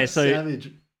and okay, so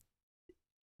savage.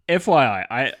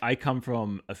 FYI, I come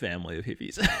from a family of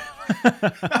hippies.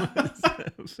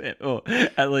 Or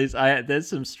at least there's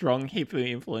some strong hippie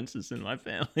influences in my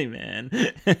family, man.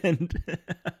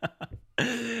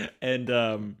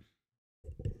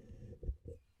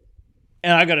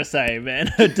 And I gotta say,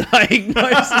 man, a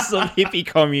diagnosis of hippie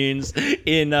communes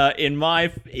in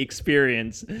my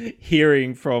experience,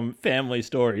 hearing from family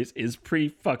stories, is pretty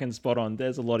fucking spot on.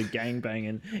 There's a lot of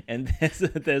gangbanging, and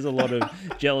there's a lot of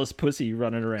jealous pussy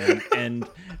running around, and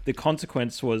the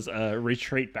consequence was a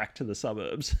retreat back to the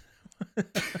suburbs.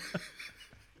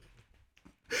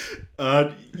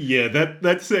 Yeah,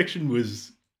 that section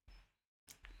was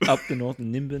Up the north of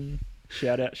Nimbin.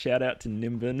 Shout out to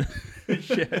Nimbin.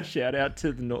 shout out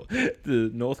to the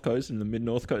North Coast and the Mid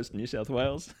North Coast of New South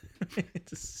Wales.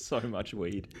 It's so much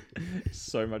weed,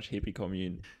 so much hippie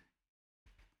commune.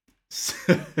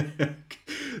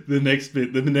 the next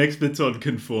bit's on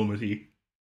conformity.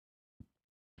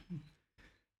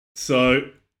 So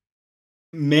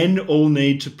men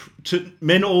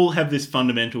all have this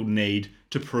fundamental need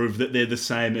to prove that they're the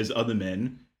same as other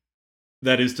men.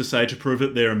 That is to say, to prove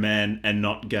that they're a man and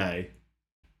not gay.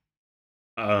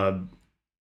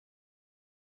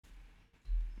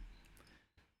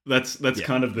 That's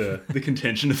kind of the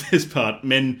contention of this part.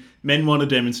 Men want to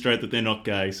demonstrate that they're not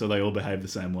gay, so they all behave the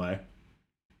same way.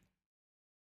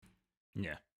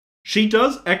 Yeah. She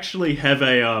does actually have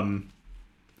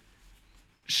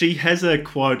she has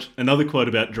another quote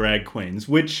about drag queens,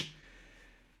 which,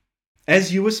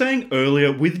 as you were saying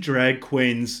earlier, with drag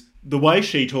queens, the way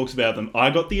she talks about them,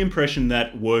 I got the impression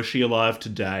that were she alive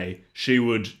today, she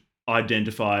would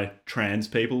identify trans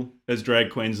people as drag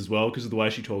queens as well, because of the way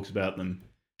she talks about them.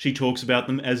 She talks about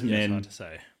them as men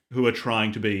who are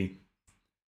trying to be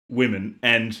women,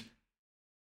 and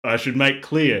I should make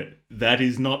clear that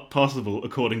is not possible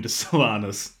according to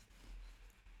Solanas.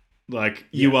 Like,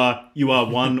 you are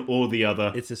one or the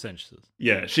other. It's essentialist.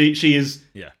 Yeah, she is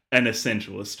an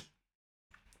essentialist.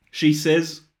 She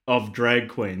says of drag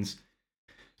queens,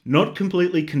 not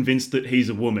completely convinced that he's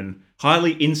a woman,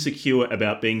 highly insecure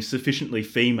about being sufficiently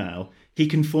female, he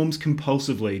conforms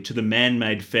compulsively to the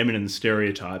man-made feminine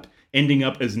stereotype, ending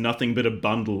up as nothing but a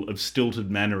bundle of stilted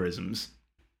mannerisms.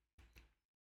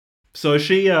 So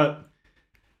she, I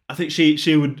think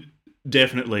she would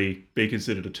definitely be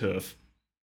considered a TERF.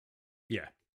 Yeah.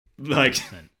 Like,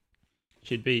 100%.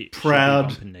 She'd be proud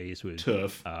bumping knees with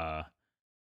TERF.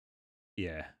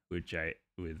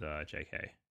 With JK.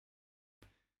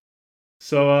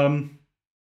 So,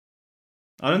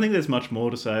 I don't think there's much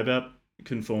more to say about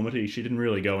conformity. She didn't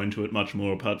really go into it much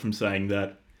more, apart from saying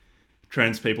that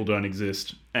trans people don't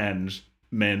exist and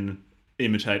men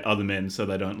imitate other men so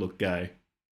they don't look gay.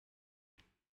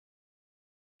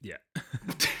 Yeah.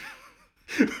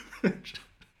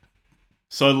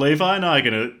 So Levi and I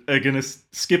are gonna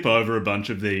skip over a bunch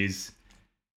of these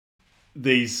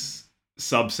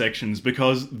subsections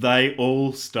because they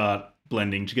all start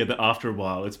blending together after a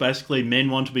while. It's basically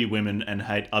men want to be women and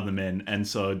hate other men and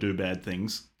so do bad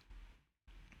things.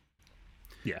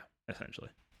 Yeah, essentially.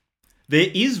 There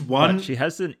is one... But she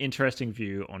has an interesting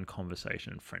view on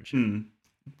conversation and friendship.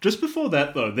 Just before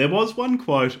that, though, there was one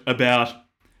quote about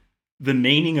the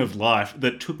meaning of life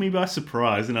that took me by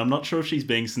surprise, and I'm not sure if she's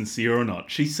being sincere or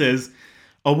not. She says,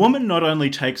 "A woman not only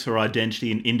takes her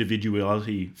identity and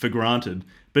individuality for granted,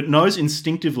 but knows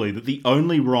instinctively that the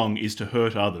only wrong is to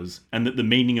hurt others, and that the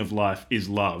meaning of life is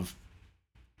love."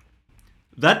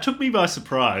 That took me by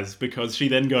surprise, because she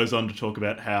then goes on to talk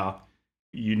about how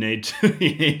you need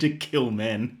to kill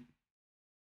men.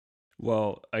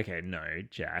 Well, okay, no,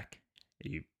 Jack,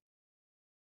 you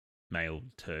male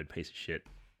turd piece of shit.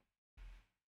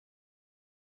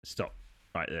 Stop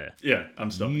right there. Yeah, I'm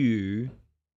stopping.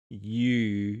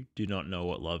 You do not know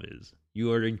what love is.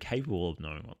 You are incapable of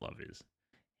knowing what love is.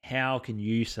 How can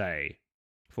you say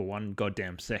for one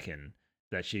goddamn second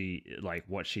that she, like,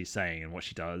 what she's saying and what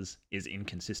she does is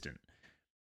inconsistent?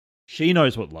 She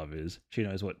knows what love is. She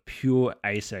knows what pure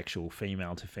asexual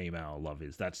female to female love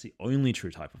is. That's the only true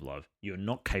type of love. You're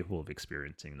not capable of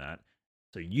experiencing that.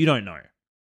 So you don't know.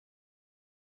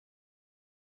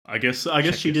 I guess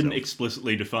she didn't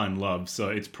explicitly define love, so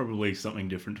it's probably something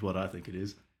different to what I think it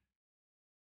is.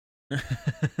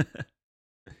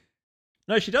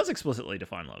 No, she does explicitly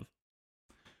define love.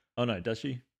 Oh no, does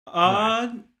she?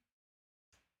 No.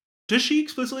 Does she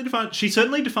explicitly define... She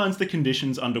certainly defines the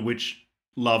conditions under which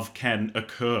love can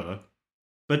occur,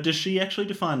 but does she actually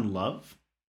define love?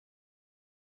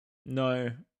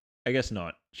 No. I guess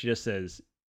not. She just says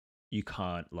you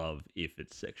can't love if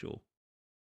it's sexual,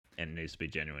 and it needs to be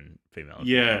genuine female.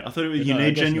 Yeah, I thought you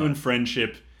need genuine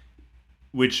friendship,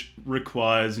 which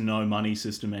requires no money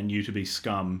system and you to be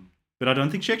scum. But I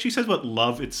don't think she actually says what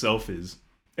love itself is.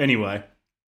 Anyway.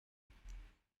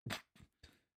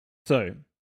 So,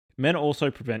 men also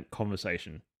prevent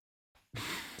conversation.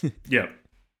 Yep.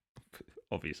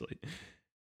 Obviously.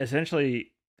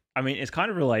 Essentially, I mean, it's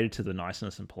kind of related to the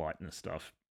niceness and politeness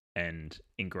stuff and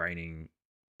ingraining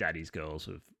daddy's girls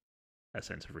with a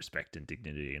sense of respect and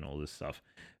dignity and all this stuff.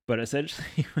 But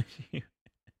essentially,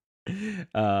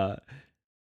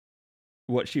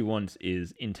 what she wants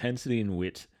is intensity and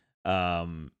wit,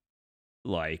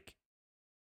 like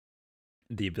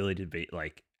the ability to be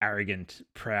like arrogant,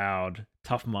 proud,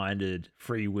 tough-minded,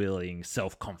 freewheeling,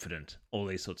 self-confident, all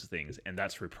these sorts of things, and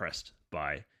that's repressed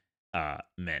by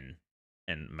men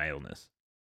and maleness.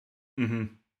 Mm-hmm.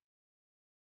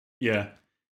 Yeah.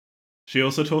 She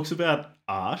also talks about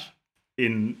art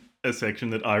in a section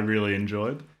that I really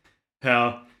enjoyed.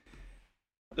 How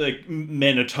like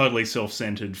men are totally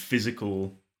self-centered,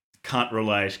 physical, can't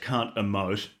relate, can't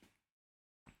emote.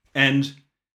 And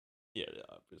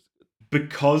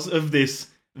because of this,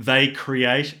 they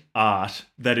create art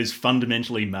that is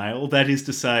fundamentally male. That is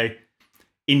to say,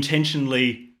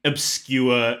 intentionally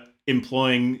obscure,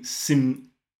 employing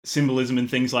symbolism and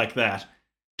things like that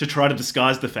to try to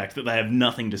disguise the fact that they have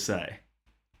nothing to say.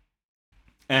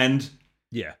 And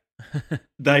yeah,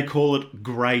 they call it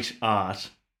great art,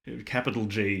 capital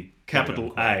G,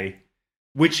 capital A,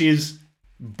 which is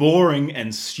boring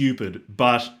and stupid,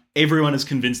 but everyone has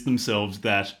convinced themselves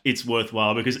that it's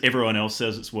worthwhile because everyone else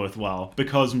says it's worthwhile,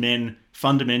 because men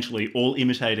fundamentally all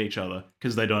imitate each other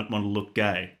because they don't want to look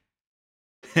gay.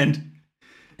 And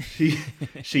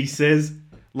she says,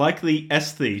 like the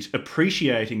aesthete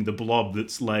appreciating the blob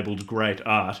that's labelled great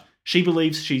art, she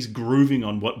believes she's grooving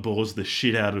on what bores the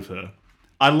shit out of her.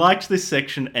 I liked this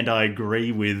section and I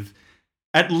agree with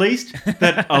at least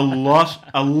that a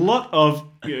lot of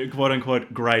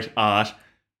quote-unquote great art,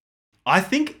 I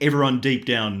think everyone deep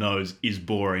down knows is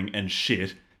boring and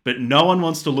shit, but no one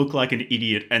wants to look like an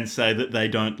idiot and say that they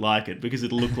don't like it because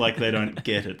it'll look like they don't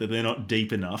get it, that they're not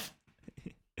deep enough.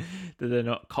 That they're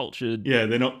not cultured. Yeah,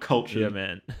 they're not cultured. Yeah,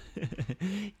 man.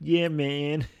 Yeah,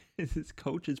 man. This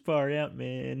culture's far out,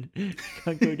 man.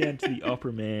 Can't go down to the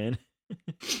opera, man.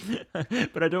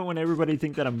 But I don't want everybody to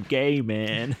think that I'm gay,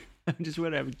 man. I just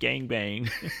want to have a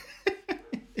gangbang.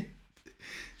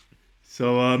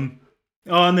 So, and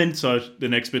then the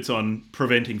next bit's on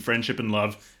preventing friendship and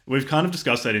love. We've kind of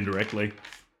discussed that indirectly.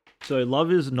 So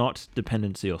love is not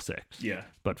dependency or sex. Yeah.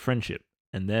 But friendship.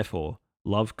 And therefore,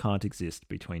 love can't exist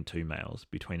between two males,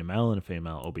 between a male and a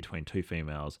female, or between two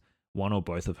females, one or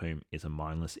both of whom is a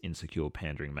mindless, insecure,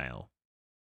 pandering male.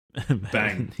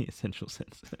 Bang. In the essential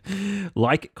sense.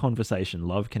 Like conversation,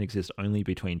 love can exist only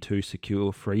between two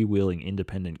secure, freewheeling,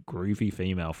 independent, groovy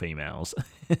females,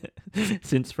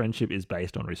 since friendship is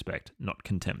based on respect, not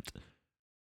contempt.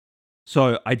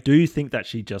 So I do think that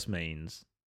she just means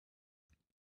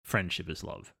friendship is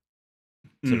love.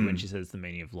 So when she says the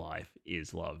meaning of life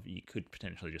is love, you could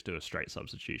potentially just do a straight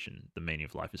substitution. The meaning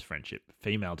of life is friendship.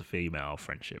 Female to female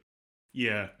friendship.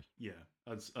 Yeah,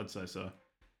 I'd say so.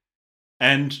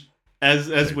 And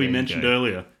as we mentioned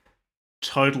earlier,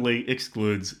 totally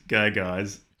excludes gay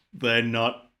guys. They're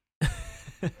not...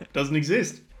 doesn't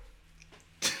exist.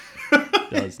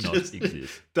 Does not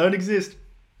exist. Don't exist.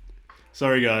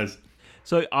 Sorry, guys.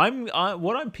 So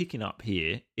what I'm picking up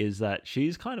here is that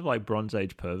she's kind of like Bronze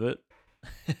Age pervert.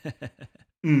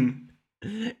 In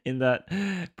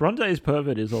that Bronze Age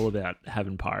pervert is all about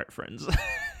having pirate friends.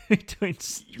 Between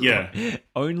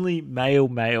only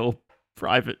male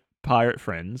private pirate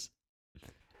friends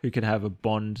who can have a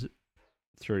bond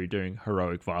through doing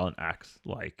heroic violent acts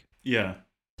like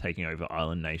taking over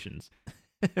island nations.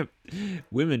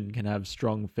 Women can have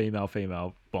strong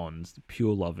female bonds,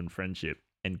 pure love and friendship,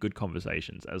 and good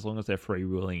conversations as long as they're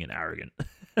freewheeling and arrogant.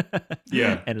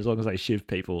 And as long as they shiv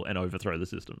people and overthrow the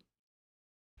system.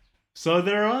 So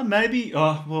there are maybe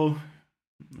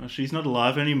she's not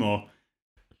alive anymore.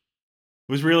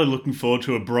 Was really looking forward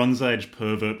to a Bronze Age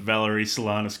pervert Valerie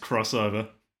Solanas crossover.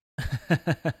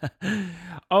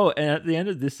 Oh, and at the end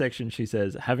of this section, she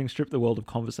says, having stripped the world of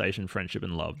conversation, friendship,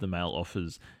 and love, the male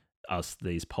offers us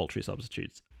these paltry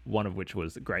substitutes, one of which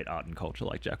was great art and culture,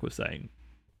 like Jack was saying,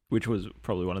 which was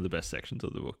probably one of the best sections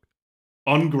of the book.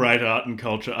 On great art and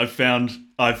culture, I've found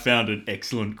an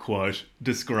excellent quote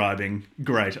describing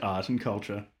great art and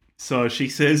culture. So she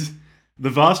says, the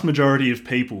vast majority of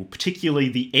people, particularly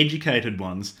the educated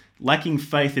ones, lacking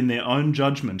faith in their own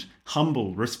judgment,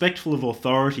 humble, respectful of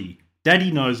authority.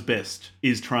 Daddy knows best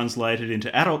is translated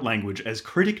into adult language as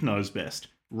critic knows best,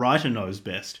 writer knows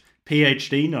best,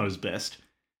 PhD knows best,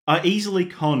 are easily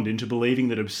conned into believing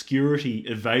that obscurity,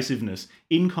 evasiveness,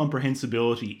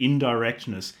 incomprehensibility,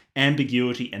 indirectness,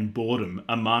 ambiguity, and boredom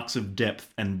are marks of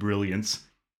depth and brilliance.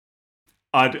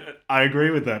 I agree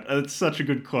with that. It's such a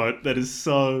good quote. That is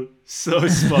so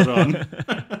spot on.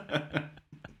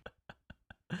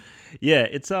 Yeah,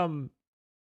 it's so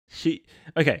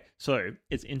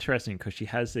it's interesting because she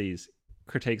has these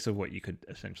critiques of what you could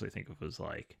essentially think of as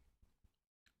like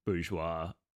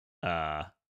bourgeois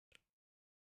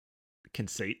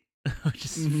conceit, which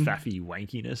is faffy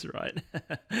wankiness, right?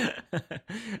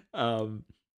 And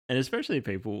especially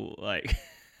people like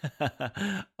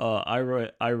I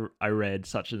read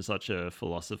such and such a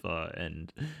philosopher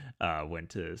and went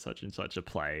to such and such a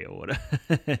play or whatever,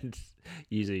 and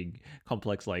using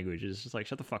complex language is just like,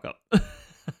 shut the fuck up.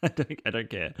 I don't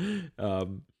care.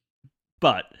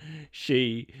 But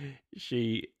she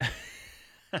she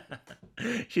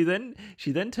then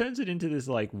turns it into this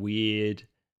like weird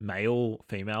male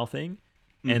female thing.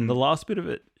 And the last bit of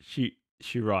it, she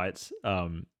writes,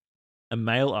 a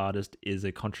male artist is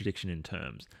a contradiction in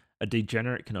terms. A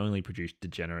degenerate can only produce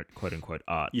degenerate quote unquote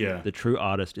art. Yeah. The true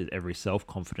artist is every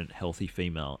self-confident, healthy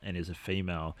female, and is a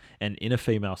female. And in a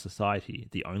female society,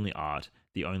 the only art,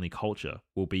 the only culture,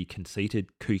 will be conceited,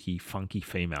 kooky, funky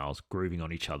females grooving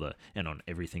on each other and on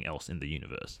everything else in the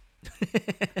universe.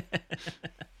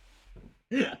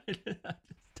 I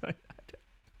can't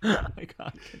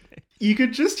connect. You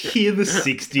could just hear the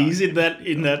 60s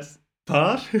in that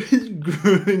part.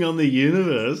 Grooving on the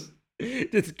universe.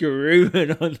 Just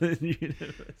grooving on the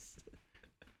universe.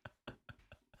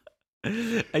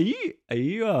 Are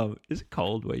you is it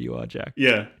cold where you are, Jack?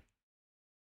 Yeah.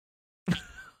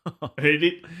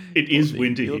 It is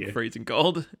winter you here. look freezing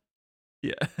cold.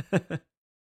 Yeah.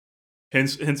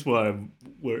 Hence why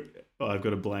I've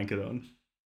got a blanket on.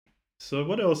 So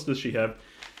what else does she have?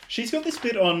 She's got this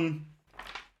bit on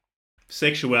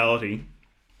sexuality.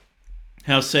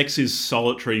 How sex is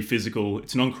solitary, physical,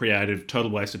 it's non-creative,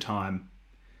 total waste of time.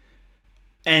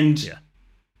 And yeah.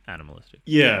 Animalistic.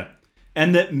 Yeah.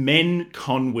 And that men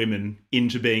con women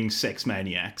into being sex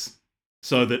maniacs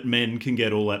so that men can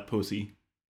get all that pussy.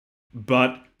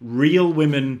 But real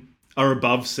women are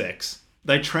above sex.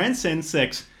 They transcend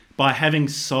sex by having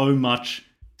so much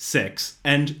sex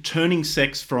and turning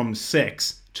sex from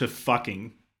sex to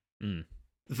fucking.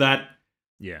 That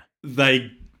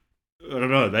they, I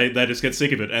don't know, they just get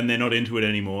sick of it and they're not into it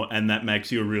anymore, and that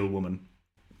makes you a real woman.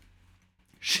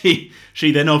 She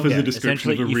then offers a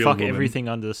description of a real woman. You fuck everything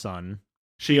under the sun.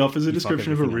 She offers a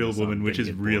description of a real woman, which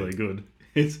is really good.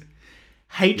 It's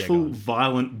hateful,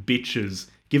 violent bitches,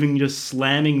 just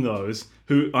slamming those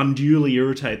who unduly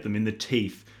irritate them in the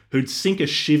teeth, who'd sink a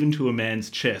shiv into a man's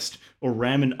chest or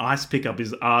ram an ice pick up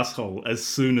his asshole as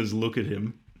soon as look at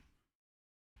him.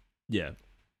 Yeah.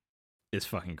 It's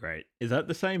fucking great. Is that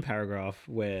the same paragraph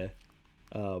where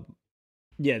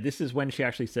this is when she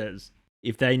actually says,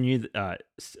 if they knew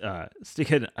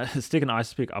stick an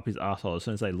ice pick up his asshole as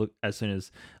soon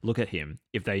as look at him,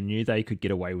 if they knew they could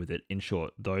get away with it, in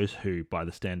short, those who by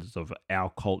the standards of our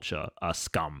culture are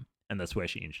scum. And that's where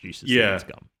she introduces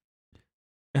scum.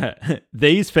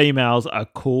 These females are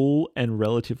cool and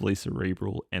relatively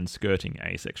cerebral and skirting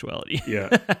asexuality.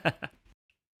 Yeah.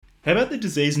 How about the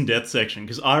disease and death section?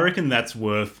 Because I reckon that's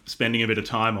worth spending a bit of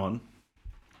time on.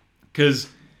 Because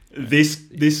this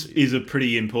is a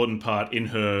pretty important part in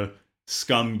her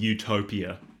SCUM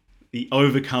utopia, the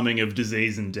overcoming of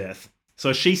disease and death.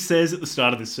 So she says at the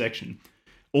start of this section,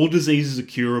 all diseases are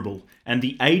curable, and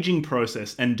the aging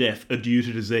process and death are due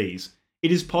to disease.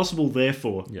 It is possible,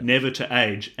 therefore, never to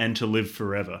age and to live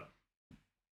forever.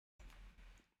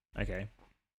 Okay.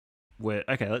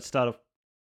 Let's start off.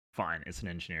 Fine, it's an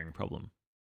engineering problem.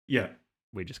 Yeah.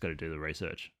 We just got to do the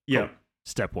research. Yeah. Cool.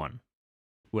 Step 1.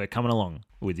 We're coming along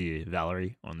with you,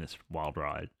 Valerie, on this wild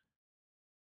ride.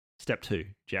 Step 2,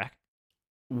 Jack.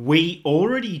 We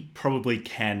already probably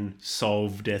can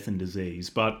solve death and disease,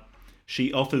 but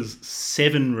she offers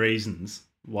 7 reasons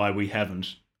why we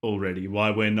haven't already,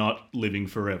 why we're not living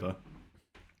forever.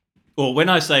 Or when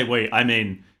I say we, I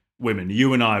mean women.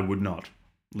 You and I would not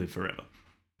live forever.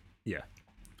 Yeah.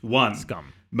 1.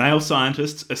 Scum. Male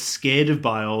scientists are scared of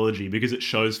biology because it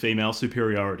shows female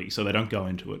superiority, so they don't go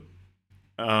into it.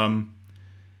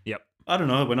 Yep. I don't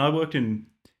know. When I worked in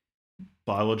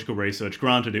biological research,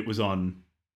 granted it was on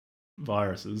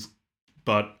viruses,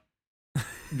 but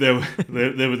there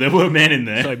were men in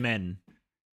there. So men.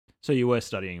 So you were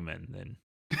studying men then.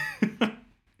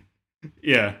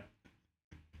 Yeah.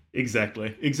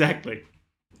 Exactly.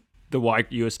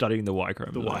 You were studying the Y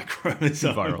chromosome. The Y chromosome.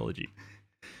 In virology.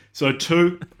 So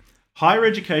 2, higher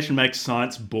education makes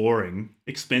science boring,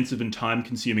 expensive, and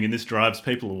time-consuming, and this drives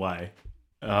people away.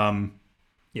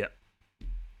 Yeah.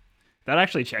 That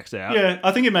actually checks out. Yeah,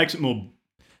 I think it makes it more...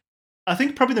 I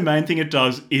think probably the main thing it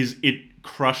does is it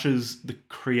crushes the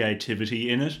creativity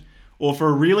in it, or for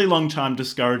a really long time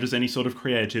discourages any sort of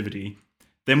creativity.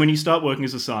 Then when you start working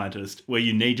as a scientist, where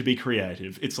you need to be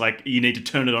creative, it's like you need to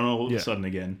turn it on all of a sudden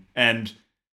again. And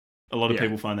a lot of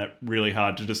people find that really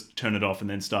hard to just turn it off and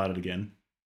then start it again.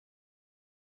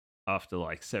 After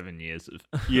like 7 years of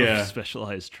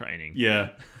specialized training. Yeah.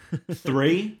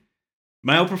 3,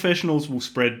 male professionals will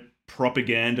spread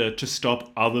propaganda to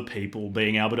stop other people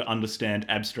being able to understand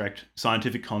abstract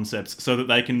scientific concepts so that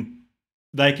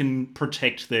they can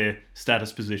protect their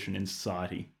status position in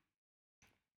society.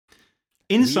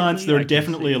 In science, there are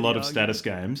definitely a lot of status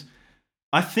games.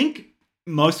 I think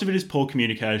most of it is poor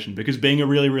communication, because being a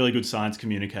really, really good science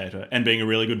communicator and being a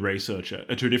really good researcher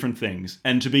are two different things.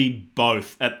 And to be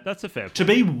both that's a fair point. To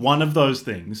be one of those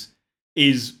things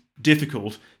is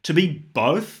difficult. To be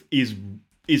both is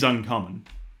uncommon.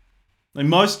 Like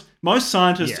most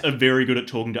scientists are very good at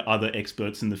talking to other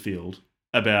experts in the field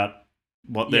about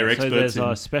what they're experts in. So there's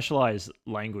a specialized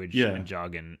language and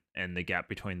jargon, and the gap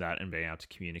between that and being able to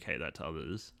communicate that to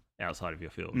others outside of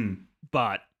your field.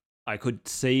 But I could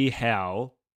see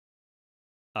how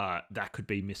that could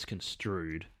be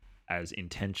misconstrued as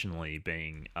intentionally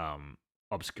being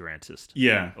obscurantist.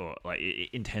 Yeah. Or like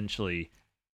intentionally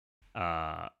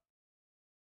trying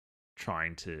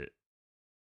to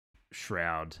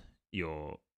shroud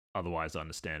your otherwise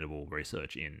understandable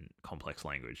research in complex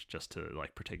language just to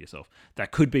like protect yourself.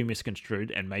 That could be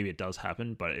misconstrued, and maybe it does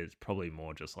happen, but it's probably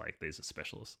more just like these are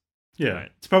specialists. Yeah.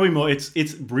 Right? It's probably more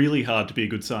it's really hard to be a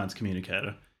good science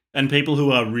communicator. And people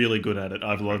who are really good at it,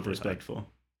 I have a lot of respect for.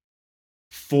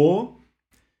 4,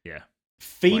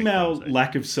 female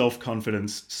lack of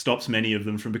self-confidence stops many of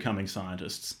them from becoming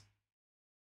scientists.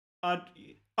 I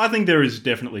think there is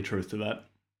definitely truth to that.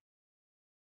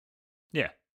 Yeah.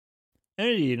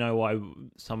 And you know why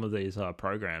some of these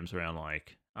programs around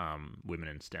like women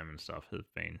in STEM and stuff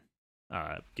have been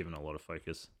given a lot of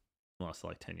focus in the last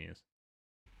like 10 years.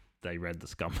 They read the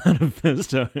SCUM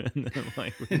Manifesto and then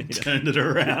like we need turned it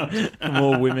around.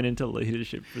 More women into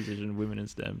leadership position, women in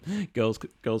STEM, girls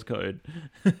code.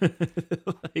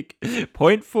 Like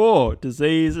point 4,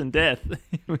 disease and death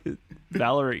with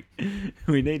Valerie.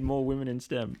 We need more women in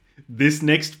STEM. This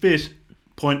next bit,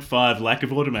 point 5, lack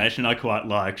of automation, I quite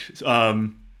liked. For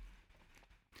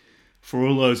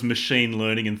all those machine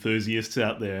learning enthusiasts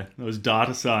out there, those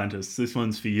data scientists, this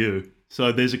one's for you.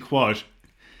 So there's a quote.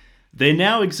 There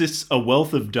now exists a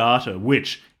wealth of data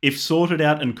which, if sorted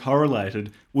out and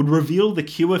correlated, would reveal the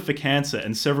cure for cancer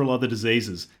and several other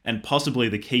diseases, and possibly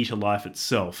the key to life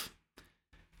itself.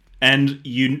 And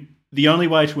the only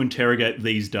way to interrogate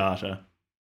these data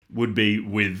would be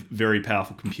with very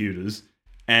powerful computers,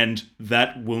 and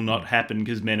that will not happen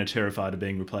because men are terrified of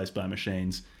being replaced by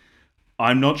machines.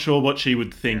 I'm not sure what she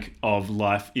would think of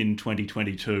life in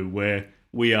 2022, where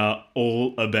we are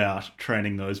all about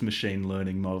training those machine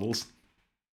learning models.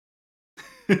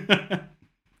 That's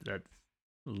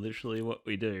literally what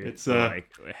we do. It's like,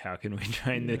 how can we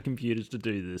train the computers to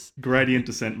do this? Gradient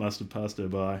descent must have passed her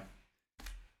by.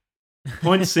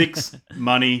 Point 6,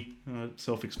 money.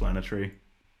 Self-explanatory.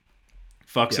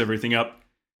 Fucks everything up.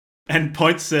 And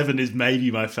point 7 is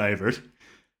maybe my favourite.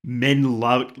 Men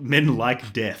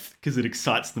like death because it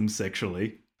excites them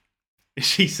sexually.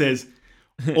 She says,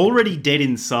 already dead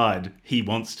inside, he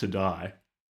wants to die.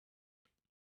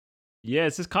 Yeah,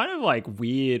 it's this kind of like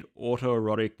weird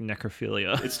autoerotic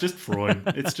necrophilia. It's just Freud.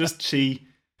 It's just she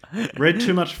read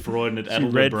too much Freud and it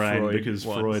addled her brain because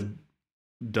Freud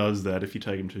does that if you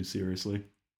take him too seriously.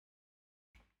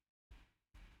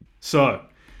 So,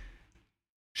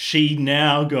 she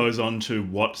now goes on to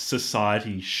what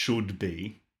society should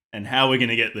be and how we're going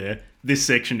to get there. This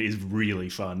section is really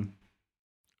fun.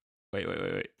 Wait.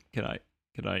 Can I?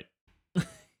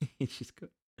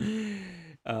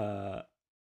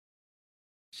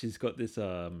 She's got this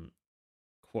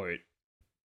quote.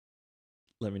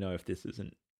 Let me know if this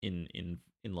isn't in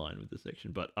line with the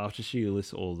section. But after she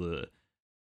lists all the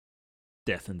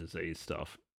death and disease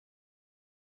stuff,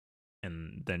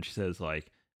 and then she says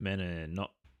like men are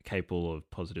not capable of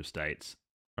positive states,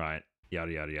 right?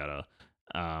 Yada yada yada.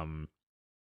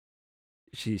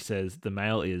 She says the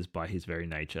male is, by his very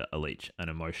nature, a leech, an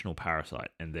emotional parasite,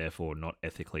 and therefore not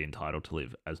ethically entitled to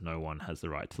live, as no one has the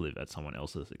right to live at someone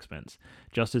else's expense.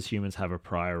 Just as humans have a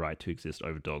prior right to exist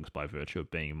over dogs by virtue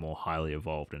of being more highly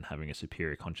evolved and having a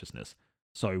superior consciousness,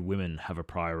 so women have a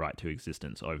prior right to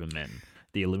existence over men.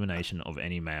 The elimination of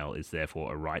any male is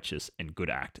therefore a righteous and good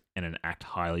act, and an act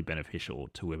highly beneficial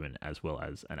to women as well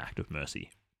as an act of mercy.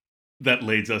 That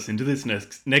leads us into this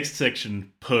next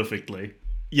section perfectly.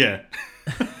 Yeah.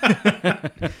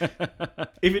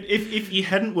 if you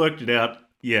hadn't worked it out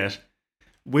yet,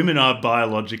 women are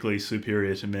biologically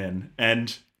superior to men,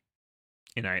 and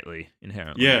innately,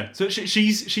 inherently. Yeah. So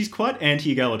she's quite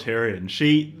anti-egalitarian.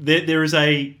 There is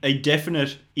a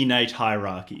definite innate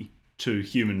hierarchy to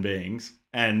human beings,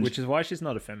 and which is why she's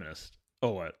not a feminist.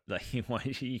 Why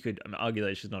you could argue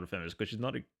that she's not a feminist because she's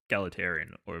not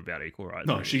egalitarian or about equal rights.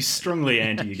 No, she's strongly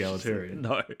anti-egalitarian.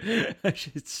 No,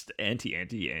 she's anti.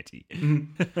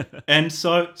 And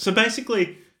so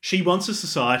basically, she wants a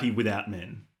society without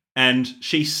men, and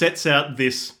she sets out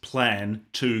this plan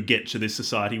to get to this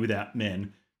society without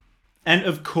men. And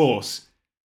of course,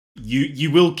 you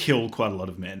will kill quite a lot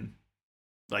of men,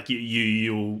 like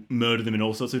you'll murder them in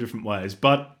all sorts of different ways,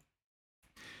 but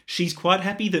she's quite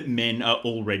happy that men are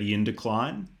already in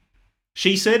decline.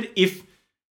 She said if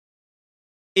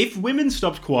women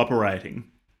stopped cooperating,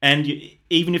 and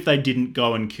even if they didn't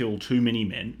go and kill too many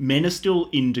men are still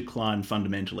in decline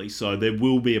fundamentally, so there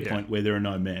will be a point where there are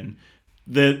no men.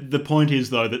 The point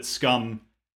is, though, that scum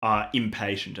are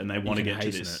impatient and they want to get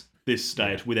to this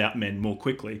state without men more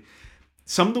quickly.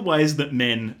 Some of the ways that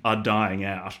men are dying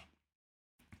out,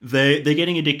 they're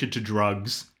getting addicted to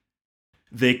drugs.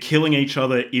 They're killing each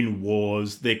other in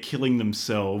wars. They're killing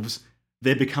themselves.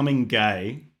 They're becoming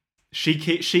gay.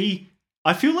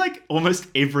 I feel like almost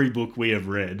every book we have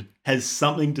read has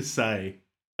something to say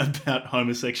about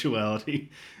homosexuality.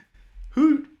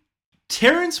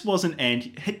 Terence wasn't a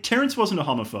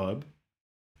homophobe.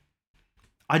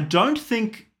 I don't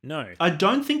think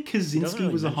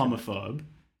Kaczynski was a homophobe.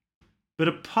 But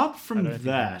apart from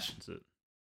that,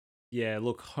 yeah,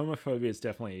 look, homophobia is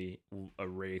definitely a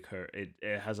reoccur. It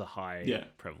has a high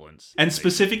prevalence, and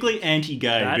specifically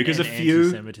anti-gay, because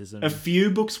a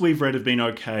few books we've read have been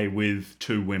okay with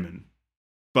two women.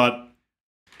 But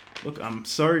look, I'm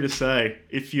sorry to say,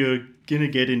 if you're gonna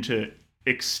get into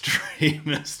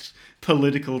extremist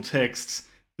political texts,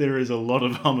 there is a lot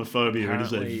of homophobia.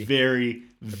 Apparently, it is a very,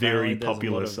 very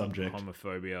popular subject.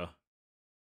 Homophobia.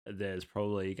 There's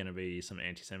probably going to be some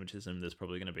anti-Semitism. There's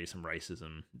probably going to be some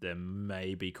racism. There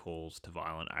may be calls to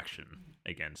violent action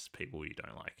against people you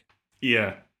don't like.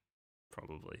 Yeah.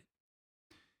 Probably.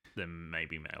 There may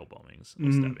be mail bombings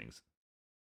or stabbings.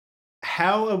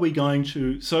 How are we going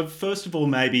to... So first of all,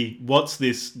 maybe, what's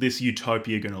this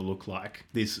utopia going to look like?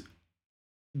 This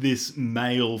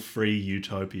male-free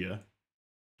utopia.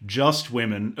 Just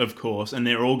women, of course, and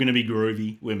they're all going to be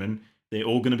groovy women. They're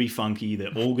all going to be funky.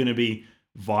 They're all going to be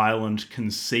violent,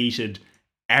 conceited,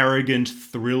 arrogant,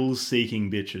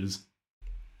 thrill-seeking bitches.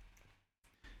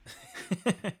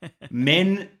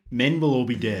 Men will all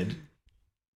be dead.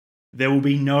 There will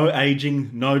be no aging,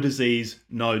 no disease,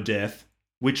 no death,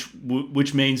 which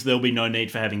means there'll be no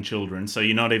need for having children. So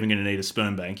you're not even going to need a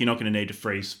sperm bank. You're not going to need to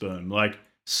freeze sperm. Like,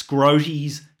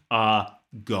 scroties are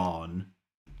gone.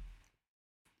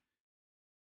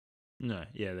 No,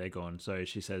 yeah, they're gone. So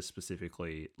she says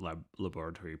specifically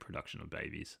laboratory production of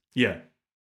babies. Yeah.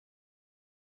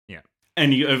 Yeah.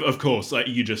 And of course, like,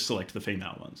 you just select the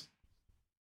female ones.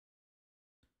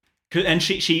 And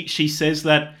she says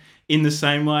that in the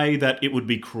same way that it would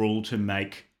be cruel to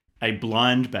make a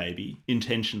blind baby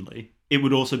intentionally, it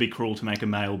would also be cruel to make a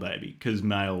male baby, because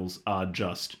males are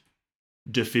just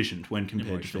deficient when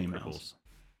compared to females.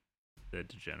 They're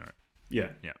degenerate. Yeah.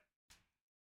 Yeah.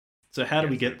 So how do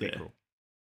we get there? Cool.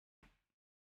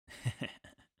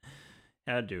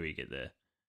 How do we get there?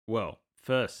 Well,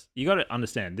 first, you got to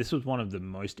understand, this was one of the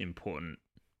most important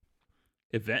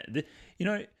event. You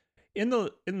know, in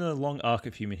the long arc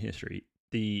of human history,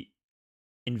 the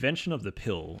invention of the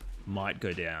pill might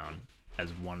go down as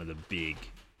one of the big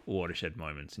watershed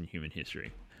moments in human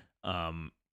history.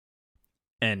 And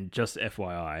just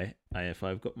FYI, if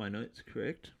I've got my notes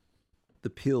correct, the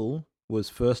pill was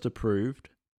first approved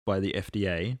by the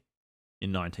FDA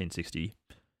in 1960,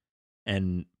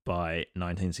 and by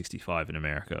 1965 in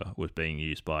America was being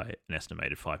used by an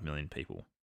estimated 5 million people.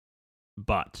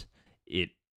 But it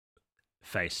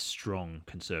faced strong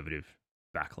conservative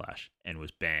backlash and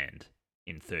was banned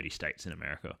in 30 states in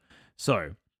America.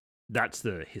 So that's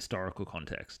the historical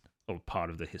context, or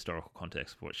part of the historical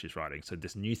context of what she's writing. So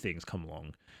this new thing's come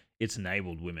along. It's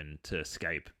enabled women to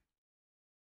escape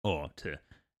or to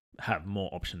have more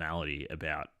optionality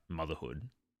about motherhood,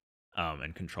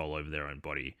 and control over their own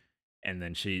body. And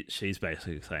then she's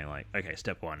basically saying like, okay,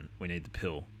 step one, we need the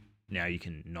pill. Now you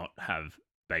can not have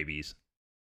babies.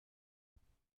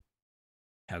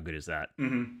 How good is that?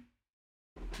 Mm-hmm.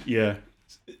 Yeah.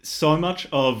 So much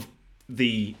of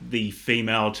the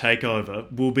female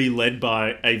takeover will be led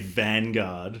by a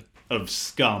vanguard of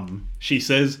scum. She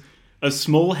says a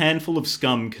small handful of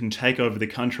scum can take over the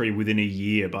country within a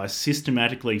year by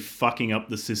systematically fucking up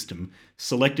the system,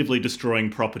 selectively destroying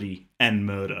property and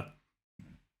murder.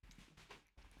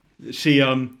 She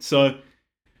so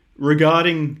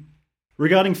regarding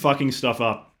fucking stuff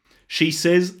up, she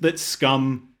says that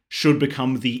scum should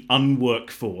become the unwork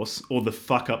force or the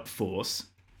fuck up force.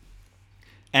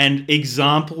 And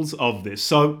examples of this.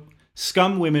 So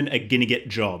scum women are gonna get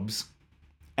jobs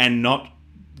and not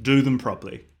do them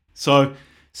properly. So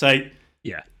say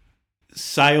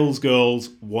sales girls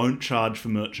won't charge for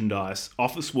merchandise,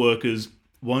 office workers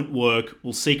won't work,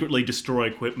 will secretly destroy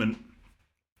equipment.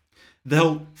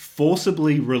 They'll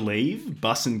forcibly relieve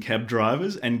bus and cab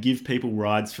drivers and give people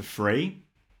rides for free.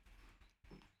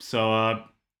 So,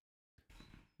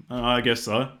 I guess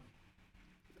so.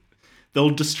 They'll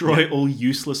destroy all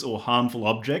useless or harmful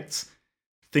objects.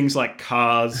 Things like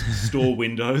cars, store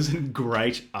windows, and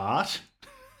great art.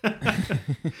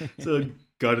 So,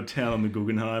 go to town on the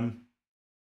Guggenheim.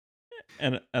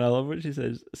 And I love what she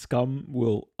says, scum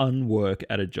will unwork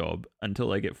at a job until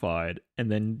they get fired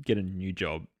and then get a new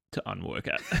job to unwork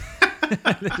at.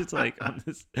 And they're just like on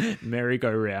this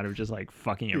merry-go-round of just like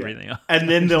fucking everything up. And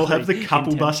then they'll have the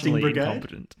couple busting brigade.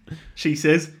 Incompetent. She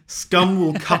says, scum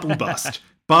will couple bust.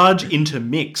 Barge into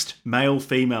mixed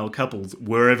male-female couples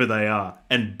wherever they are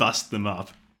and bust them up.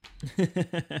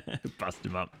 Bust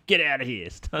them up. Get out of here.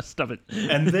 Stop it.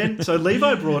 And then, so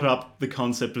Levi brought up the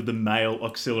concept of the male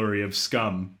auxiliary of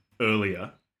scum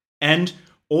earlier. And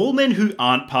all men who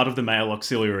aren't part of the male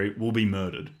auxiliary will be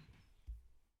murdered.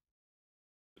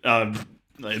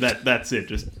 That's it.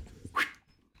 Just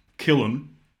kill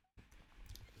them.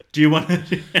 Do you want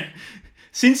to?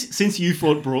 Since you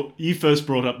first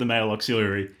brought up the male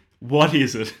auxiliary, what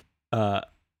is it? The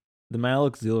male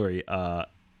auxiliary are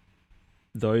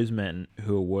those men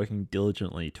who are working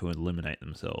diligently to eliminate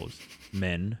themselves.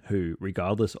 Men who,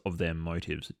 regardless of their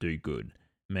motives, do good.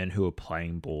 Men who are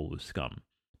playing ball with scum.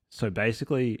 So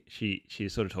basically, she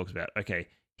sort of talks about, okay,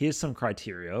 here's some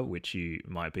criteria which you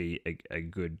might be a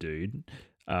good dude.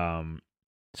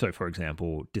 So, for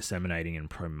example, disseminating and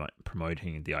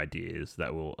promoting the ideas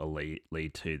that will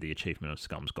lead to the achievement of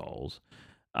scum's goals.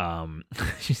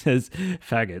 She says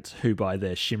faggots who, by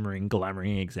their shimmering,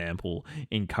 glamoring example,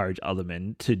 encourage other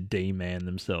men to de-man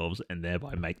themselves and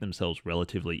thereby make themselves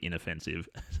relatively inoffensive.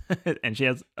 And she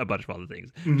has a bunch of other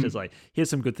things. Mm-hmm. She's like, here's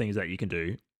some good things that you can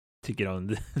do to get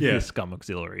on the scum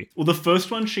auxiliary. Well, the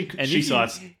first one she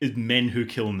cites is men who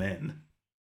kill men.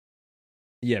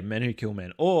 Yeah, men who kill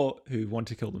men or who want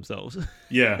to kill themselves.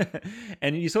 Yeah.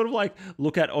 And you sort of like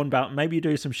look at on about maybe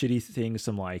do some shitty things,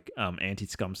 some like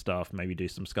anti-scum stuff, maybe do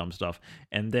some scum stuff.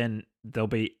 And then there'll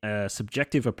be a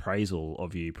subjective appraisal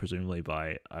of you, presumably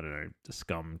by, I don't know, the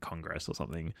Scum Congress or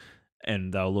something.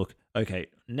 And they'll look, okay,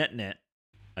 net,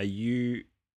 are you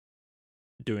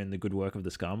doing the good work of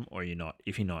the scum or are you not?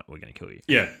 If you're not, we're going to kill you.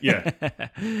 Yeah.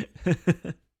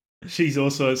 She's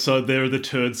also, so there are the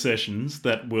turd sessions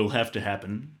that will have to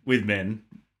happen with men.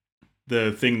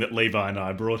 The thing that Levi and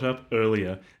I brought up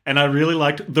earlier. And I really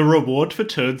liked the reward for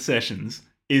turd sessions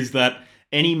is that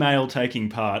any male taking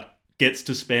part gets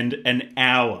to spend an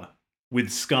hour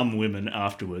with scum women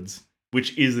afterwards,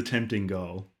 which is a tempting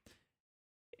goal.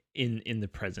 In the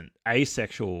present,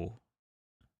 asexual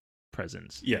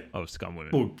presence of scum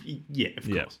women. Well, yeah, of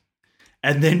course.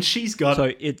 And then she's got...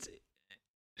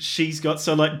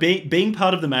 So like being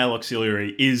part of the male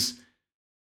auxiliary is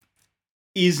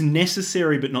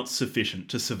necessary but not sufficient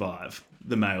to survive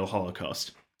the male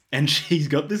Holocaust. And she's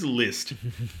got this list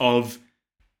of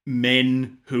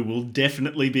men who will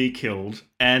definitely be killed.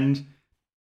 And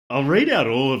I'll read out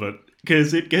all of it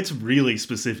because it gets really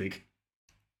specific.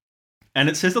 And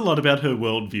it says a lot about her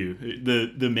worldview,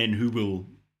 the men who will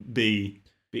be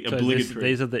obligatory.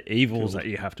 These are the evils that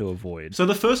you have to avoid. So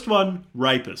the first one,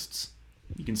 rapists.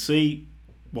 You can see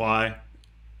why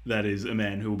that is a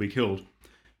man who will be killed.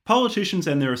 Politicians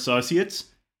and their associates,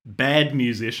 bad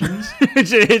musicians. It's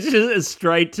just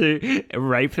straight to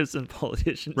rapists and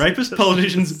politicians. Rapists,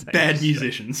 politicians, bad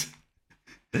musicians.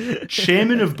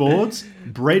 Chairmen of boards,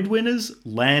 breadwinners,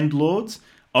 landlords,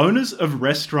 owners of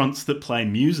restaurants that play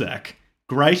music,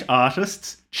 great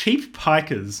artists, cheap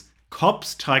pikers,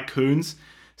 cops, tycoons,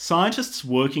 scientists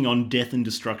working on death and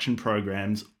destruction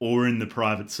programs or in the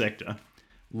private sector,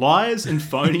 liars and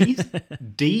phonies,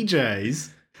 DJs,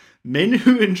 men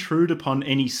who intrude upon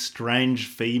any strange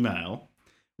female,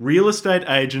 real estate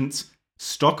agents,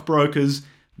 stockbrokers,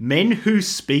 men who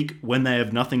speak when they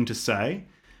have nothing to say,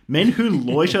 men who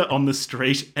loiter on the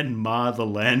street and mar the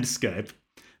landscape,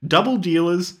 double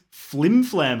dealers,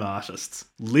 flim-flam artists,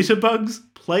 litterbugs,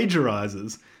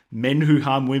 plagiarizers, men who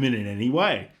harm women in any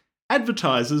way,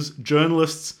 advertisers,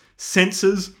 journalists,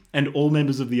 censors, and all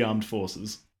members of the armed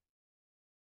forces.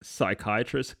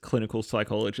 Psychiatrists, clinical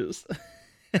psychologists.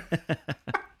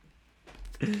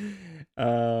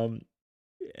 And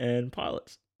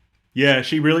pilots. Yeah,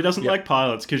 she really doesn't like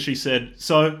pilots because she said,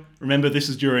 so remember this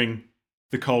is during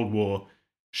the Cold War.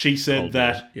 She said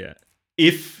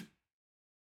if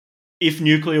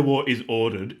nuclear war is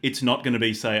ordered, it's not going to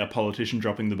be, say, a politician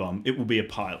dropping the bomb. It will be a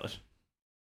pilot.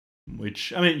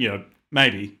 Which, I mean,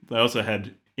 maybe. They also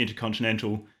had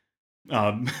intercontinental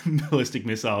ballistic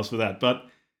missiles for that. But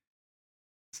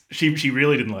she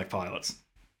really didn't like pilots.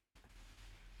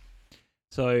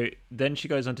 So then she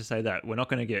goes on to say that we're not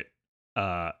going to get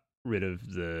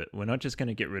we're not just going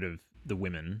to get rid of the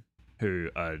women who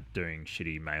are doing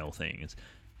shitty male things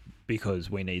because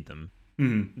we need them.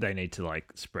 Mm-hmm. They need to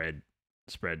spread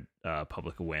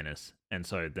public awareness, and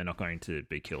so they're not going to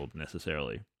be killed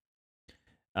necessarily.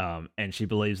 And she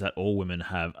believes that all women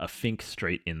have a Fink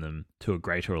Street in them to a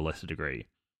greater or lesser degree,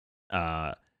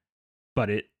 but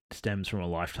it stems from a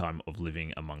lifetime of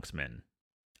living amongst men.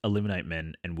 Eliminate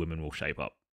men and women will shape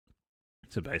up.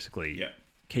 So basically,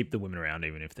 keep the women around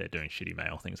even if they're doing shitty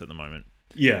male things at the moment.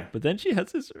 Yeah. But then she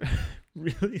has this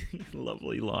really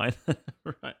lovely line,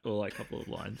 right? Or a couple of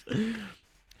lines.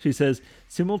 She says,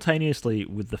 simultaneously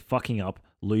with the fucking up,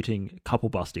 looting, couple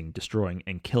busting, destroying,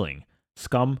 and killing,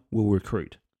 SCUM will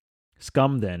recruit.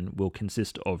 SCUM then will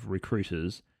consist of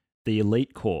recruiters, the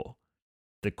elite core,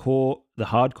 the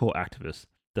hardcore activists,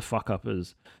 the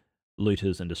fuck-uppers,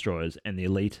 looters and destroyers, and the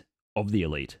elite of the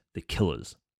elite, the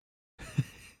killers.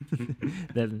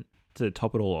 Then, to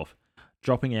top it all off,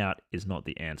 dropping out is not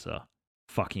the answer.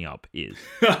 Fucking up is.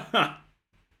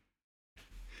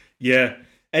 Yeah.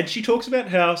 And she talks about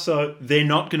how they're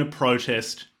not going to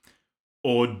protest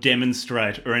or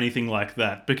demonstrate or anything like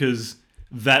that because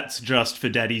that's just for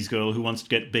daddy's girl who wants to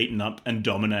get beaten up and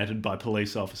dominated by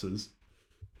police officers.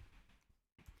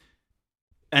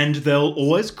 And they'll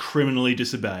always criminally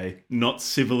disobey, not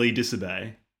civilly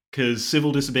disobey. Because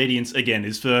civil disobedience, again,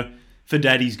 is for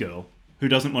daddy's girl, who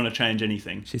doesn't want to change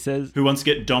anything. She says... Who wants to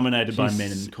get dominated by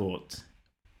men in courts.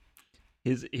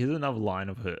 Here's another line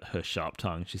of her sharp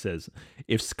tongue. She says,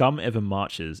 if SCUM ever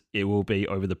marches, it will be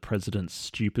over the president's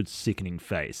stupid, sickening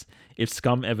face. If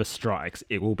SCUM ever strikes,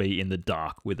 it will be in the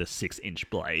dark with a 6-inch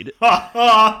blade. Fuck.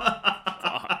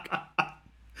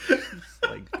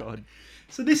 God.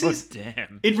 So this is...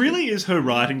 Damn. It really is her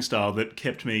writing style that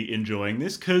kept me enjoying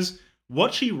this, because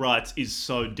what she writes is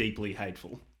so deeply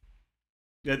hateful.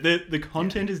 The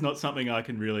content is not something I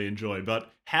can really enjoy,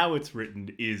 but how it's written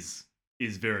is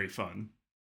very fun.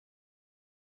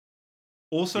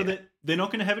 Also, that they're not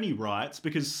going to have any riots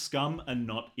because SCUM are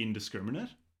not indiscriminate.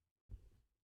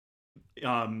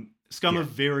 SCUM are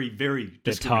very, very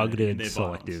they're targeted, in their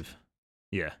selective.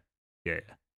 Violence. Yeah.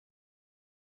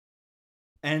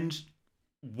 And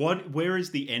where is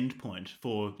the end point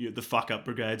for the fuck-up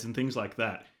brigades and things like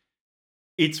that?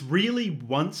 It's really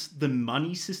once the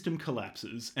money system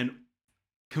collapses and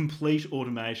complete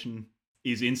automation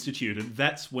is instituted,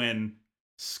 that's when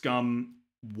SCUM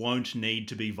won't need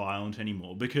to be violent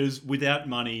anymore. Because without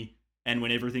money and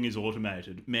when everything is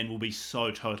automated, men will be so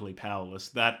totally powerless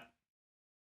that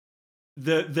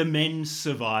the men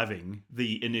surviving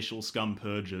the initial SCUM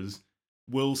purges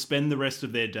will spend the rest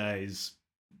of their days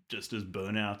just as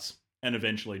burnouts and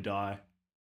eventually die.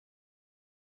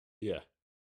 Yeah.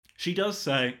 She does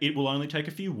say it will only take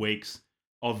a few weeks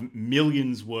of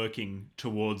millions working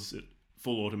towards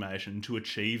full automation to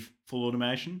achieve full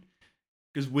automation.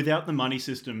 Because without the money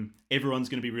system, everyone's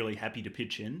going to be really happy to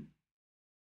pitch in.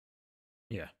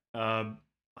 Yeah. I'm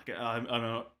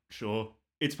not sure.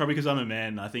 It's probably because I'm a man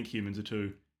and I think humans are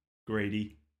too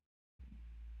greedy.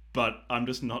 But I'm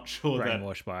just not sure that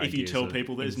if you tell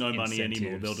people there's no money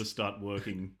anymore, they'll just start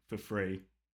working for free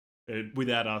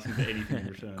without asking for anything in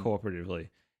return. Cooperatively.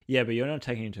 Yeah, but you're not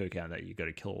taking into account that you've got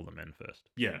to kill all the men first.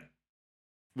 Yeah.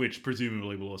 Which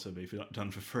presumably will also be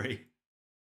done for free.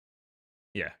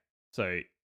 Yeah. So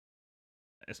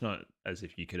it's not as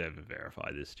if you could ever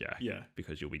verify this, Jack. Yeah.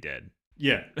 Because you'll be dead.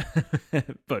 Yeah.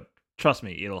 But trust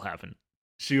me, it'll happen.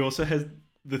 She also has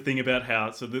the thing about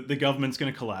how the government's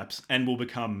going to collapse and will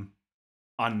become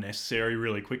unnecessary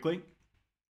really quickly.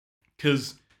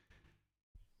 Because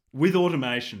with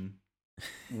automation,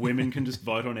 women can just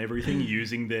vote on everything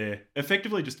using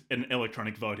effectively just an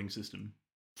electronic voting system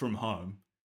from home.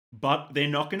 But they're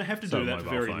not going to have to do that for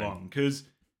very long, because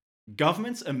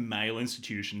governments are male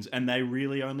institutions and they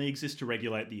really only exist to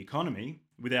regulate the economy.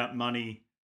 Without money,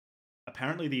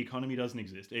 apparently the economy doesn't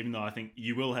exist, even though I think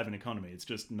you will have an economy. It's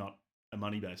just not a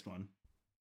money-based one.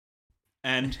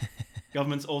 And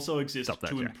governments also exist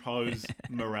to impose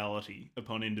morality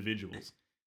upon individuals.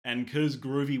 And because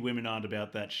groovy women aren't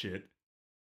about that shit,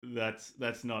 that's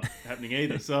not happening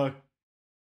either. So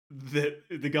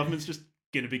the government's just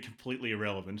going to be completely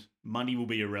irrelevant. Money will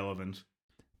be irrelevant.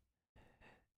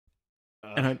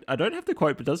 And I don't have the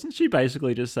quote, but doesn't she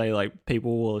basically just say, like,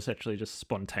 people will essentially just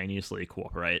spontaneously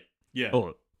cooperate? Yeah.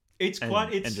 And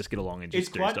just get along and just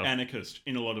it's quite anarchist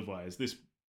in a lot of ways. This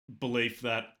belief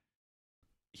that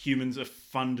humans are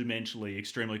fundamentally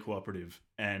extremely cooperative,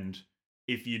 and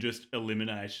if you just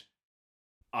eliminate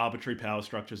arbitrary power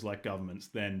structures like governments,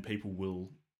 then people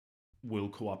will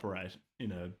cooperate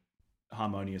in a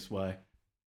harmonious way.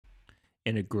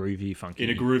 In a groovy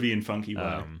and funky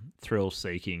way.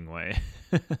 Thrill-seeking way.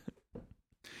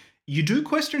 You do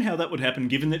question how that would happen,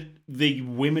 given that the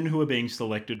women who are being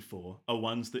selected for are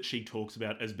ones that she talks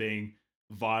about as being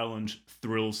violent,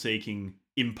 thrill-seeking,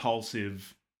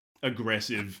 impulsive,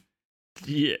 aggressive.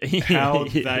 How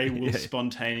they will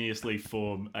spontaneously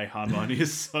form a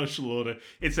harmonious social order.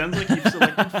 It sounds like you've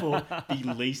selected for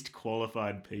the least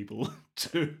qualified people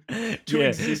to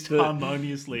exist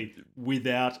harmoniously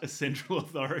without a central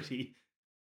authority.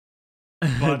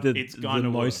 But it's going to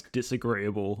work. Most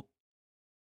disagreeable.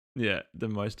 Yeah, the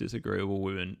most disagreeable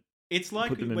women. It's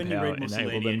like when you read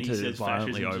Mussolini and he says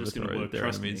fascism is just going to work.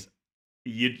 Trust me,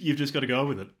 you've just got to go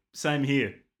with it. Same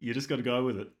here. You just got to go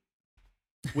with it.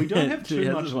 We don't have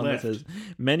too much left. Says,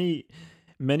 many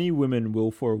women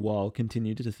will for a while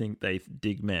continue to think they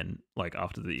dig men, like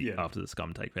after the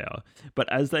scum take power.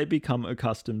 But as they become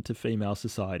accustomed to female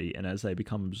society and as they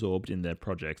become absorbed in their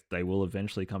projects, they will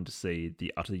eventually come to see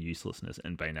the utter uselessness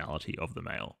and banality of the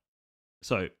male.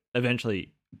 So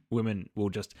eventually women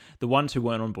will just, the ones who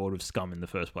weren't on board with scum in the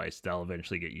first place, they'll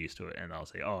eventually get used to it and they'll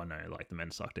say, oh no, like the men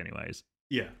sucked anyways.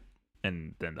 Yeah.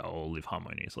 And then they'll all live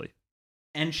harmoniously.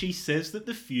 And she says that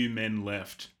the few men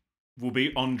left will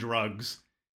be on drugs,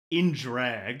 in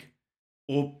drag,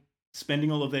 or spending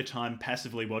all of their time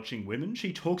passively watching women.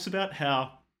 She talks about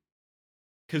how,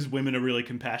 because women are really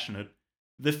compassionate,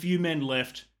 the few men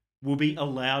left will be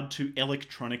allowed to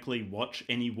electronically watch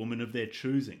any woman of their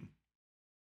choosing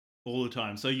all the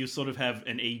time. So you sort of have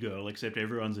an e-girl, except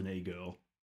everyone's an e-girl.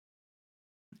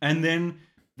 And then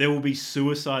there will be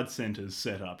suicide centers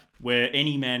set up where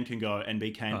any man can go and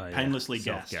be painlessly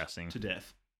gassed to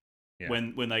death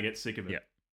when they get sick of it. Yeah.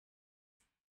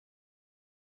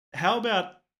 How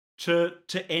about to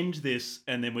end this,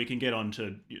 and then we can get on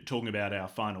to talking about our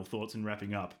final thoughts and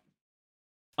wrapping up.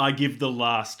 I give the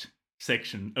last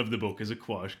section of the book as a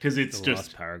quote because it's the just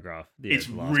last paragraph. It's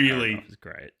the last really paragraph is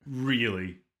great.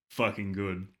 Really fucking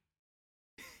good.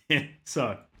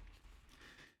 So,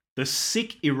 the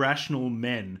sick, irrational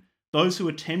men, those who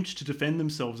attempt to defend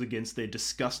themselves against their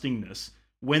disgustingness,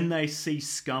 when they see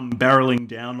scum barreling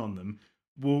down on them,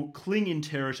 will cling in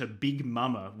terror to Big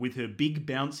Mama with her big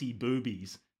bouncy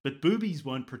boobies, but boobies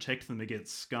won't protect them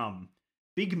against scum.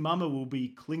 Big Mama will be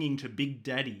clinging to Big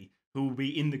Daddy, who will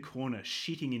be in the corner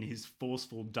shitting in his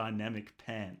forceful dynamic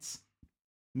pants.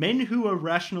 Men who are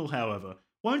rational, however,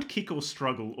 won't kick or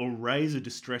struggle or raise a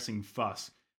distressing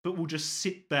fuss, but will just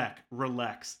sit back,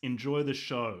 relax, enjoy the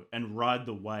show, and ride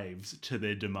the waves to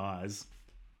their demise.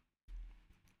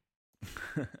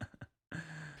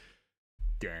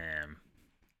 Damn.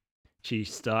 She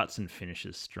starts and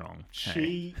finishes strong.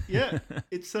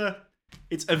 It's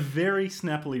a very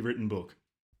snappily written book.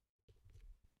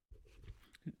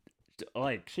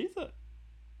 Like,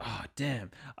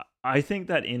 damn. I think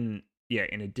that in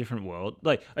a different world,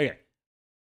 like, okay,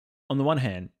 on the one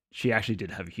hand, she actually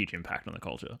did have a huge impact on the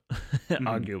culture,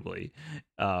 arguably,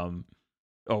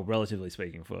 or relatively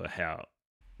speaking, for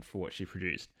what she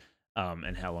produced,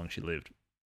 and how long she lived.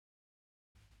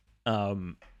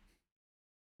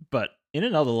 But in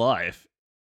another life,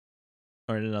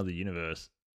 or in another universe,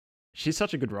 she's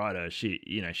such a good writer. She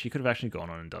could have actually gone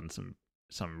on and done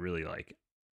some really like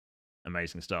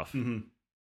amazing stuff. Mm-hmm.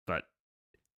 But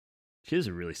she's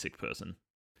a really sick person.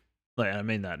 Like, I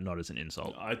mean that not as an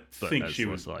insult. I think she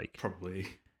was like probably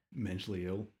mentally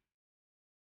ill.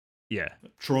 Yeah,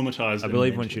 traumatized. I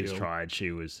believe when she was tried,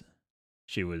 when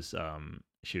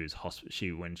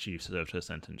she served her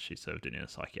sentence, she served it in a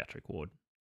psychiatric ward.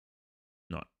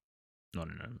 not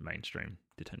in a mainstream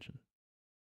detention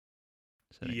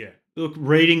setting. Yeah. Look,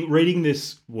 reading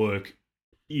this work,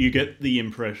 you get the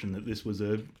impression that this was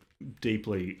a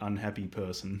deeply unhappy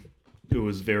person who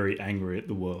was very angry at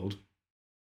the world.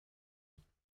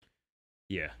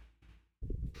 Yeah.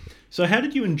 So how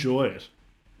did you enjoy it?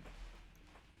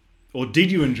 Or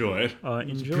did you enjoy it?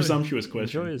 It's a presumptuous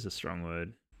question. Enjoy is a strong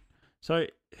word. So,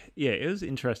 yeah, it was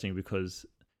interesting because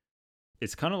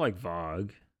it's kind of like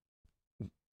vague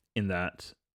in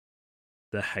that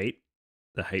the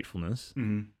hatefulness,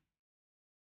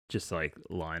 just like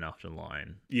line after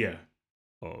line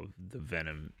of the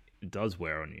venom does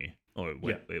wear on you, or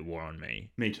it wore on me.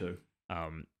 Me too.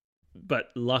 But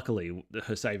luckily,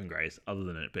 her saving grace, other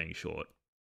than it being short,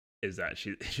 is that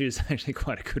she's actually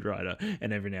quite a good writer,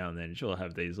 and every now and then she'll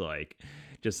have these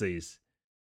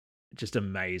just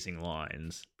amazing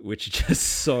lines, which are just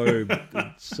so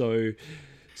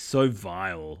so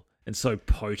vile and so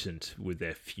potent with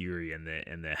their fury and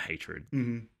their hatred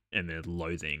and their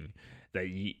loathing that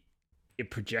it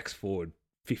projects forward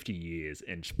 50 years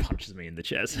and just punches me in the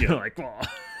chest. Yeah. Like, oh,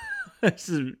 this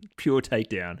is a pure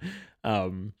takedown.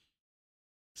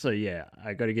 So yeah,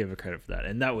 I got to give her credit for that,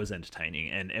 and that was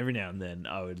entertaining. And every now and then,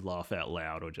 I would laugh out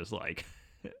loud, or just like,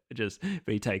 just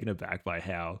be taken aback by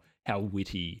how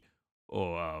witty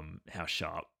or how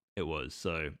sharp it was.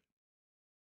 So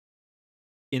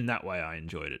in that way, I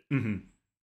enjoyed it.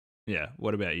 Yeah.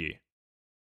 What about you?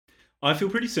 I feel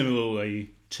pretty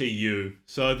similarly to you.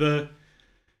 So the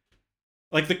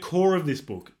core of this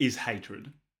book is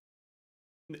hatred.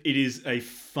 It is a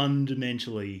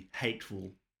fundamentally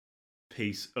hateful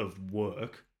piece of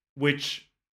work, which,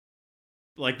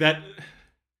 like, that,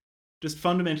 just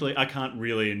fundamentally, I can't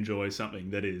really enjoy something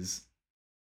that is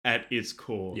at its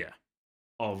core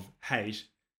of hate.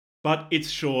 But it's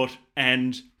short,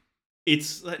 and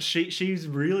it's she's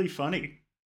really funny.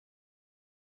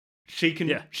 She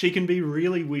can be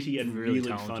really witty and really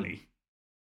funny.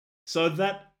 So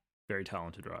that, very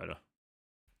talented writer.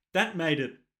 That made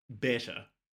it better.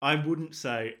 I wouldn't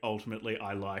say ultimately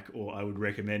I like or I would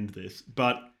recommend this,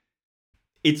 but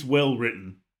it's well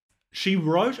written. She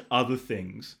wrote other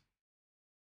things.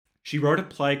 She wrote a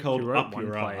play called Up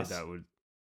Your Ass.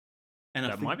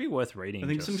 That might be worth reading. I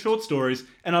think some short stories,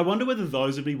 and I wonder whether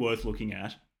those would be worth looking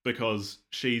at because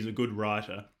she's a good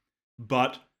writer.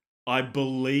 But I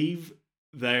believe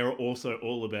they are also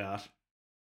all about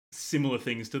similar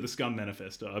things to the SCUM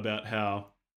Manifesto, about how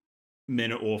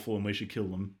men are awful and we should kill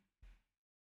them.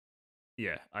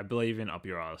 Yeah, I believe in Up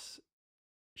Your Ass,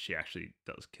 she actually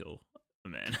does kill a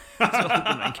man. So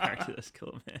the main character does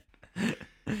kill a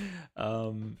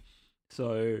man.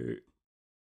 So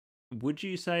would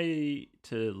you say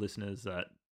to listeners that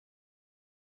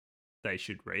they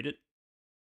should read it?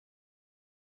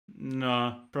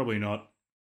 No, probably not.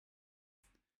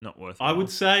 Not worth it. I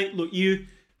would say, look,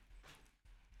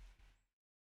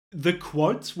 the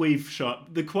quotes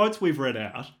we've read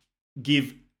out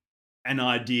give an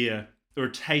idea or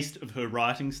a taste of her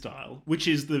writing style, which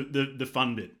is the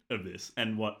fun bit of this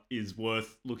and what is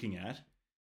worth looking at.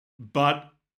 But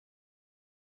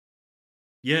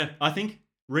yeah, I think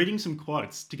reading some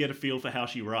quotes to get a feel for how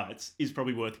she writes is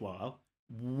probably worthwhile.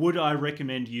 Would I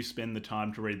recommend you spend the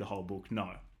time to read the whole book?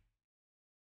 No.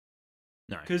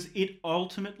 No. Because it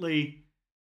ultimately,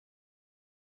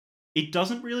 it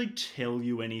doesn't really tell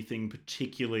you anything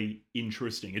particularly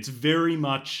interesting. It's very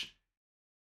much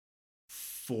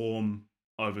form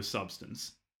over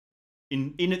substance.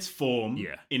 In its form,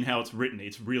 in how it's written,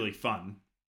 it's really fun.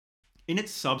 In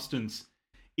its substance,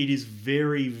 it is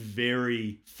very,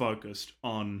 very focused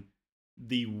on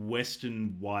the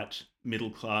Western white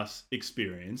middle class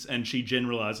experience, and she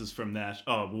generalizes from that,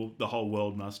 oh, well, the whole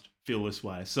world must feel this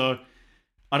way. So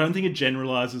I don't think it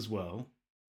generalizes well.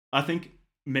 I think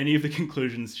many of the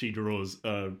conclusions she draws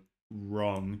are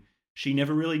wrong. She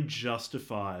never really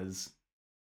justifies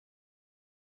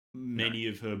many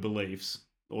of her beliefs.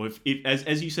 Or if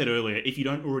as you said earlier, if you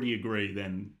don't already agree,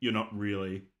 then you're not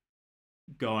really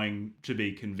going to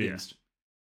be convinced.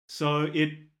 So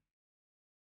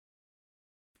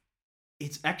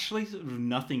it's actually sort of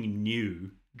nothing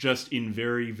new, just in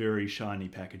very, very shiny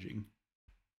packaging.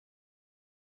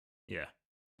 Yeah.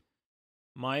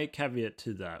 My caveat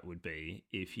to that would be,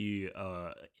 if you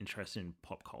are interested in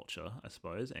pop culture, I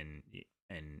suppose, and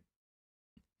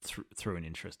through an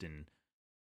interest in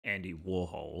Andy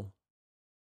Warhol,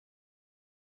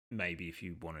 maybe if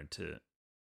you wanted to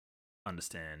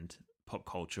understand pop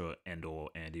culture and or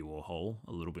Andy Warhol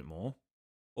a little bit more,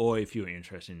 or if you're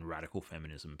interested in radical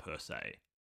feminism per se,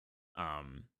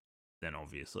 then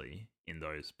obviously in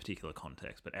those particular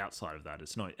contexts. But outside of that,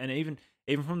 it's not. And even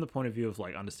from the point of view of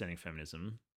like understanding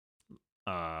feminism,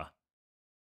 I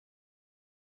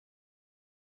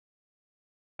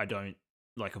don't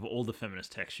like of all the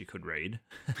feminist texts you could read.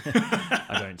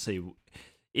 I don't see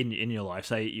in your life.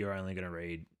 Say you're only going to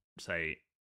read say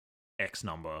X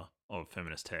number of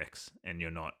feminist texts, and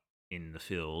you're not in the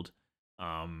field.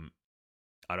 I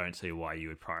don't see why you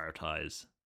would prioritize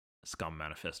SCUM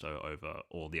Manifesto over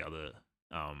all the other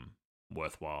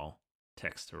worthwhile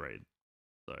texts to read.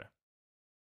 So,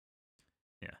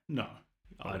 yeah. No,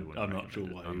 I'm not sure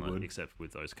why you would. Except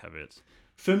with those caveats.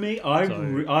 For me,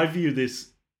 I view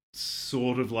this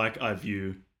sort of like I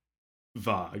view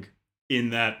Varg,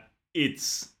 in that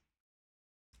it's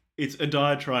a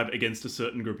diatribe against a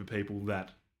certain group of people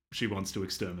that she wants to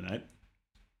exterminate.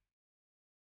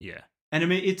 Yeah. And I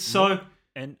mean, it's so...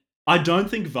 And I don't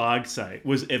think Varg, say,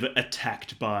 was ever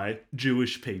attacked by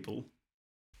Jewish people,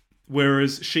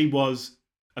 whereas she was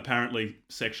apparently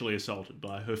sexually assaulted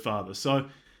by her father. So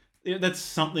that's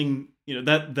something,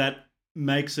 that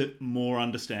makes it more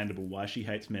understandable why she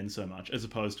hates men so much, as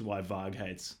opposed to why Varg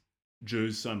hates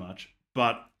Jews so much.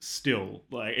 But still,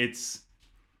 like, it's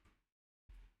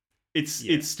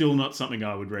still not something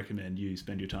I would recommend you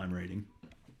spend your time reading.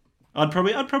 I'd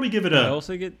probably give it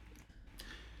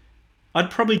I'd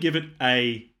probably give it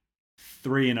a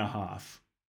 3.5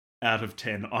 out of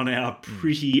 10 on our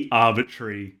pretty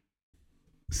arbitrary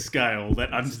scale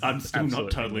that I'm still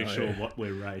not totally sure what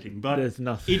we're rating. But there's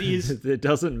nothing. It is. It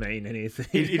doesn't mean anything.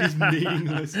 It is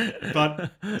meaningless.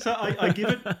 But so I give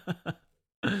it.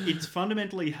 It's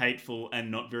fundamentally hateful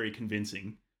and not very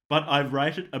convincing. But I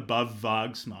rate it above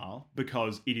Varg Smile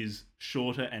because it is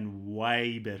shorter and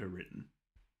way better written.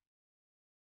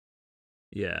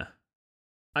 Yeah.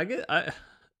 I guess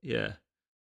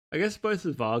both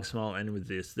with Varg Smile and with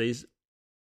these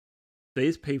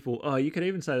people, you could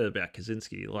even say that about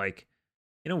Kaczynski. Like,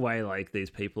 in a way, like, these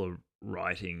people are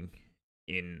writing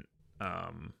in, I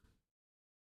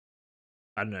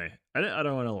don't know. I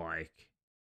don't want to, like,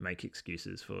 make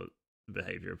excuses for the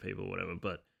behavior of people or whatever,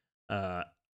 but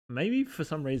maybe for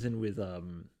some reason with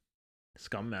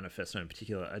SCUM Manifesto in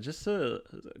particular, I just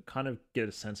kind of get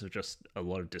a sense of just a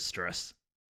lot of distress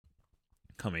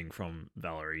coming from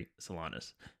Valerie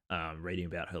Solanas, reading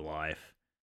about her life,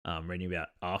 reading about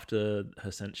after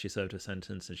she served her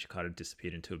sentence and she kind of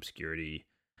disappeared into obscurity.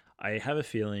 I have a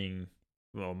feeling,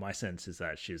 well, my sense is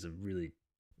that she's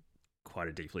quite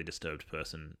a deeply disturbed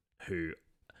person who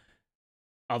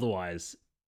otherwise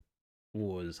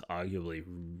was arguably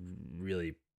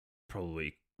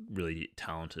probably really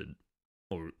talented,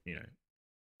 or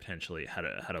potentially had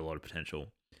a lot of potential.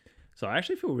 So I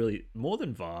actually feel really, more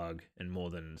than Varg and more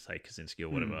than, say, Kaczynski or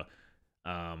whatever,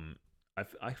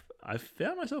 I've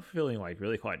found myself feeling like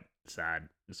really quite sad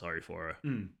and sorry for her.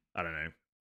 I don't know.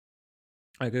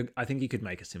 I think you could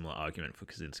make a similar argument for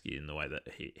Kaczynski in the way that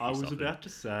he I was suffered. about to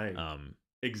say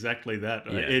exactly that.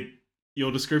 Yeah.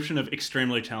 Your description of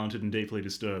extremely talented and deeply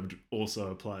disturbed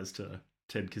also applies to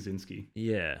Ted Kaczynski.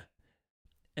 Yeah.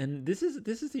 And this is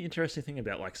the interesting thing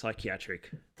about, like, psychiatric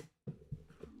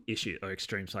issue or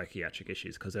extreme psychiatric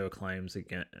issues, because there were claims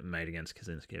made against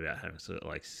Kaczynski about having sort of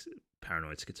like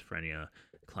paranoid schizophrenia,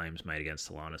 claims made against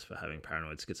Solanas for having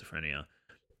paranoid schizophrenia,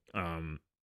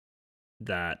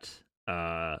 that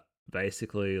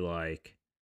basically, like,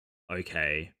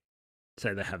 okay,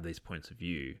 say they have these points of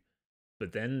view,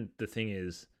 but then the thing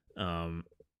is,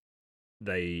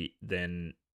 they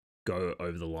then go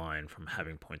over the line from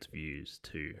having points of views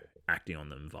to acting on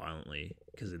them violently.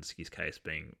 Kaczynski's case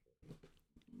being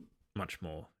much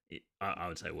more, I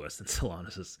would say, worse than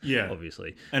Solanas's,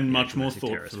 obviously, and much more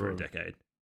thought through for a decade,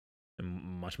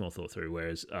 and much more thought through.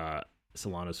 Whereas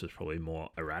Solanas was probably more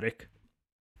erratic,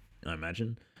 I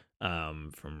imagine,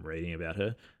 from reading about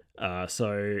her.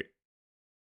 So,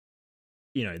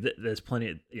 there's plenty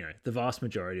of, the vast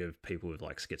majority of people with,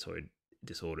 like, schizoid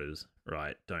disorders,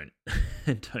 right, don't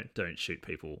shoot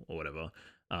people or whatever.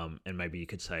 And maybe you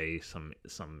could say some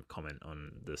comment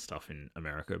on the stuff in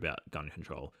America about gun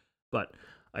control. But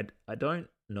I don't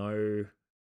know,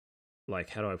 like,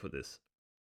 how do I put this?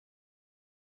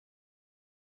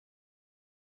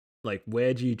 Like,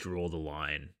 where do you draw the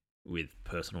line with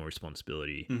personal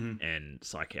responsibility and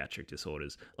psychiatric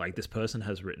disorders? Like, this person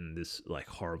has written this, like,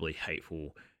 horribly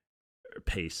hateful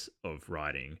piece of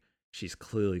writing. She's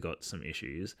clearly got some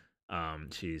issues.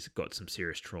 She's got some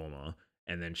serious trauma,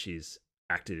 and then she's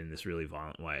acted in this really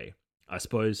violent way. I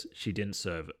suppose she didn't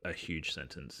serve a huge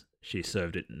sentence. She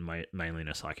served it mainly in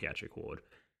a psychiatric ward.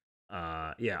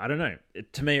 I don't know.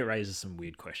 To me, it raises some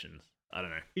weird questions. I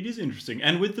don't know. It is interesting.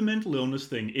 And with the mental illness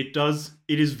thing, it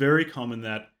is very common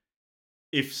that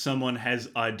if someone has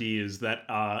ideas that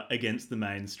are against the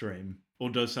mainstream or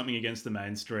does something against the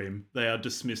mainstream, they are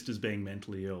dismissed as being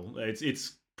mentally ill.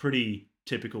 It's pretty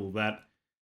typical that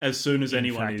as soon as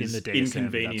anyone fact, in is the DSM, that's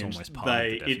inconvenienced, almost part of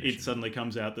the it definition. suddenly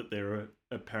comes out that they're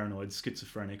a paranoid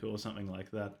schizophrenic or something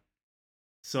like that.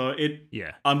 So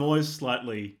I'm always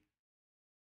slightly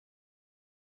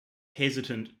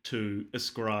hesitant to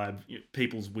ascribe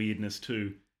people's weirdness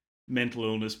to mental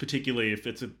illness, particularly if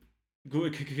it's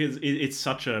because it's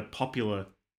such a popular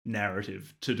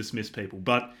narrative to dismiss people.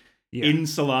 But in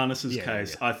Solanas's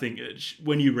case, I think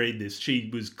when you read this,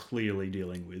 she was clearly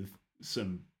dealing with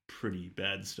some pretty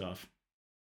bad stuff.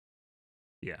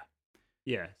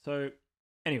 Yeah. So,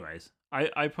 anyways,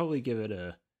 I probably give it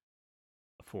a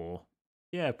 4.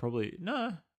 Yeah, probably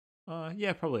no.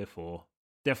 Probably a 4.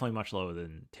 Definitely much lower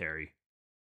than Terry.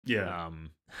 Yeah.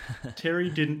 Terry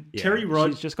didn't. Yeah, Terry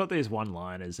wrote. She's just got these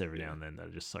one-liners every now and then that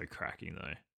are just so cracking,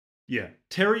 though. Yeah,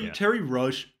 Terry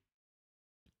wrote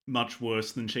much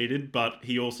worse than she did, but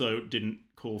he also didn't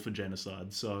call for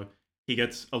genocide, so he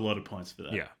gets a lot of points for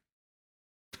that.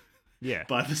 Yeah.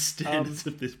 By the standards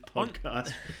of this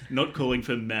podcast, not calling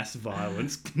for mass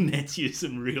violence nets you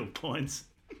some real points.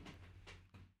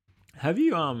 Have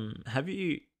you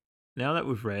now that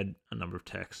we've read a number of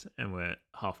texts and we're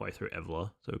halfway through Evla,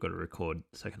 so we've got to record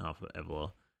the second half of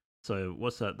Evla. So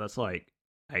what's that? That's like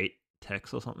 8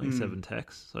 texts or something, 7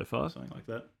 texts so far. Something like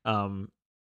that.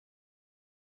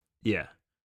 Yeah.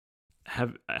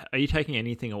 Are you taking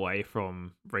anything away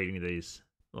from reading these,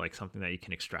 like something that you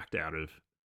can extract out of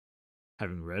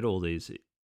having read all these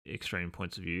extreme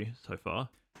points of view so far?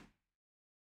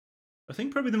 I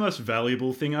think probably the most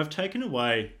valuable thing I've taken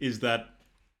away is that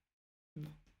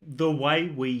the way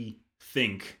we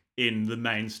think in the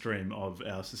mainstream of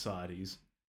our societies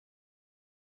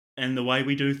and the way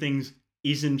we do things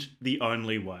isn't the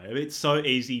only way. It's so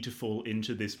easy to fall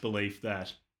into this belief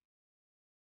that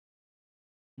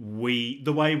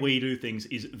the way we do things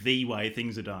is the way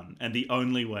things are done and the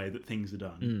only way that things are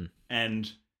done.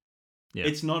 And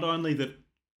it's not only that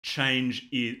change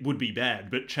would be bad,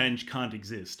 but change can't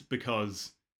exist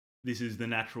because this is the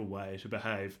natural way to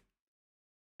behave.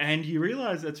 And you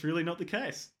realize that's really not the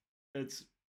case. It's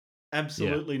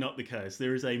absolutely not the case.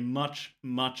 There is a much,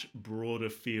 much broader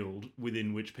field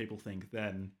within which people think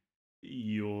than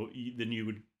you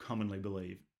would commonly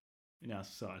believe in our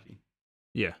society.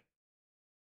 Yeah.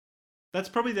 That's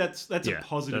a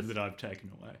positive that I've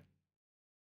taken away.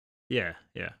 Yeah.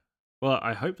 Well,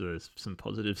 I hope there's some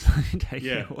positives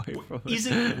taken away from it. Is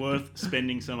it worth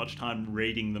spending so much time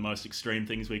reading the most extreme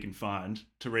things we can find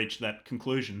to reach that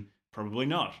conclusion? Probably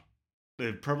not. There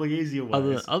are probably easier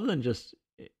ways. Other than just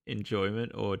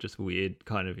enjoyment or just weird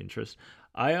kind of interest.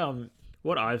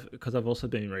 Because I've also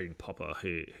been reading Popper,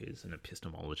 who's an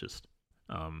epistemologist.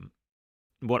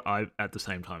 What I at the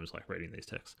same time as like reading these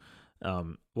texts.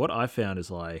 What I found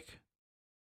is like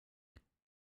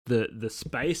the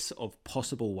space of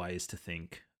possible ways to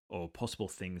think or possible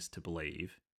things to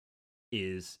believe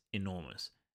is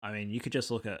enormous. I mean, you could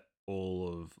just look at all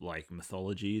of like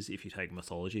mythologies. If you take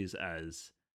mythologies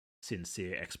as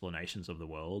sincere explanations of the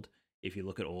world, if you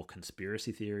look at all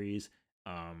conspiracy theories,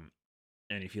 and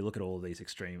if you look at all of these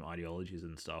extreme ideologies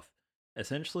and stuff,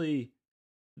 essentially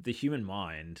the human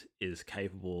mind is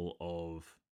capable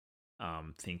of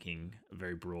thinking a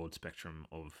very broad spectrum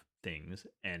of things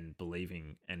and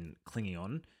believing and clinging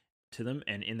on to them.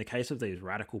 And in the case of these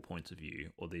radical points of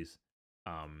view or these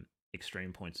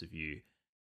extreme points of view,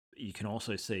 you can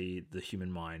also see the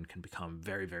human mind can become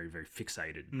very, very, very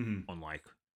fixated on like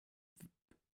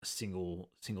single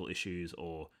issues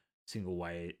or single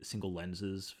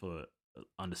lenses for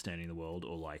understanding the world,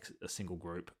 or like a single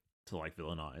group to like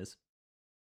villainize.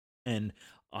 And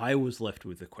I was left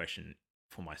with the question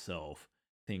for myself,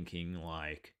 thinking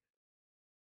like,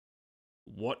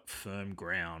 what firm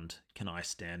ground can I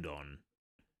stand on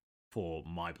for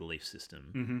my belief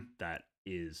system that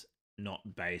is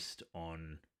not based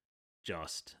on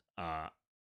just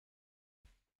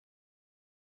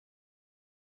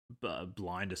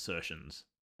blind assertions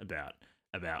about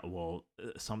well,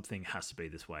 something has to be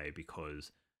this way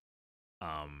because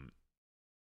I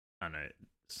don't know,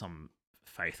 some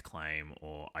faith claim,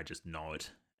 or I just know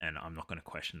it and I'm not going to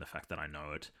question the fact that I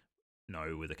know it,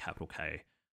 know with a capital K.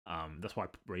 That's why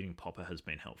reading Popper has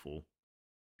been helpful.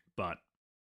 But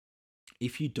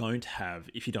if you don't,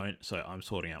 so I'm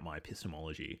sorting out my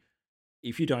epistemology.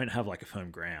 If you don't have like a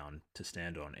firm ground to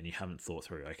stand on and you haven't thought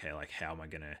through, okay, like how am I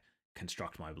going to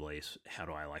construct my beliefs? How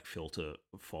do I like filter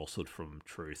falsehood from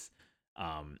truth?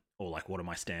 Or like what are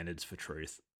my standards for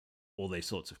truth? all these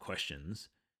sorts of questions,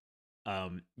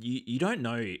 you don't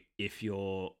know if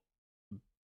you're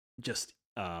just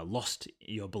lost.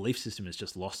 Your belief system is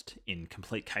just lost in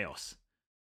complete chaos,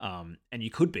 and you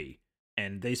could be.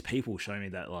 And these people show me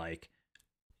that like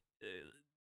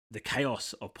the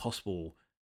chaos of possible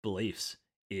beliefs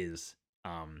is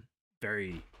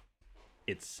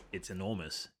it's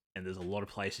enormous, and there's a lot of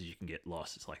places you can get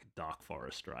lost. It's like a dark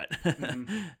forest, right?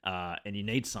 Mm-hmm. And you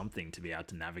need something to be able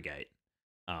to navigate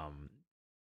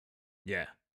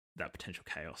that potential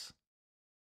chaos.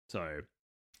 So,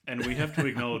 and we have to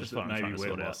acknowledge That's what that I'm maybe trying to we're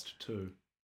sort lost too.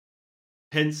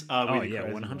 Hence, are we the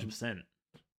crazy 100%. ones?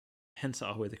 Hence,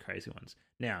 are we the crazy ones?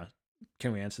 Now,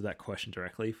 can we answer that question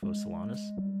directly for Solanas?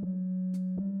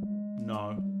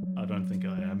 No, I don't think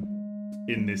I am.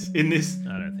 In this,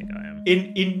 I don't think I am.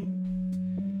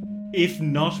 If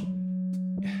not,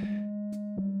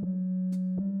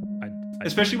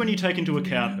 especially when you take into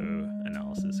account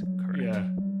analysis, correct? Yeah,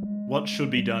 what should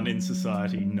be done in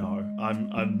society. No,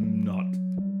 I'm not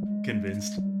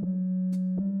convinced.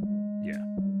 Yeah,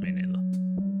 me neither.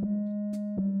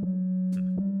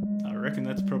 I reckon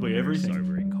that's probably everything.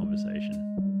 Sobering conversation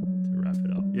to wrap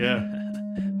it up. Yeah.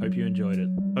 Hope you enjoyed it.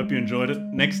 Hope you enjoyed it.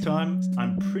 Next time,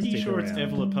 I'm pretty Stick sure around. it's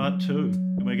Evola Part 2,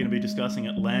 and we're going to be discussing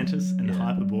Atlantis and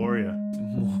Hyperborea.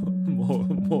 More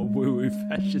woo-woo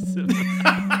fascism.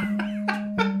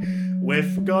 We're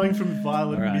going from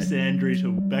violent All right. misandry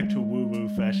back to woo-woo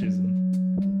fascism.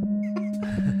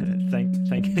 Thank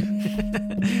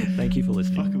you for listening. What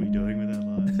the fuck are we doing with our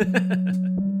lives?